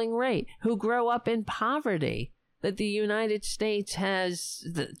appalling rate, who grow up in poverty, that the United States has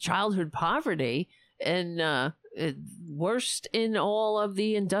the childhood poverty and worst in all of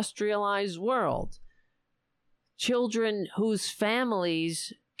the industrialized world. Children whose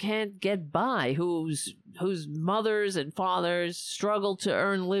families can't get by, whose mothers and fathers struggle to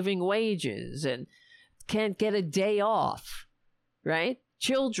earn living wages and can't get a day off, right?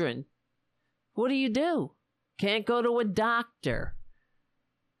 Children, what do? Can't go to a doctor.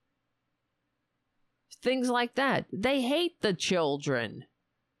 Things like that. They hate the children.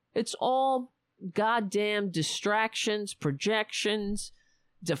 It's all goddamn distractions, projections,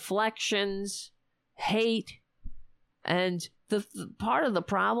 deflections, hate, and the part of the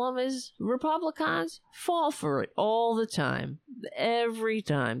problem is Republicans fall for it all the time. Every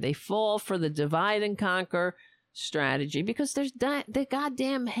time they fall for the divide and conquer strategy because they're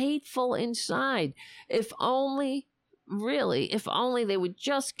goddamn hateful inside. If only they would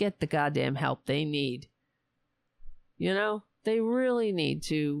just get the goddamn help they need. They really need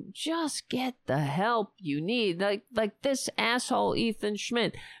to just get the help you need. Like this asshole Ethan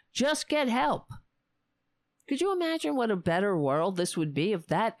Schmidt, just get help. Could you imagine what a better world this would be if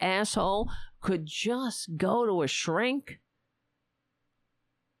that asshole could just go to a shrink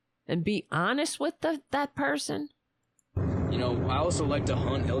and be honest with that person? I also like to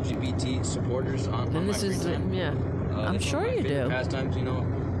hunt LGBT supporters on my free time. I'm sure you do. Pastimes,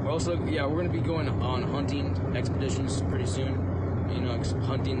 we're also, we're going to be going on hunting expeditions pretty soon.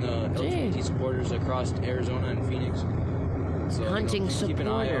 Hunting the LGBT supporters across Arizona and Phoenix. So, hunting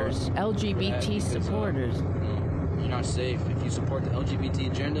supporters, LGBT supporters. You're not safe. If you support the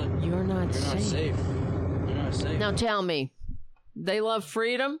LGBT agenda, you're not safe. You're not safe. Now tell me, they love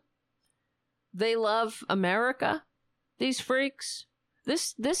freedom? They love America? These freaks?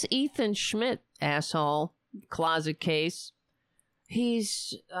 This Ethan Schmidt asshole, closet case,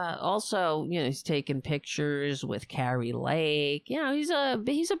 he's also, he's taking pictures with Carrie Lake. He's a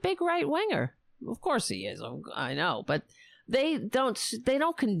big right-winger. Of course he is, I know, but they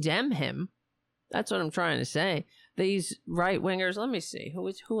don't condemn him. That's what I'm trying to say. These right wingers. Let me see.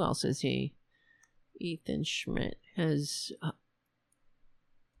 Who else is he? Ethan Schmidt has.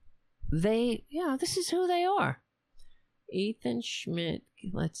 This is who they are. Ethan Schmidt.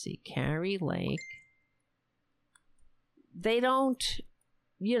 Let's see. Carrie Lake. They don't,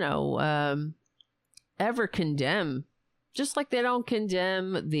 ever condemn. Just like they don't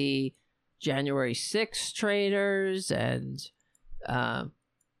condemn the January 6th traitors and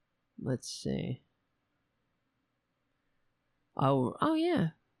let's see. Oh yeah,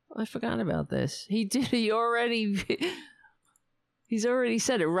 I forgot about this. He's already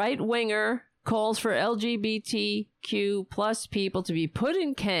said it. Right winger calls for LGBTQ plus people to be put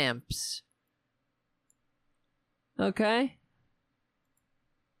in camps. Okay.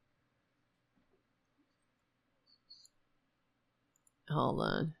 Hold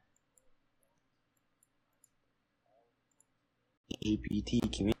on.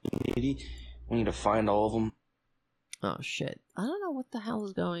 LGBT community. We need to find all of them. Oh shit! I don't know what the hell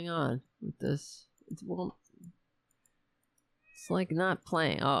is going on with this. It's like not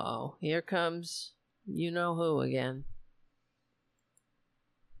playing. Uh-oh, here comes you know who again.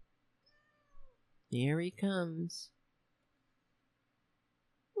 Here he comes.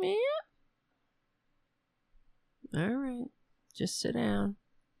 Yeah. All right, just sit down.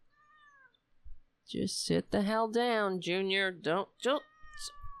 Just sit the hell down, Junior. Don't.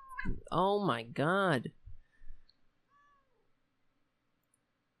 Oh my God.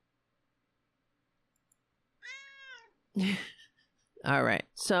 All right.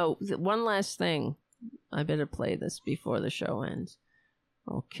 So one last thing. I better play this before the show ends.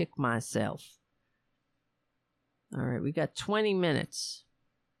 I'll kick myself. All right. We got 20 minutes.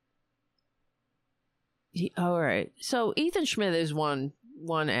 All right. So Ethan Schmidt is one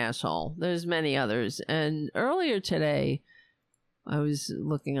asshole. There's many others. And earlier today, I was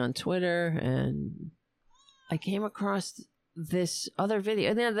looking on Twitter and I came across this other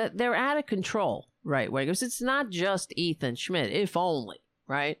video. And they're out of control, right? Because it's not just Ethan Schmidt, if only,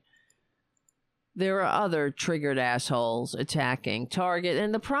 right? There are other triggered assholes attacking Target.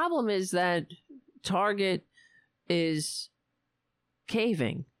 And the problem is that Target is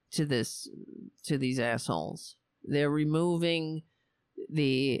caving to these assholes. They're removing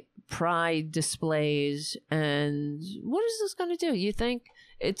the pride displays. And what is this going to do? You think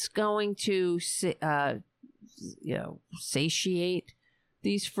it's going to, satiate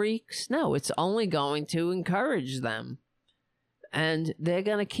these freaks? No, it's only going to encourage them. And they're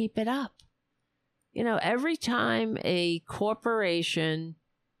going to keep it up. Every time a corporation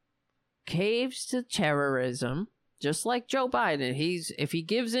caves to terrorism, just like Joe Biden, if he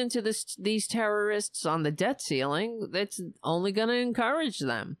gives into these terrorists on the debt ceiling, that's only going to encourage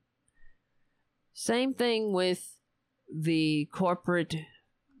them. Same thing with the corporate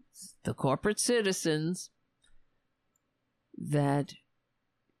citizens that,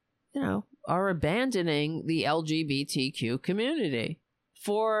 are abandoning the LGBTQ community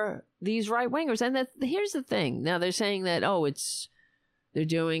for these right-wingers. And here's the thing. Now they're saying that, they're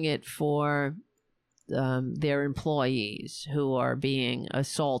doing it for their employees who are being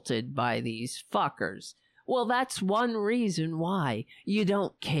assaulted by these fuckers. Well, that's one reason why you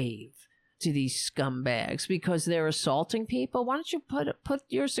don't cave to these scumbags, because they're assaulting people. Why don't you put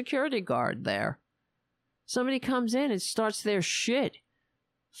your security guard there? Somebody comes in and starts their shit.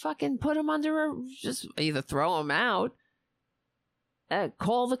 Fucking put them just either throw them out.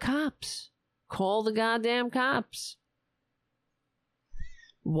 Call the cops. Call the goddamn cops.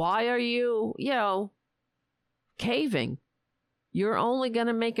 Why are you, caving? You're only going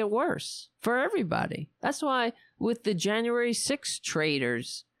to make it worse for everybody. That's why with the January 6th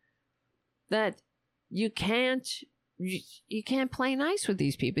traitors, that you can't play nice with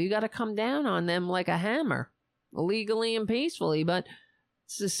these people. You got to come down on them like a hammer, legally and peacefully. But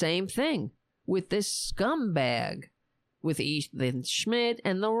it's the same thing with this scumbag, with Ethan Schmidt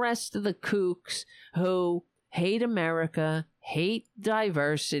and the rest of the kooks who hate America, hate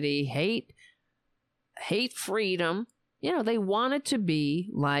diversity, hate freedom. They want it to be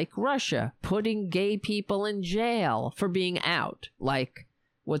like Russia, putting gay people in jail for being out, like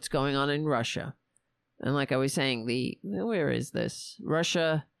what's going on in Russia. And like I was saying, where is this?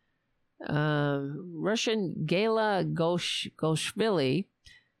 Russian Gala Goshvili,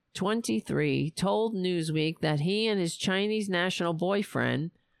 23, told Newsweek that he and his Chinese national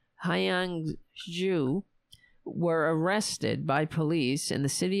boyfriend, Hyang Zhu, were arrested by police in the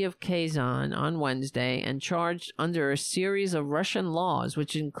city of Kazan on Wednesday and charged under a series of Russian laws,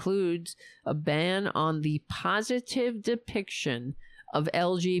 which includes a ban on the positive depiction of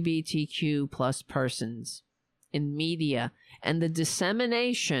LGBTQ plus persons in media and the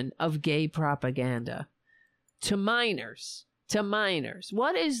dissemination of gay propaganda to minors.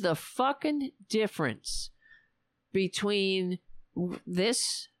 What is the fucking difference between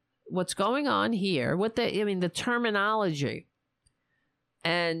this, what's going on here, the terminology,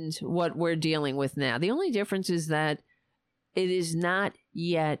 and what we're dealing with now? The only difference is that it is not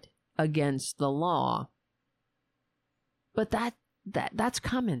yet against the law. But that's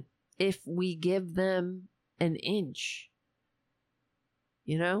coming if we give them an inch.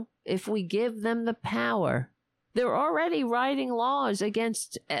 If we give them the power. They're already writing laws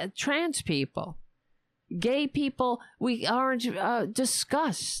against trans people. Gay people, we aren't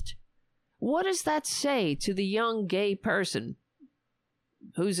discussed. What does that say to the young gay person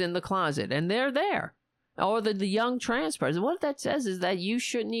who's in the closet and they're there? Or the young trans person? What that says is that you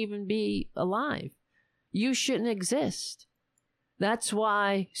shouldn't even be alive. You shouldn't exist. That's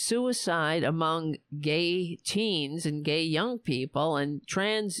why suicide among gay teens and gay young people and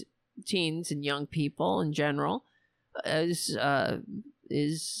trans teens and young people in general is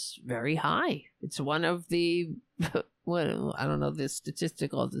very high. It's one of the I don't know the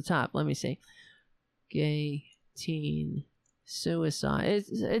statistical at the top. Let me see. Gay teen suicide.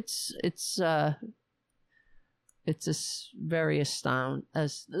 It's very astonishing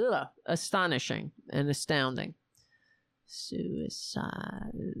and astounding.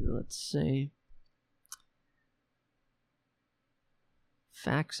 Suicide. Let's see.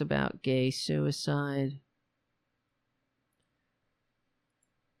 Facts about gay suicide.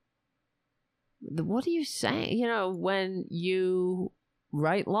 What do you say? When you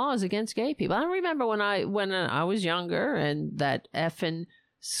write laws against gay people. I remember when I was younger, and that effing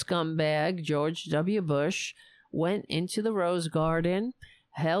scumbag George W. Bush went into the Rose Garden,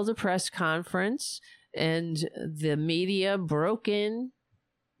 held a press conference, and the media broke in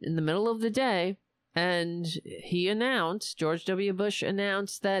the middle of the day, and George W. Bush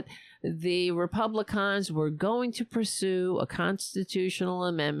announced that the Republicans were going to pursue a constitutional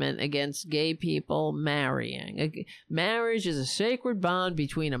amendment against gay people marrying. Marriage is a sacred bond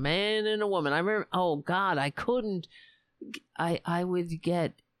between a man and a woman. I remember, oh God, I would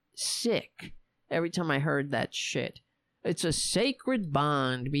get sick every time I heard that shit. It's a sacred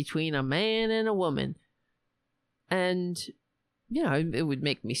bond between a man and a woman. And, you know, it would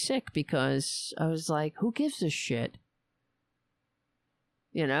make me sick because I was like, who gives a shit?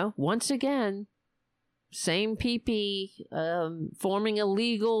 You know, once again, same PP, forming a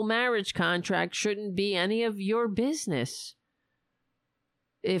legal marriage contract shouldn't be any of your business.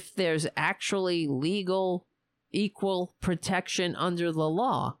 If there's actually legal, equal protection under the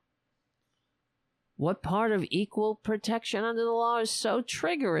law. What part of equal protection under the law is so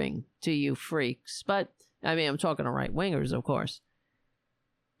triggering to you freaks? But, I mean, I'm talking to right-wingers, of course.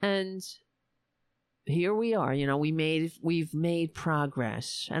 And here we are, you know, we've made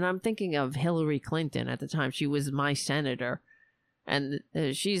progress. And I'm thinking of Hillary Clinton at the time. She was my senator. And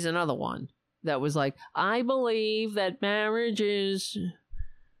she's another one that was like, I believe that marriage is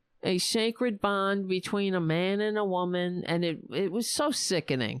a sacred bond between a man and a woman. And it was so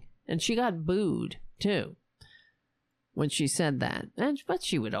sickening. And she got booed, too, when she said that. But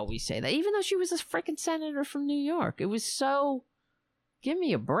she would always say that, even though she was a freaking senator from New York. It was so... Give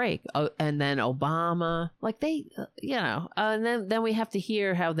me a break. Oh, and then Obama, like they, you know, and then we have to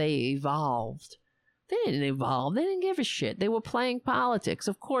hear how they evolved. They didn't evolve. They didn't give a shit. They were playing politics.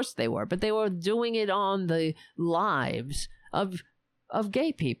 Of course they were, but they were doing it on the lives of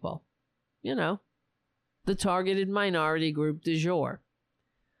gay people. You know, the targeted minority group du jour.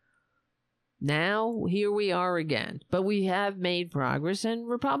 Now, here we are again. But we have made progress, and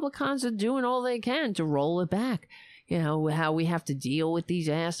Republicans are doing all they can to roll it back. You know, how we have to deal with these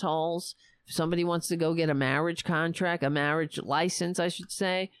assholes. If somebody wants to go get a marriage contract, a marriage license, I should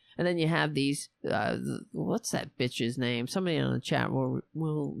say. And then you have these, what's that bitch's name? Somebody on the chat will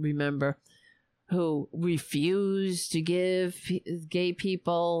remember, who refused to give gay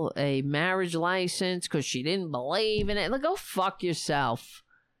people a marriage license because she didn't believe in it. Like, go fuck yourself.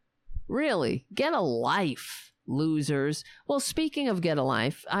 Really, get a life, losers. Well, speaking of get a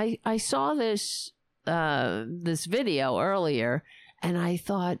life, I saw this video earlier, and I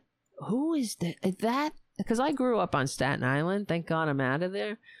thought, who is that? Because I grew up on Staten Island. Thank God I'm out of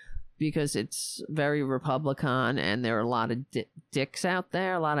there, because it's very Republican, and there are a lot of dicks out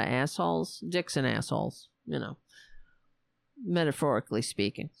there, a lot of assholes, dicks and assholes, you know, metaphorically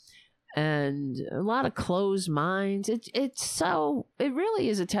speaking, and a lot of closed minds. It really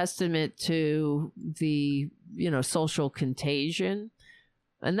is a testament to the, you know, social contagion.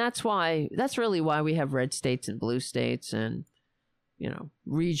 And that's really why we have red states and blue states and, you know,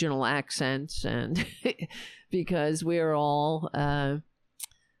 regional accents, and because we're all,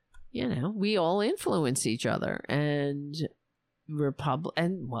 you know, we all influence each other, and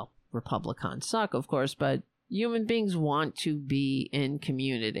Republicans suck, of course, but human beings want to be in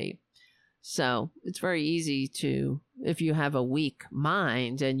community. So it's very easy to, if you have a weak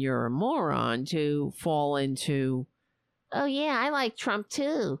mind and you're a moron, to fall into, oh yeah, I like Trump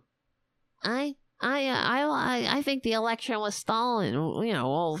too. I think the election was stolen. You know,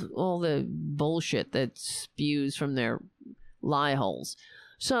 all the bullshit that spews from their lie holes.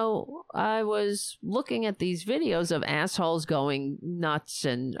 So I was looking at these videos of assholes going nuts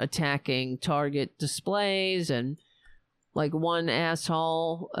and attacking Target displays, and like one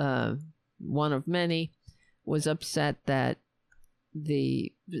asshole, one of many, was upset that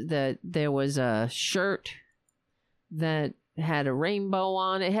there was a shirt that had a rainbow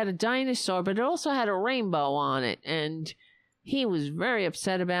on it. It had a dinosaur, but it also had a rainbow on it. And he was very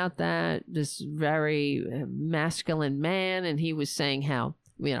upset about that, this very masculine man. And he was saying how,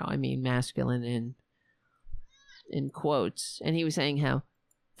 you know, I mean masculine in quotes. And he was saying how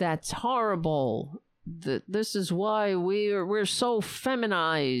that's horrible. This is why we're so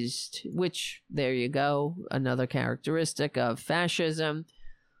feminized, which, there you go, another characteristic of fascism.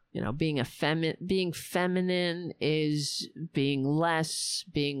 You know, being feminine is being less,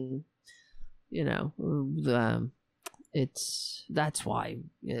 being, you know, that's why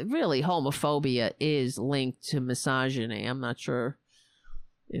really homophobia is linked to misogyny. I'm not sure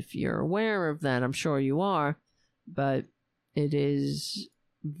if you're aware of that. I'm sure you are, but it is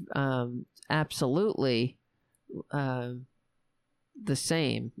absolutely the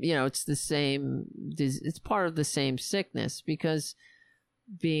same. You know, it's the same. It's part of the same sickness, because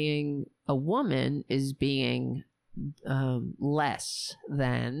being a woman is being less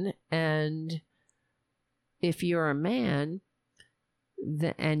than, and if you're a man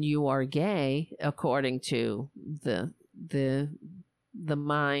and you are gay, according to the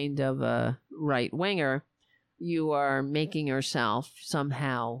mind of a right winger, you are making yourself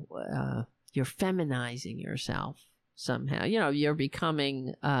somehow, you're feminizing yourself somehow. You know, you're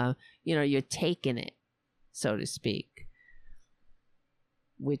becoming, you know, you're taking it, so to speak.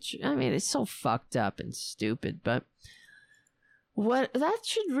 Which, I mean, it's so fucked up and stupid, but that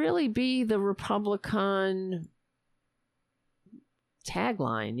should really be the Republican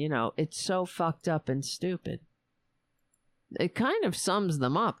tagline, you know, it's so fucked up and stupid. It kind of sums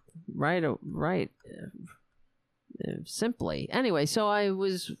them up simply. Anyway, so I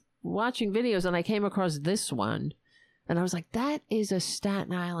was watching videos and I came across this one and I was like, that is a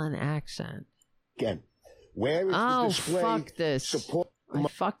Staten Island accent. Again, where is the display? Fuck this. I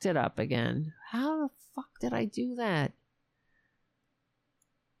fucked it up again. How the fuck did I do that?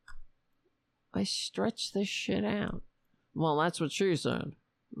 I stretched this shit out. Well, that's what she said,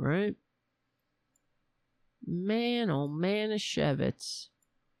 right? Man, oh man, a Shevitz.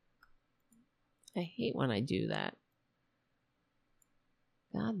 I hate when I do that.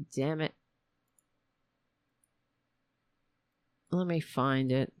 God damn it. Let me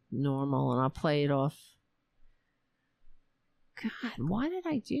find it normal and I'll play it off. God, why did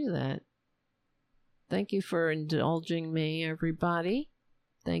I do that? Thank you for indulging me, everybody.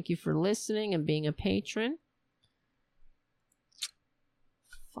 Thank you for listening and being a patron.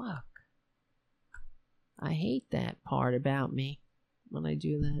 Fuck. I hate that part about me when I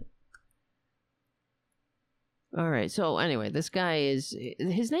do that. Alright, so anyway, this guy is...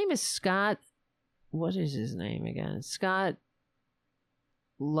 His name is Scott... What is his name again? Scott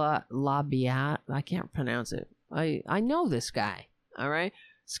Labiat. I can't pronounce it. I know this guy. Alright?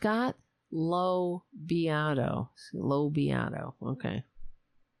 Scott Lobiato. Lobiato. Okay.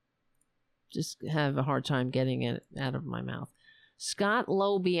 Just have a hard time getting it out of my mouth. Scott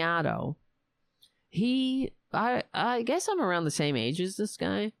Lobiato. I guess I'm around the same age as this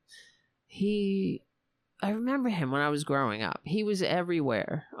guy. I remember him when I was growing up. He was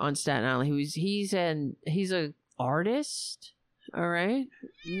everywhere on Staten Island. He's an artist. All right,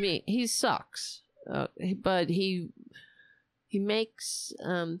 he sucks, but he makes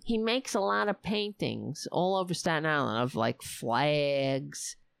a lot of paintings all over Staten Island of like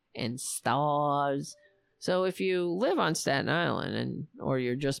flags and stars. So if you live on Staten Island or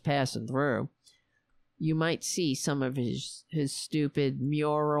you're just passing through, you might see some of his stupid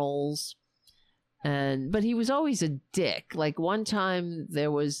murals. But he was always a dick. Like one time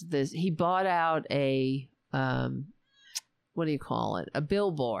there was this, he bought out a, what do you call it? A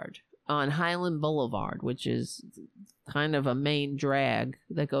billboard on Highland Boulevard, which is kind of a main drag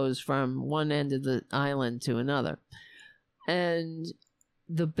that goes from one end of the island to another. And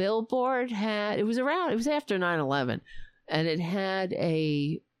the billboard it was after 9/11, and it had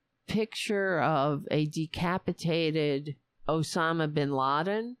a picture of a decapitated Osama bin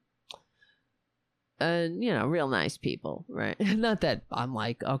Laden. And, you know, real nice people, right? Not that I'm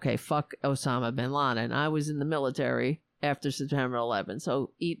like, okay, fuck Osama bin Laden. I was in the military after September 11th,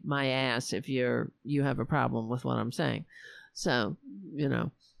 so eat my ass if you have a problem with what I'm saying. So, you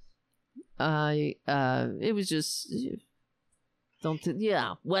know, it was just,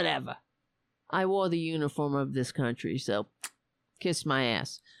 whatever. I wore the uniform of this country, so kiss my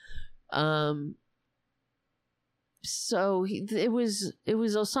ass. So it was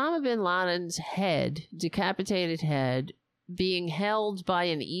Osama bin Laden's head, decapitated head, being held by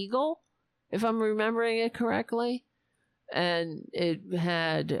an eagle, if I'm remembering it correctly. And it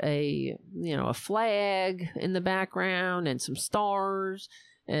had a flag in the background and some stars,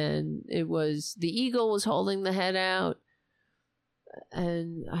 and the eagle was holding the head out.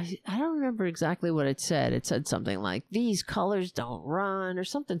 And I don't remember exactly what it said. It said something like, "These colors don't run," or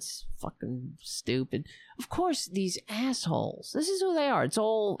something fucking stupid. Of course, these assholes. This is who they are. It's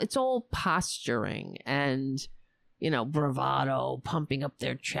all posturing and, you know, bravado, pumping up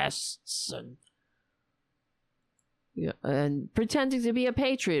their chests and pretending to be a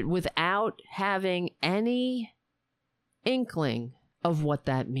patriot without having any inkling of what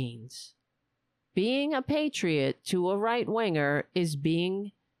that means. Being a patriot to a right-winger is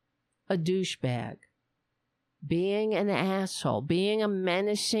being a douchebag, being an asshole, being a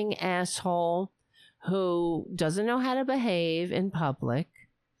menacing asshole who doesn't know how to behave in public,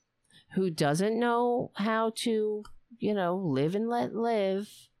 who doesn't know how to, you know, live and let live,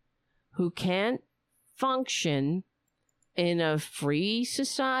 who can't function in a free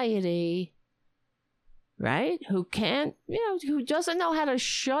society, right? Who can't, who doesn't know how to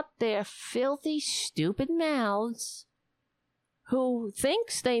shut their filthy, stupid mouths, who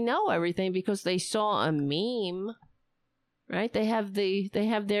thinks they know everything because they saw a meme, right? They have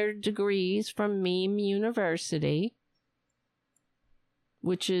their degrees from Meme University,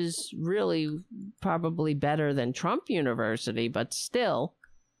 which is really probably better than Trump University, but still.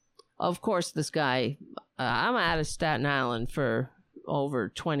 Of course, this guy, I'm out of Staten Island for over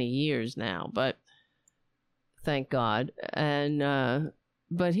 20 years now, but thank God. And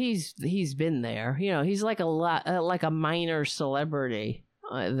but he's been there. You know, he's like a minor celebrity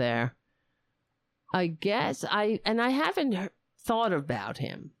there. I guess I haven't thought about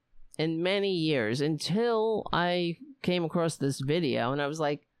him in many years until I came across this video, and I was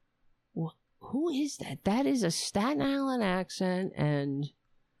like, who is that? That is a Staten Island accent, and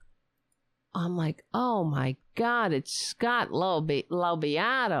I'm like, oh my God, it's Scott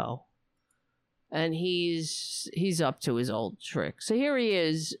Lobiato. And he's up to his old trick. So here he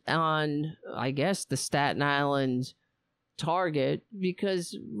is on, I guess, the Staten Island target,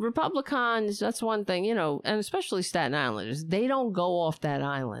 because Republicans, that's one thing, you know, and especially Staten Islanders, they don't go off that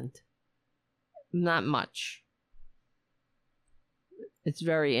island. Not much. It's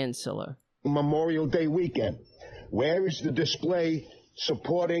very insular. Memorial Day weekend. Where is the display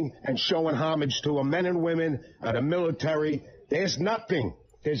supporting and showing homage to our men and women of the military? There's nothing.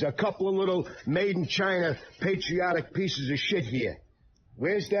 There's a couple of little made in China patriotic pieces of shit here.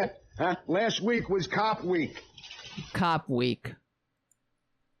 Where's that? Huh? Last week was Cop Week. Cop Week.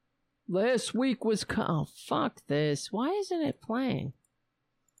 Last week was oh, fuck this. Why isn't it playing?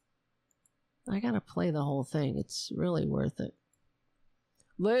 I gotta play the whole thing. It's really worth it.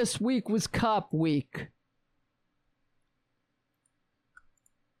 Last week was Cop Week.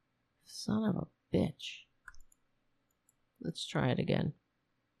 Son of a bitch. Let's try it again.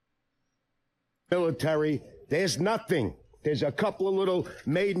 Military, there's nothing. There's a couple of little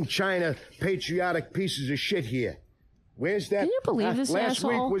made in China patriotic pieces of shit here. Where's that? Can you believe this Last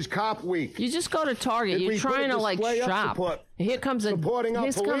asshole? week was Cop Week. You just go to Target. You're trying to like shop. Here comes a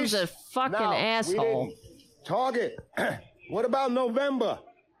fucking asshole. Target. What about November?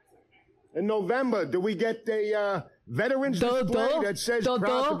 In November, do we get a veterans display that says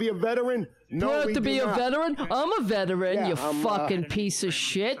proud to be a veteran? No, proud to be a veteran? I'm a veteran, yeah, you fucking piece of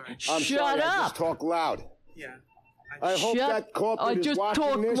shit. Shut up. I just talk loud. Yeah. I hope that corporate is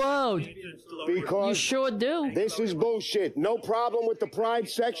watching this. Loud. Because you sure do. This is bullshit. No problem with the pride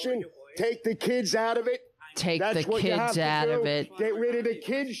section. Take the kids out of it. Take the kids out of it. Get rid of the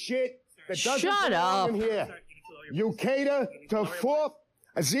kids shit that doesn't belong in here. You cater to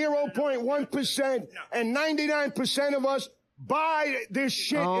 0.1%, and 99% of us buy this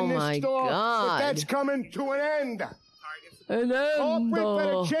shit in this store. God. But that's coming to an end. Corporate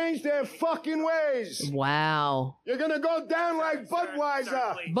better change their fucking ways. Wow. You're gonna go down like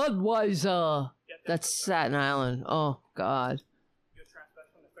Budweiser. Budweiser. That's Staten Island. Oh, God.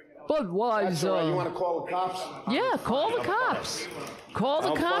 Budweiser. That's all right. You want to call the cops? Yeah, call the cops. Call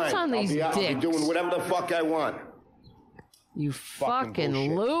the cops on these dicks. I'll be doing whatever the fuck I want. You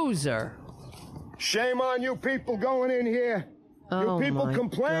fucking loser. Shame on you people going in here. Oh, you people my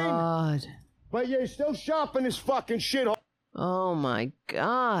complain, God. But you're still shopping this fucking shit. Oh my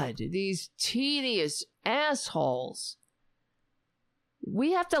God, these tedious assholes.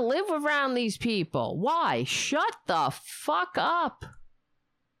 We have to live around these people. Why? Shut the fuck up.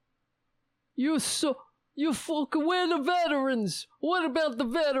 You fucking, we're the veterans. What about the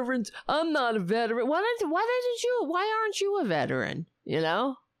veterans? I'm not a veteran. Why aren't you a veteran? You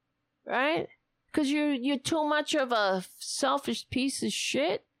know? Right? Because you're too much of a selfish piece of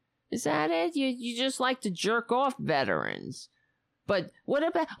shit? Is that it? You just like to jerk off veterans. But what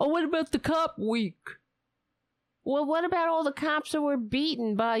about the Cop Week? Well, what about all the cops that were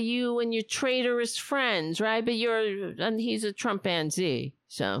beaten by you and your traitorous friends, right? But and he's a Trumpanzee,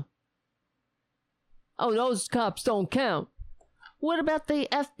 so. Oh, those cops don't count. What about the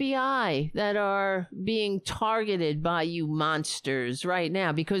FBI that are being targeted by you monsters right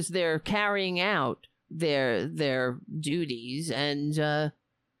now because they're carrying out their duties and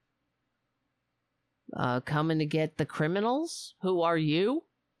coming to get the criminals? Who are you?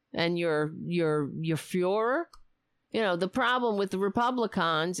 And your Fuhrer? You know, the problem with the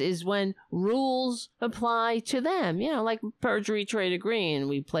Republicans is when rules apply to them. You know, like perjury, trade, agree, and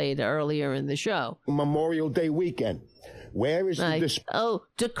we played earlier in the show. Memorial Day weekend. Where is the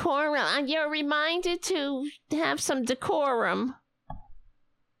decorum. You're reminded to have some decorum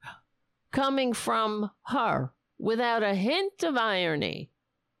coming from her without a hint of irony.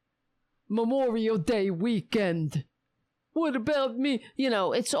 Memorial Day weekend. What about me? You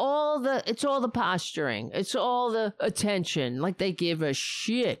know, it's all the posturing. It's all the attention. Like they give a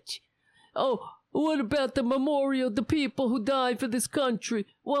shit. Oh, what about the memorial, the people who died for this country?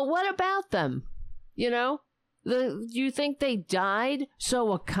 Well, what about them? You know? Do you think they died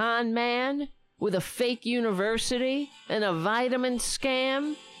so a con man with a fake university and a vitamin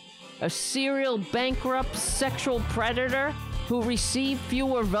scam, a serial bankrupt sexual predator who received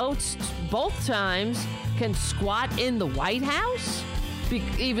fewer votes both times, can squat in the White House,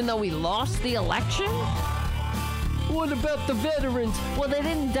 even though he lost the election? What about the veterans? Well, they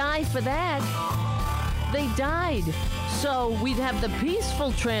didn't die for that. They died so we'd have the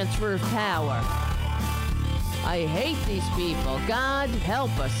peaceful transfer of power. I hate these people. God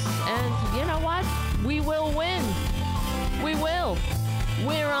help us. And you know what? We will win. We will.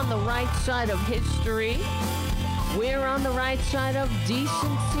 We're on the right side of history. We're on the right side of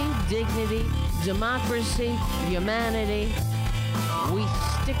decency, dignity, democracy, humanity. We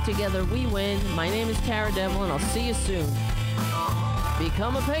stick together, we win. My name is Tara Devil, and I'll see you soon.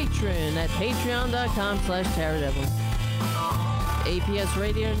 Become a patron at patreon.com/Tara Devil. APS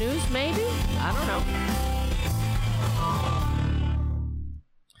Radio News, maybe? I don't know.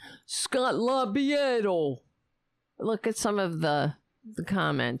 Scott Labiero. Look at some of the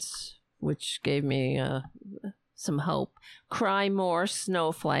comments, which gave me some hope. Cry more,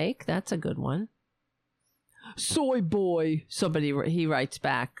 snowflake. That's a good one. Soy boy. He writes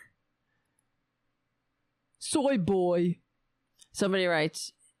back. Soy boy. Somebody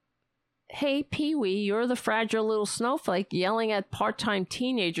writes, hey, Pee-wee, you're the fragile little snowflake yelling at part-time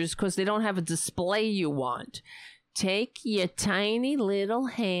teenagers because they don't have a display you want. Take your tiny little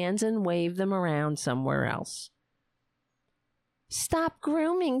hands and wave them around somewhere else. Stop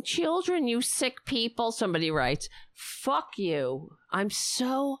grooming children, you sick people, somebody writes. Fuck you. I'm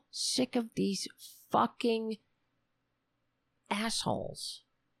so sick of these fucking assholes.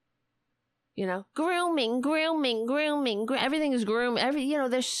 You know, grooming. Everything is groom.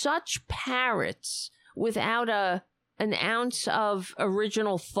 They're such parrots without an ounce of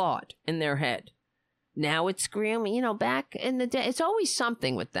original thought in their head. Now it's grooming. Back in the day, it's always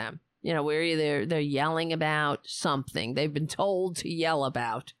something with them. Where either they're yelling about something they've been told to yell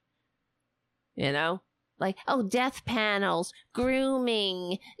about. Like, death panels,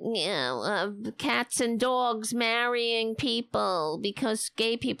 grooming, cats and dogs marrying people because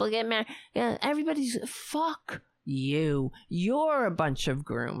gay people get married. Everybody's, fuck you. You're a bunch of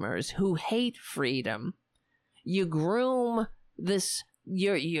groomers who hate freedom. You groom this,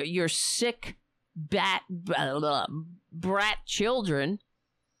 your sick brat children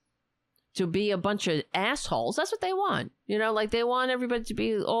to be a bunch of assholes. That's what they want. Like they want everybody to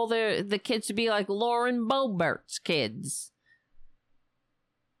be, all the kids to be like Lauren Boebert's kids.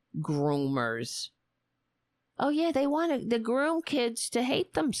 Groomers. Oh yeah, they want the groom kids to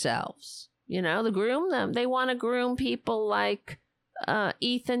hate themselves. To groom them. They want to groom people like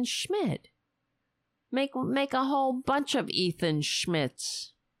Ethan Schmidt. Make a whole bunch of Ethan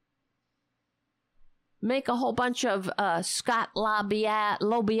Schmidts. Make a whole bunch of Scott Lobiatos.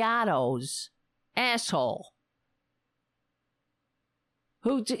 Asshole.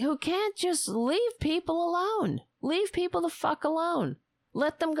 Who can't just leave people alone. Leave people the fuck alone.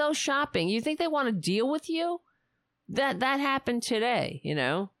 Let them go shopping. You think they want to deal with you? That happened today,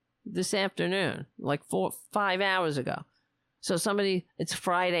 this afternoon, like 5 hours ago. So it's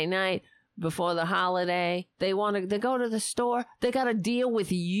Friday night before the holiday. They go to the store. They got to deal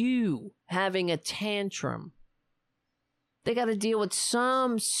with you having a tantrum. They got to deal with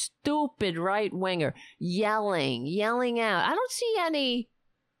some stupid right-winger yelling out. I don't see any,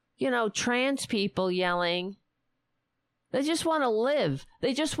 trans people yelling. They just want to live.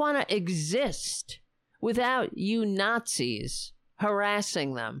 They just want to exist without you Nazis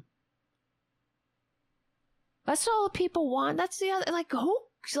harassing them. That's all people want. That's the other,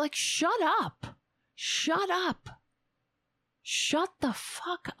 shut up. Shut up. Shut the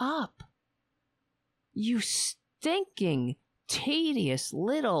fuck up. You stinking, tedious,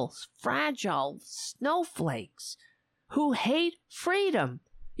 little, fragile snowflakes who hate freedom.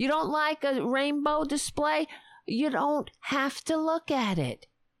 You don't like a rainbow display? You don't have to look at it.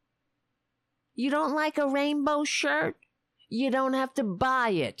 You don't like a rainbow shirt? You don't have to buy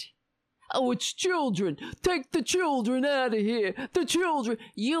it. Oh, it's children. Take the children out of here. The children.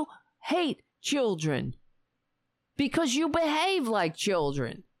 You hate children because you behave like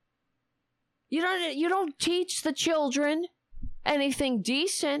children. You don't teach the children anything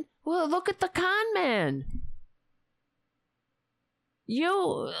decent. Well, look at the con man.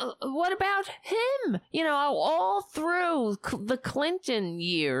 What about him? All through the Clinton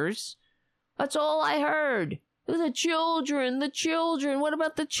years, that's all I heard. The children. What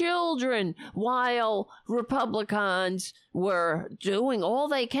about the children? While Republicans were doing all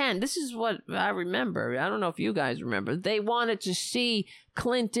they can. This is what I remember. I don't know if you guys remember. They wanted to see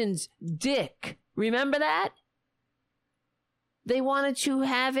Clinton's dick. Remember that? They wanted to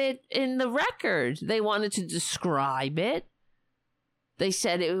have it in the record. They wanted to describe it. They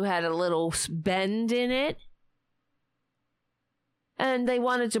said it had a little bend in it. And they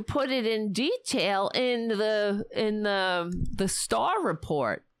wanted to put it in detail in the Star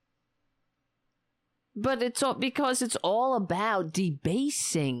Report. But it's all because it's all about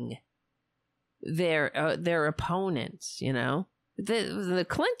debasing their opponents, the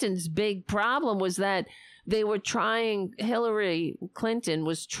Clintons' big problem was that Hillary Clinton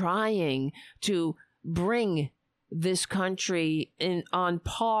was trying to bring this country on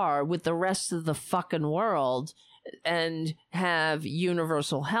par with the rest of the fucking world and have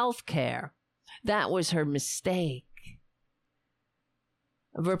universal health care. That was her mistake.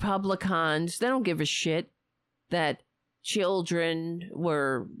 Republicans, they don't give a shit that children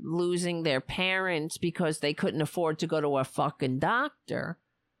were losing their parents because they couldn't afford to go to a fucking doctor,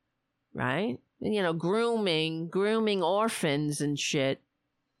 right? You know, grooming orphans and shit.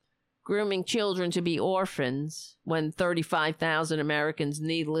 Grooming children to be orphans when 35,000 Americans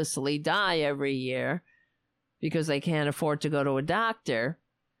needlessly die every year because they can't afford to go to a doctor.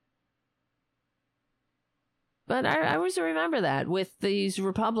 But I always remember that with these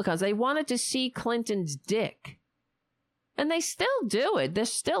Republicans. They wanted to see Clinton's dick. And they still do it. They're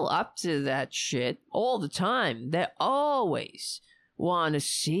still up to that shit all the time. They always want to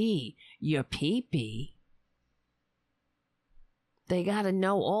see your pee-pee. They got to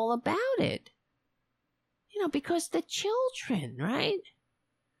know all about it. You know, because the children, right?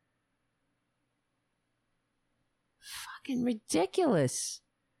 Fucking ridiculous.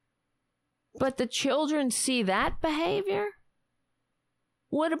 But the children see that behavior?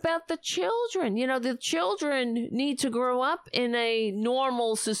 What about the children? You know, the children need to grow up in a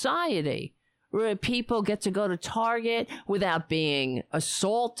normal society where people get to go to Target without being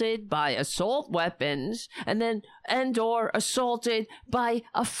assaulted by assault weapons and or assaulted by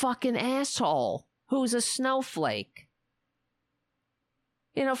a fucking asshole who's a snowflake.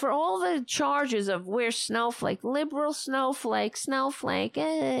 You know, for all the charges of we're snowflake, liberal snowflake,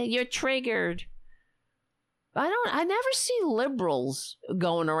 you're triggered. I never see liberals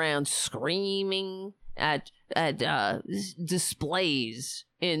going around screaming at displays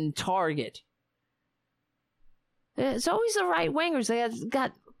in Target. It's always the right wingers. They have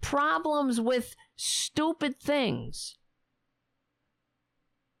got problems with stupid things.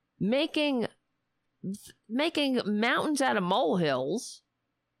 Making mountains out of molehills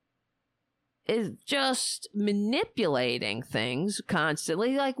is just manipulating things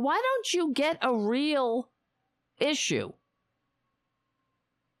constantly. Like, why don't you get a real issue?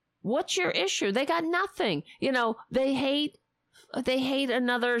 What's your issue? They got nothing. You know, they hate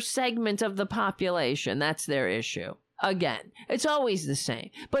another segment of the population. That's their issue. Again, it's always the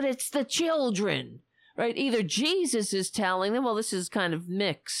same. But it's the children, right? Either Jesus is telling them, well, this is kind of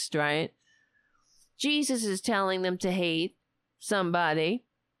mixed, right? Jesus is telling them to hate somebody.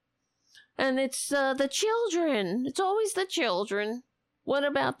 And it's the children. It's always the children. What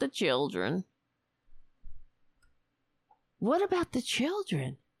about the children? What about the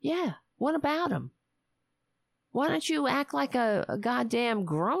children? Yeah, what about them? Why don't you act like a goddamn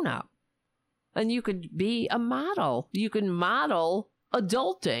grown-up? And you could be a model. You can model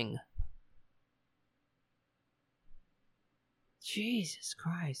adulting. Jesus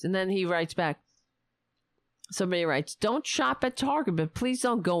Christ. And then he writes back. Somebody writes, don't shop at Target, but please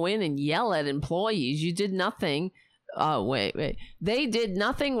don't go in and yell at employees. You did nothing. Wait. They did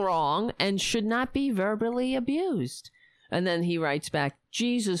nothing wrong and should not be verbally abused. And then he writes back,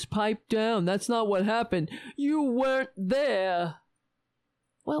 Jesus, pipe down. That's not what happened. You weren't there.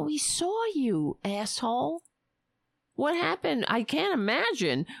 Well, we saw you, asshole. What happened? I can't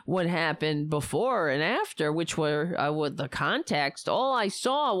imagine what happened before and after, which were with the context. All I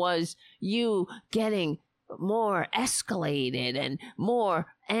saw was you getting more escalated and more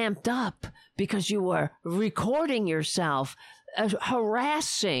amped up because you were recording yourself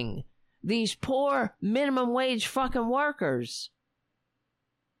harassing these poor minimum wage fucking workers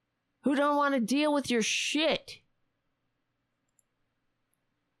who don't want to deal with your shit.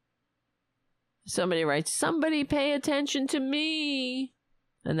 Somebody writes, somebody pay attention to me.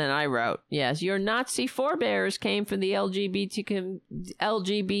 And then I wrote, yes, your Nazi forebears came from the LGBT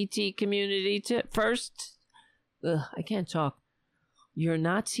community first. I can't talk. Your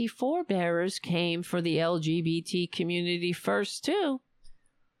Nazi forebearers came for the LGBT community first, too.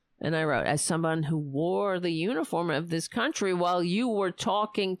 And I wrote, as someone who wore the uniform of this country while you were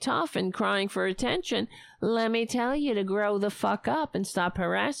talking tough and crying for attention, let me tell you to grow the fuck up and stop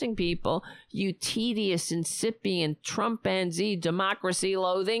harassing people, you tedious, incipient, Trumpanzee,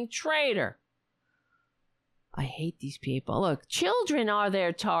 democracy-loathing traitor. I hate these people. Look, children are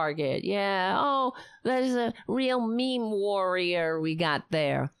their target. Yeah, oh, there's a real meme warrior we got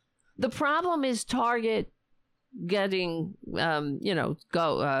there. The problem is Target getting,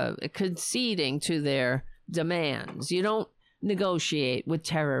 conceding to their demands. You don't negotiate with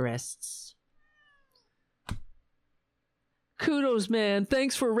terrorists. Kudos, man.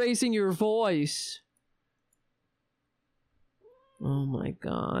 Thanks for raising your voice. Oh my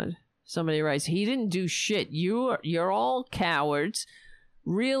God. Somebody writes, he didn't do shit. You're all cowards.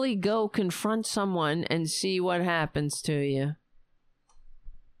 Really go confront someone and see what happens to you.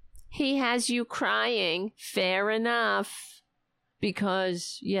 He has you crying. Fair enough.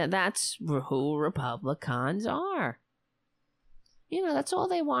 Because, yeah, that's who Republicans are. You know, that's all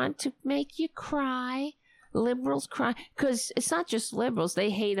they want, to make you cry. Liberals cry. Because it's not just liberals. They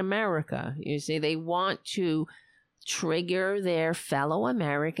hate America. You see, they want to trigger their fellow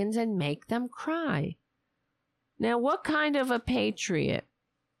Americans and make them cry. Now, what kind of a patriot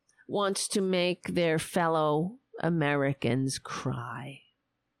wants to make their fellow Americans cry?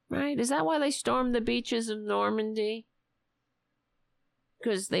 Right? Is that why they stormed the beaches of Normandy?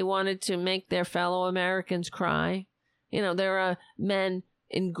 Because they wanted to make their fellow Americans cry? You know, there are men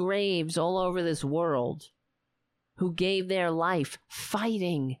in graves all over this world who gave their life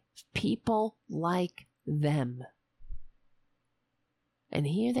fighting people like them. And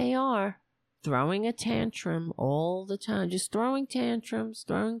here they are, throwing a tantrum all the time, just throwing tantrums,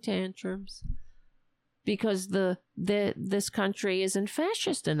 because this country isn't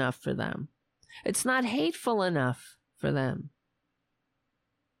fascist enough for them. It's not hateful enough for them.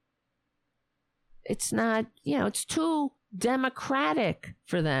 It's not, you know, it's too democratic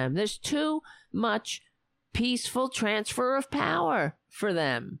for them. There's too much peaceful transfer of power for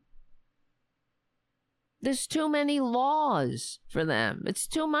them. There's too many laws for them. It's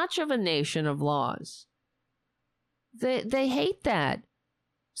too much of a nation of laws. They hate that.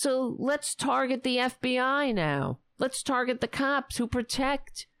 So let's target the FBI now. Let's target the cops who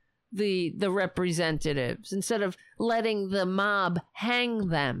protect the representatives instead of letting the mob hang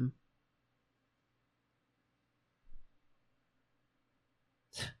them.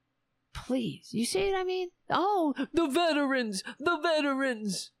 Please, you see what I mean? Oh, the veterans, the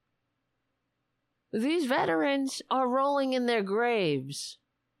veterans. These veterans are rolling in their graves.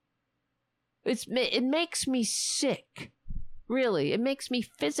 It makes me sick. Really, it makes me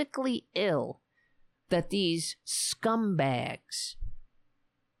physically ill that these scumbags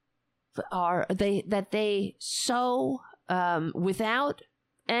they so without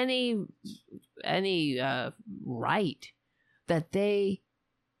any right, that they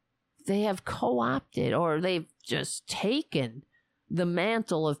have co-opted, or they've just taken the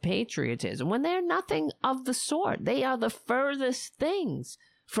mantle of patriotism when they're nothing of the sort. They are the furthest things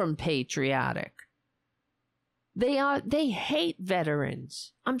from patriotic. They hate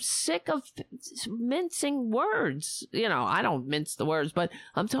veterans. I'm sick of mincing words. You know, I don't mince the words, but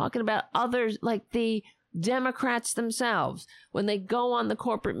I'm talking about others, like the Democrats themselves. When they go on the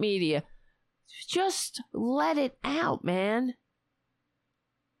corporate media, just let it out, man.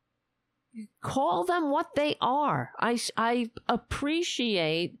 Call them what they are. I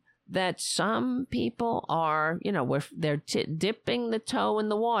appreciate that some people are, you know, they're dipping the toe in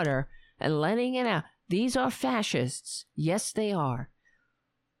the water and letting it out. These are fascists. Yes, they are.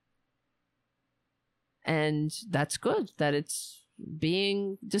 And that's good that it's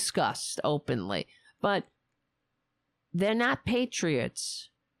being discussed openly. But they're not patriots.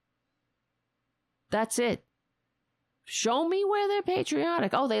 That's it. Show me where they're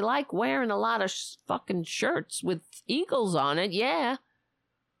patriotic. Oh, they like wearing a lot of fucking shirts with eagles on it. Yeah.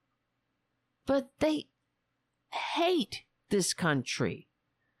 But they hate this country.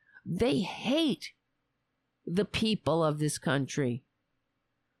 They hate the people of this country.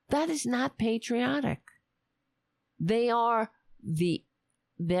 That is not patriotic. They're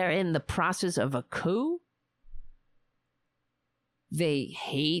in the process of a coup. They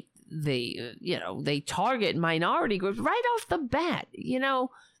hate, they target minority groups right off the bat. You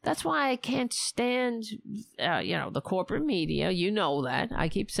know, that's why I can't stand, the corporate media. You know that. I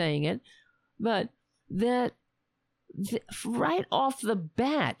keep saying it. But right off the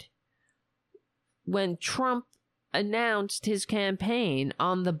bat, when Trump announced his campaign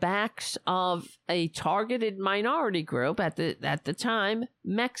on the backs of a targeted minority group, at the time,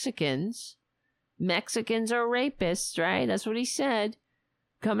 Mexicans are rapists, right? That's what he said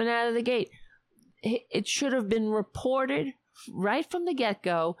coming out of the gate. It should have been reported right from the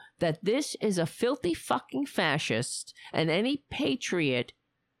get-go that this is a filthy fucking fascist, and any patriot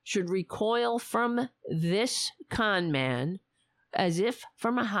should recoil from this con man as if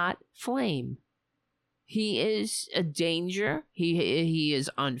from a hot flame. He is a danger. He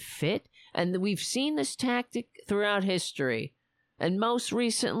is unfit. And we've seen this tactic throughout history. And most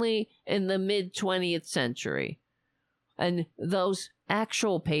recently in the mid-20th century. And those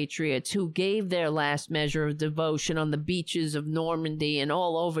actual patriots who gave their last measure of devotion on the beaches of Normandy and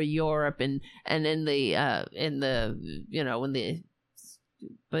all over Europe and in the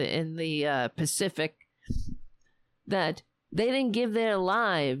Pacific, that They didn't give their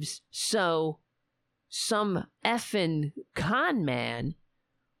lives so some effing con man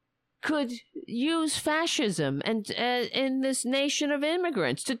could use fascism and in this nation of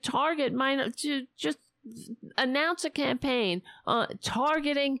immigrants to target to just announce a campaign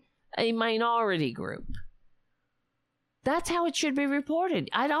targeting a minority group. That's how it should be reported.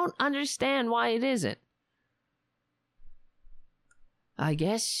 I don't understand why it isn't. I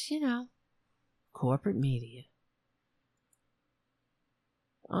guess, corporate media.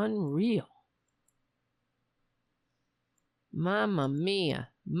 Unreal. Mamma mia.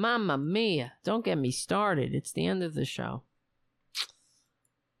 Mamma mia. Don't get me started. It's the end of the show.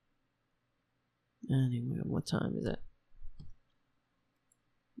 Anyway, what time is it?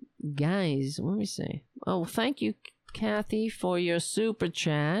 Guys, let me see. Oh, thank you, Kathy, for your super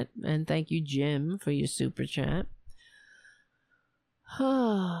chat. And thank you, Jim, for your super chat.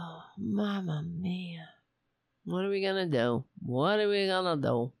 Oh, mamma mia. What are we gonna do? What are we gonna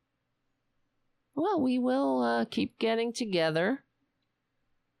do? Well, we will keep getting together.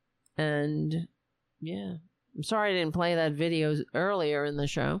 And, yeah. I'm sorry I didn't play that video earlier in the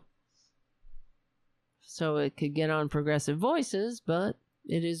show, so it could get on Progressive Voices, but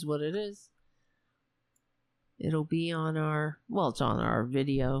it is what it is. It'll be on it's on our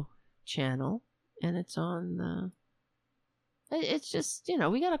video channel, and it's on, it's just,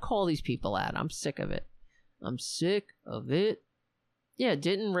 we gotta call these people out. I'm sick of it. I'm sick of it. Yeah,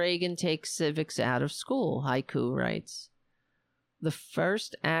 didn't Reagan take civics out of school? Haiku writes. The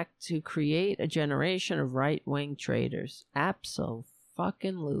first act to create a generation of right-wing traitors.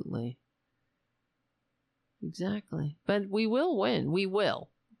 Abso-fucking-lutely. Exactly. But we will win. We will.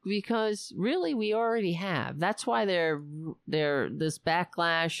 Because really we already have. That's why this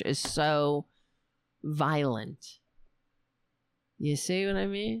backlash is so violent. You see what I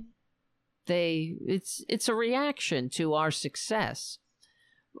mean? It's a reaction to our success.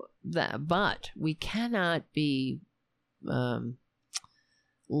 But we cannot be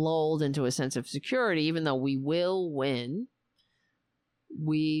lulled into a sense of security, even though we will win.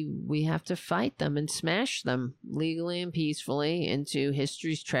 We have to fight them and smash them legally and peacefully into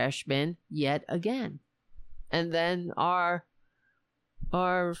history's trash bin yet again. And then our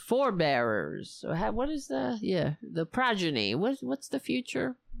forebearers, what is the progeny, what's the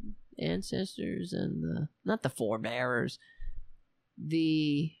future? Ancestors and not the forebearers,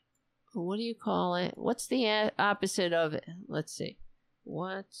 what do you call it? What's the opposite of it? Let's see.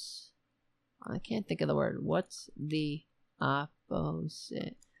 I can't think of the word. What's the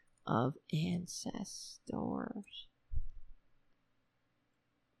opposite of ancestors?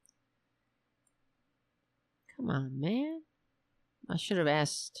 Come on, man. I should have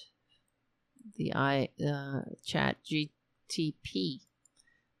asked the chat GTP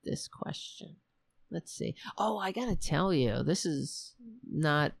this question. Let's see. Oh, I gotta tell you, this is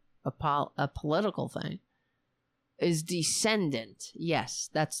not a political thing. Is descendant. Yes,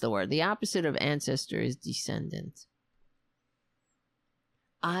 that's the word. The opposite of ancestor is descendant.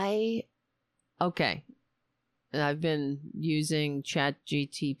 I've been using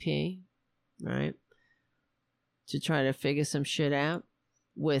ChatGTP, right, to try to figure some shit out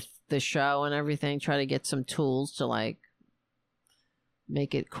with the show and everything, try to get some tools to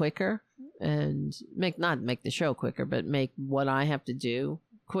make it quicker and not make the show quicker, but make what I have to do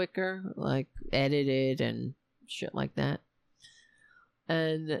quicker, like edit it and shit like that.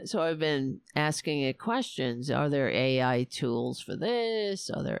 And so I've been asking it questions. Are there AI tools for this?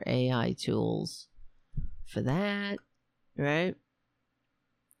 Are there AI tools for that? Right?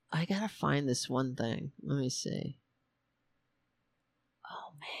 I gotta find this one thing. Let me see.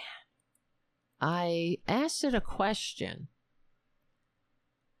 Oh, man. I asked it a question.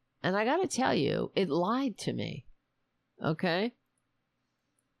 And I gotta tell you, it lied to me. Okay?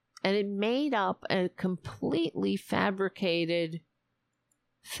 And it made up a completely fabricated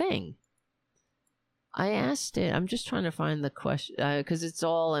thing. I asked it, I'm just trying to find the question, because it's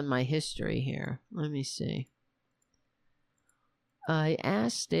all in my history here. Let me see. I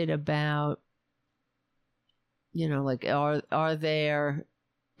asked it about, are there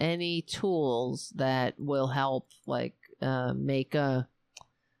any tools that will help, make a,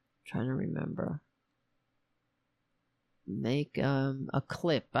 trying to remember, make a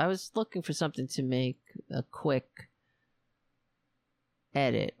clip. I was looking for something to make a quick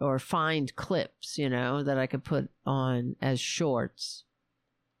edit or find clips, that I could put on as shorts.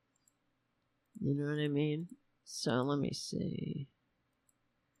 You know what I mean? So let me see.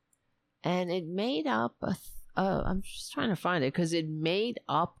 And it made up I'm just trying to find it because it made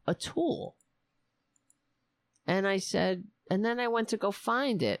up a tool. And I said, and then I went to go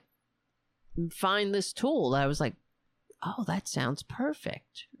find it and find this tool. I was like, oh, that sounds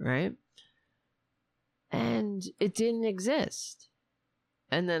perfect, right? And it didn't exist.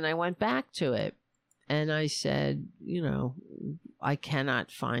 And then I went back to it and I said, you know, I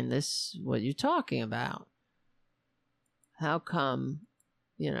cannot find this, what you're talking about. How come,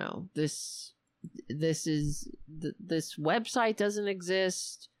 you know, this website doesn't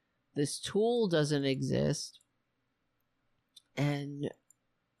exist, this tool doesn't exist. And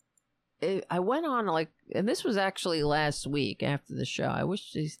I went on like, and this was actually last week after the show. I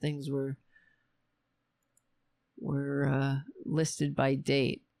wish these things were listed by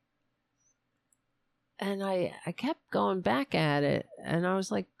date. And I kept going back at it, and I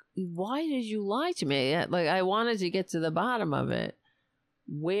was like, why did you lie to me? Like, I wanted to get to the bottom of it.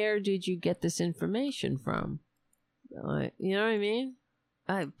 Where did you get this information from? You know what I mean?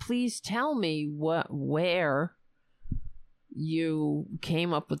 Please tell me where you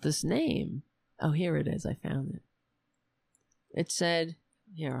came up with this name. Oh, here it is. I found it. It said,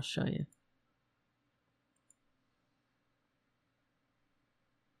 here, I'll show you.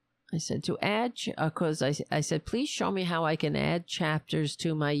 I said to add, because I said, please show me how I can add chapters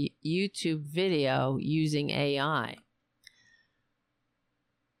to my YouTube video using AI.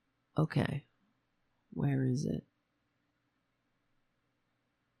 Okay. Where is it?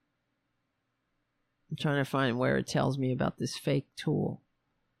 I'm trying to find where it tells me about this fake tool.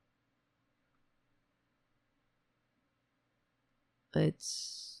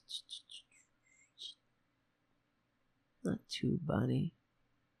 It's not TubeBuddy.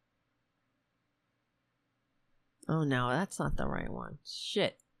 Oh no, that's not the right one.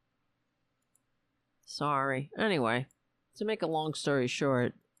 Shit. Sorry. Anyway, to make a long story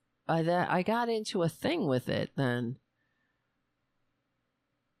short, I got into a thing with it then.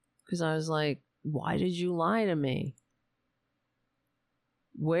 Because I was like, why did you lie to me?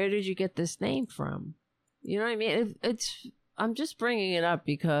 Where did you get this name from? You know what I mean? I'm just bringing it up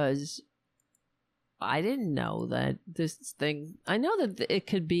because I didn't know that this thing, I know that it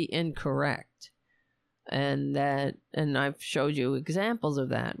could be incorrect. And I've showed you examples of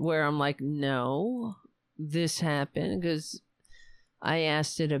that where I'm like, no, this happened because I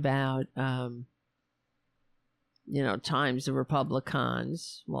asked it about, times the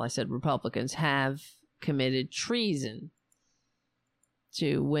Republicans have committed treason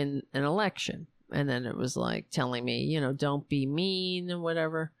to win an election. And then it was like telling me, don't be mean and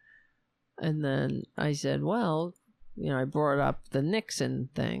whatever. And then I said, well, I brought up the Nixon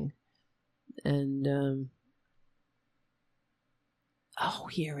thing. And, oh,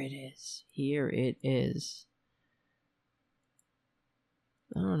 here it is. Here it is.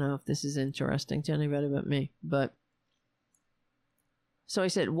 I don't know if this is interesting to anybody but me, but so I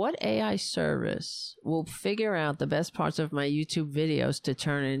said, what AI service will figure out the best parts of my YouTube videos to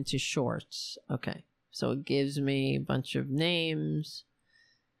turn into shorts? Okay. So it gives me a bunch of names,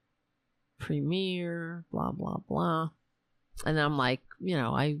 Premiere, blah, blah, blah. And I'm like,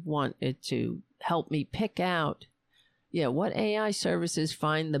 I want it to help me pick out, what AI services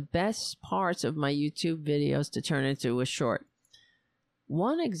find the best parts of my YouTube videos to turn into a short.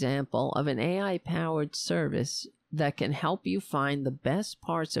 One example of an AI-powered service that can help you find the best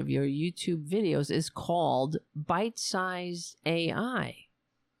parts of your YouTube videos is called Bite-Sized AI.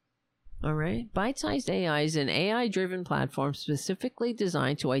 All right. Bite-Sized AI is an AI-driven platform specifically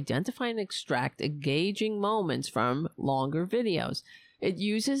designed to identify and extract engaging moments from longer videos. It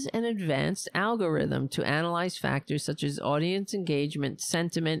uses an advanced algorithm to analyze factors such as audience engagement,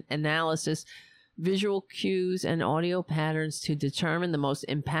 sentiment, analysis, visual cues, and audio patterns to determine the most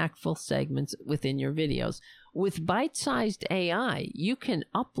impactful segments within your videos. With Bite-Sized AI, you can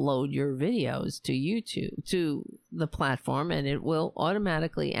upload your videos to YouTube, to the platform, and it will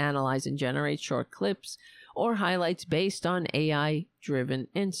automatically analyze and generate short clips or highlights based on AI-driven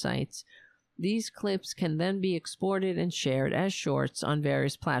insights. These clips can then be exported and shared as shorts on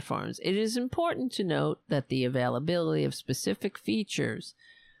various platforms. It is important to note that the availability of specific features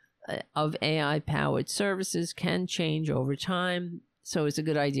of AI-powered services can change over time. So it's a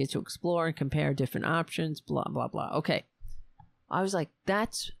good idea to explore and compare different options, blah, blah, blah. Okay. I was like,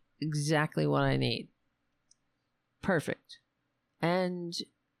 that's exactly what I need. Perfect. And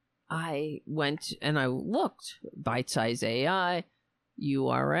I went and I looked, Bite-Sized AI,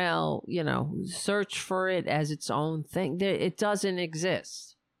 URL, search for it as its own thing. It doesn't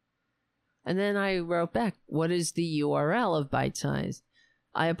exist. And then I wrote back, what is the URL of Bite-Sized?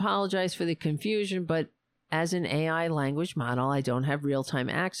 I apologize for the confusion, but as an AI language model, I don't have real-time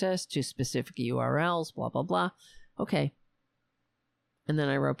access to specific URLs, blah, blah, blah. Okay. And then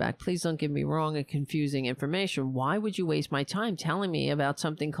I wrote back, please don't give me wrong and confusing information. Why would you waste my time telling me about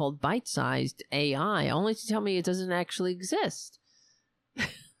something called bite-sized AI, only to tell me it doesn't actually exist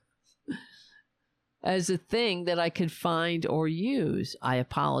as a thing that I could find or use? I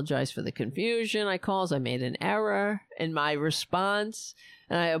apologize for the confusion I caused. I made an error in my response,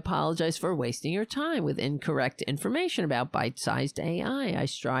 and I apologize for wasting your time with incorrect information about bite-sized AI. I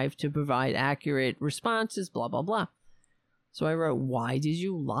strive to provide accurate responses, blah, blah, blah. So I wrote, why did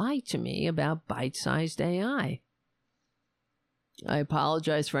you lie to me about bite-sized AI? I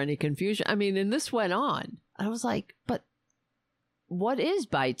apologize for any confusion. I mean, and this went on. I was like, but what is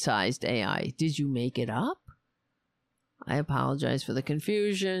bite-sized AI? Did you make it up? I apologize for the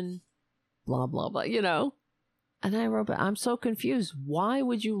confusion, blah, blah, blah, you know. And I wrote, I'm so confused. Why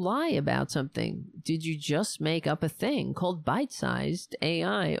would you lie about something? Did you just make up a thing called bite-sized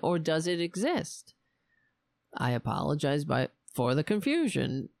AI, or does it exist? I apologize for the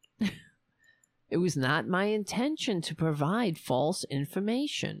confusion. It was not my intention to provide false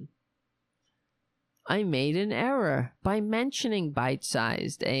information. I made an error by mentioning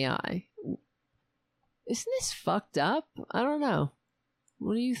bite-sized AI. Isn't this fucked up? I don't know.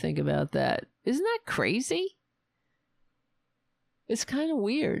 What do you think about that? Isn't that crazy? It's kind of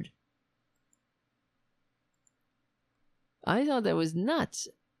weird. I thought that was nuts.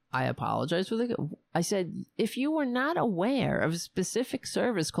 I apologize for I said, if you were not aware of a specific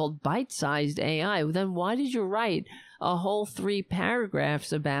service called bite-sized AI, then why did you write a whole 3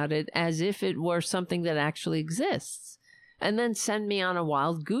 paragraphs about it as if it were something that actually exists, and then send me on a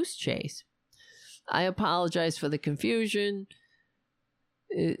wild goose chase? I apologize for the confusion.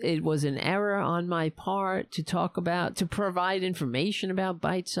 It was an error on my part to provide information about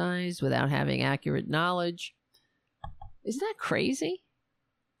bite-size without having accurate knowledge. Isn't that crazy?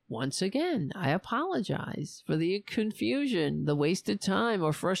 Once again, I apologize for the confusion, the wasted time,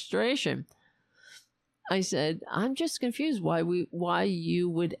 or frustration. I said, I'm just confused why you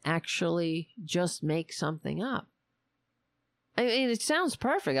would actually just make something up. I mean, it sounds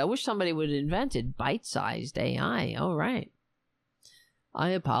perfect. I wish somebody would have invented bite-sized AI. All right. I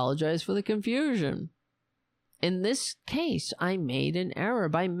apologize for the confusion. In this case, I made an error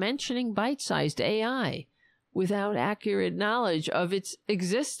by mentioning bite-sized AI without accurate knowledge of its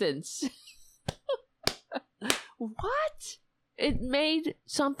existence. What? It made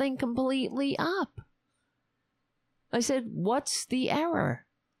something completely up. I said, what's the error?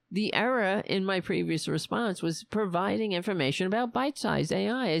 The error in my previous response was providing information about bite-sized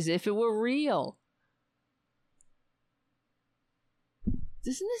AI as if it were real.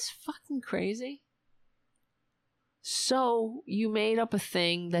 Isn't this fucking crazy? So you made up a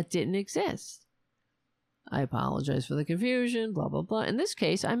thing that didn't exist. I apologize for the confusion, blah, blah, blah. In this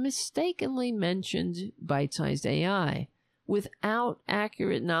case, I mistakenly mentioned bite-sized AI without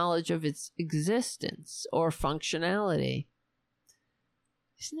accurate knowledge of its existence or functionality.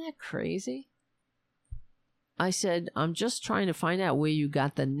 Isn't that crazy? I said, I'm just trying to find out where you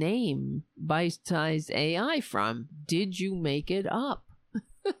got the name bite-sized AI from. Did you make it up?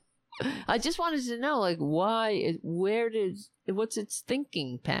 I just wanted to know, like, why, what's its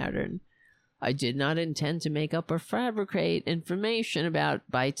thinking pattern? I did not intend to make up or fabricate information about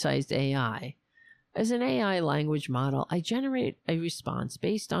bite-sized AI. As an AI language model, I generate a response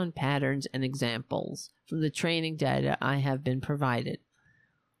based on patterns and examples from the training data I have been provided.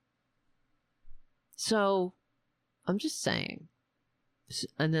 So, I'm just saying.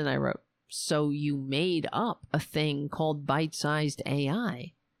 And then I wrote, so you made up a thing called bite-sized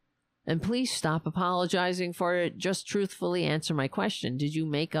AI. And please stop apologizing for it. Just truthfully answer my question. Did you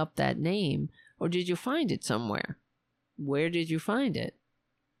make up that name, or did you find it somewhere? Where did you find it?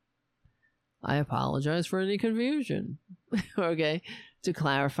 I apologize for any confusion. Okay. To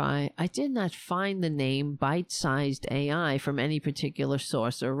clarify, I did not find the name bite-sized AI from any particular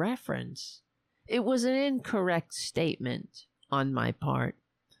source or reference. It was an incorrect statement on my part,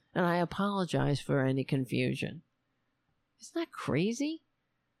 and I apologize for any confusion. Isn't that crazy?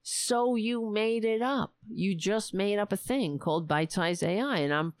 So you made it up. You just made up a thing called bite-sized AI,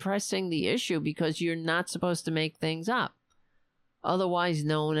 and I'm pressing the issue because you're not supposed to make things up, otherwise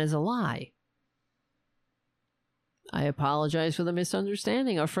known as a lie. I apologize for the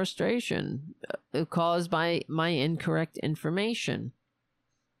misunderstanding or frustration caused by my incorrect information.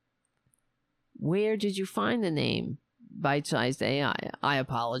 Where did you find the name bite-sized AI? I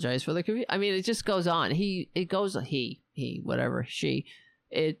apologize for the confusion. I mean, it just goes on. He, whatever, she.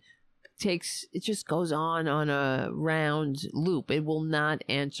 It just goes on a round loop. It will not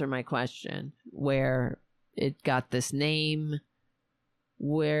answer my question where it got this name,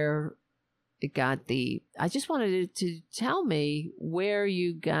 where I just wanted it to tell me where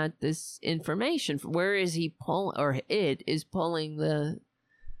you got this information. Where is he pulling, or it is pulling the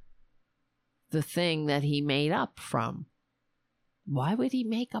thing that he made up from? Why would he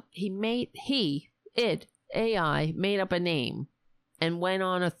make up? AI made up a name and went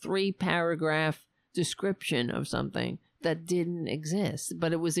on a 3-paragraph description of something that didn't exist,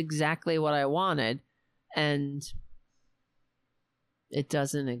 but it was exactly what I wanted, and it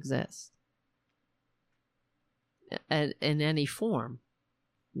doesn't exist in any form.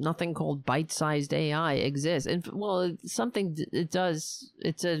 Nothing called bite-sized AI exists. And well, something it does.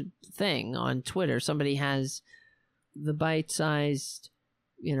 It's a thing on Twitter. Somebody has the bite-sized,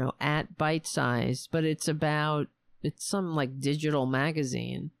 at bite-sized, but it's some like digital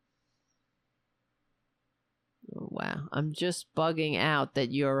magazine. Oh, wow. I'm just bugging out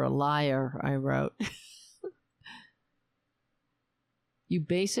that you're a liar, I wrote. You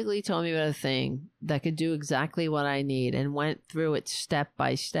basically told me about a thing that could do exactly what I need and went through it step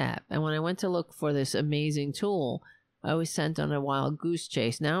by step. And when I went to look for this amazing tool, I was sent on a wild goose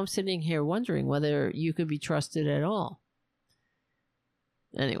chase. Now I'm sitting here wondering whether you could be trusted at all.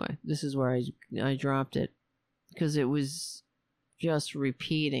 Anyway, this is where I dropped it, because it was just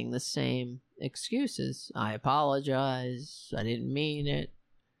repeating the same excuses. I apologize. I didn't mean it.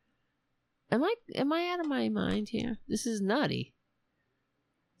 Am I out of my mind here? This is nutty.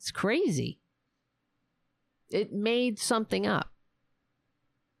 It's crazy. It made something up.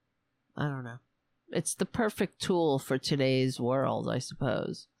 I don't know. It's the perfect tool for today's world, I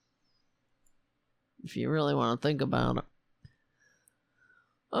suppose. If you really want to think about it.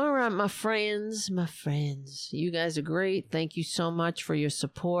 All right, my friends. You guys are great. Thank you so much for your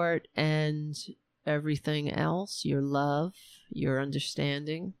support and everything else. Your love, your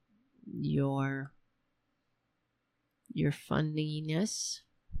understanding, your fundiness,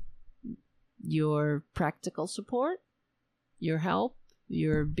 your practical support, your help,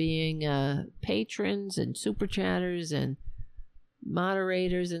 your being patrons and super chatters and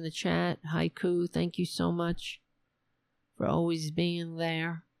moderators in the chat. Haiku, thank you so much for always being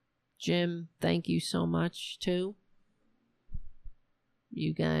there. Jim, thank you so much too.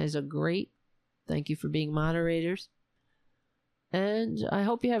 You guys are great. Thank you for being moderators. And I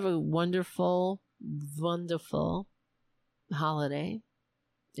hope you have a wonderful, wonderful holiday.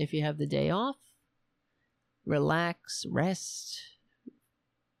 If you have the day off, relax, rest,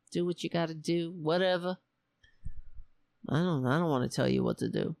 do what you gotta do, whatever. I don't want to tell you what to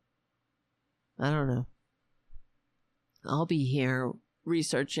do. I don't know. I'll be here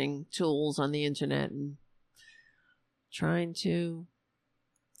researching tools on the internet and trying to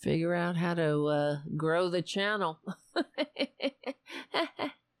figure out how to grow the channel.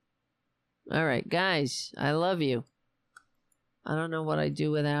 All right, guys, I love you. I don't know what I'd do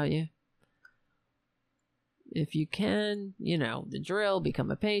without you. If you can, the drill,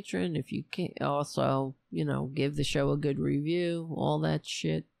 become a patron. If you can, also, give the show a good review, all that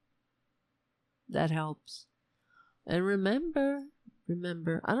shit. That helps. And remember,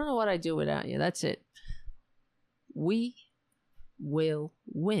 I don't know what I'd do without you. That's it. We will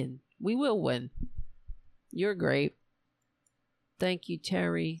win. We will win. You're great. Thank you,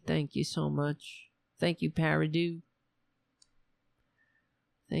 Terry. Thank you so much. Thank you, Paradoo.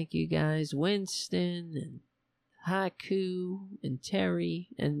 Thank you guys, Winston and Haiku and Terry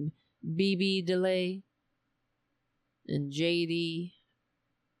and BB Delay and JD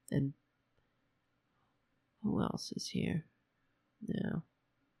and who else is here? No.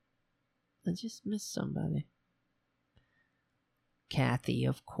 I just missed somebody. Kathy,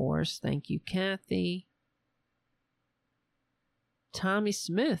 of course. Thank you, Kathy. Tommy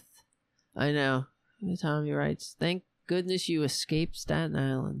Smith. I know. Tommy writes, thank goodness you escaped Staten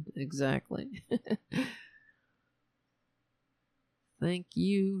Island. Exactly. Thank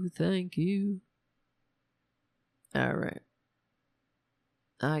you. All right.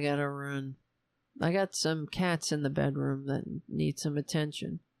 I gotta run. I got some cats in the bedroom that need some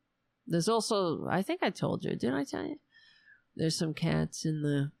attention. There's also, I think I told you, didn't I tell you? There's some cats in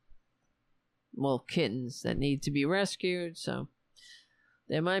the, kittens that need to be rescued, so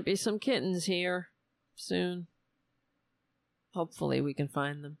there might be some kittens here soon. Hopefully we can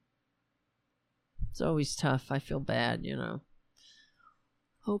find them. It's always tough. I feel bad,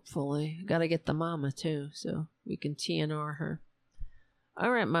 Hopefully. Gotta get the mama too, so we can TNR her.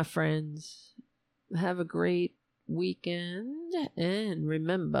 Alright, my friends. Have a great weekend. And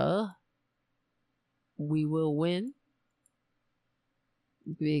remember, we will win.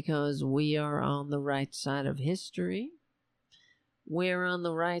 Because we are on the right side of history. We're on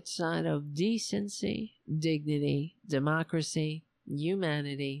the right side of decency, dignity, democracy,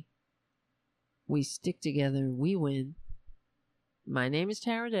 humanity, We stick together, we win. My name is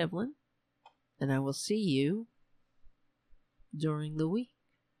Tara Devlin, and I will see you during the week.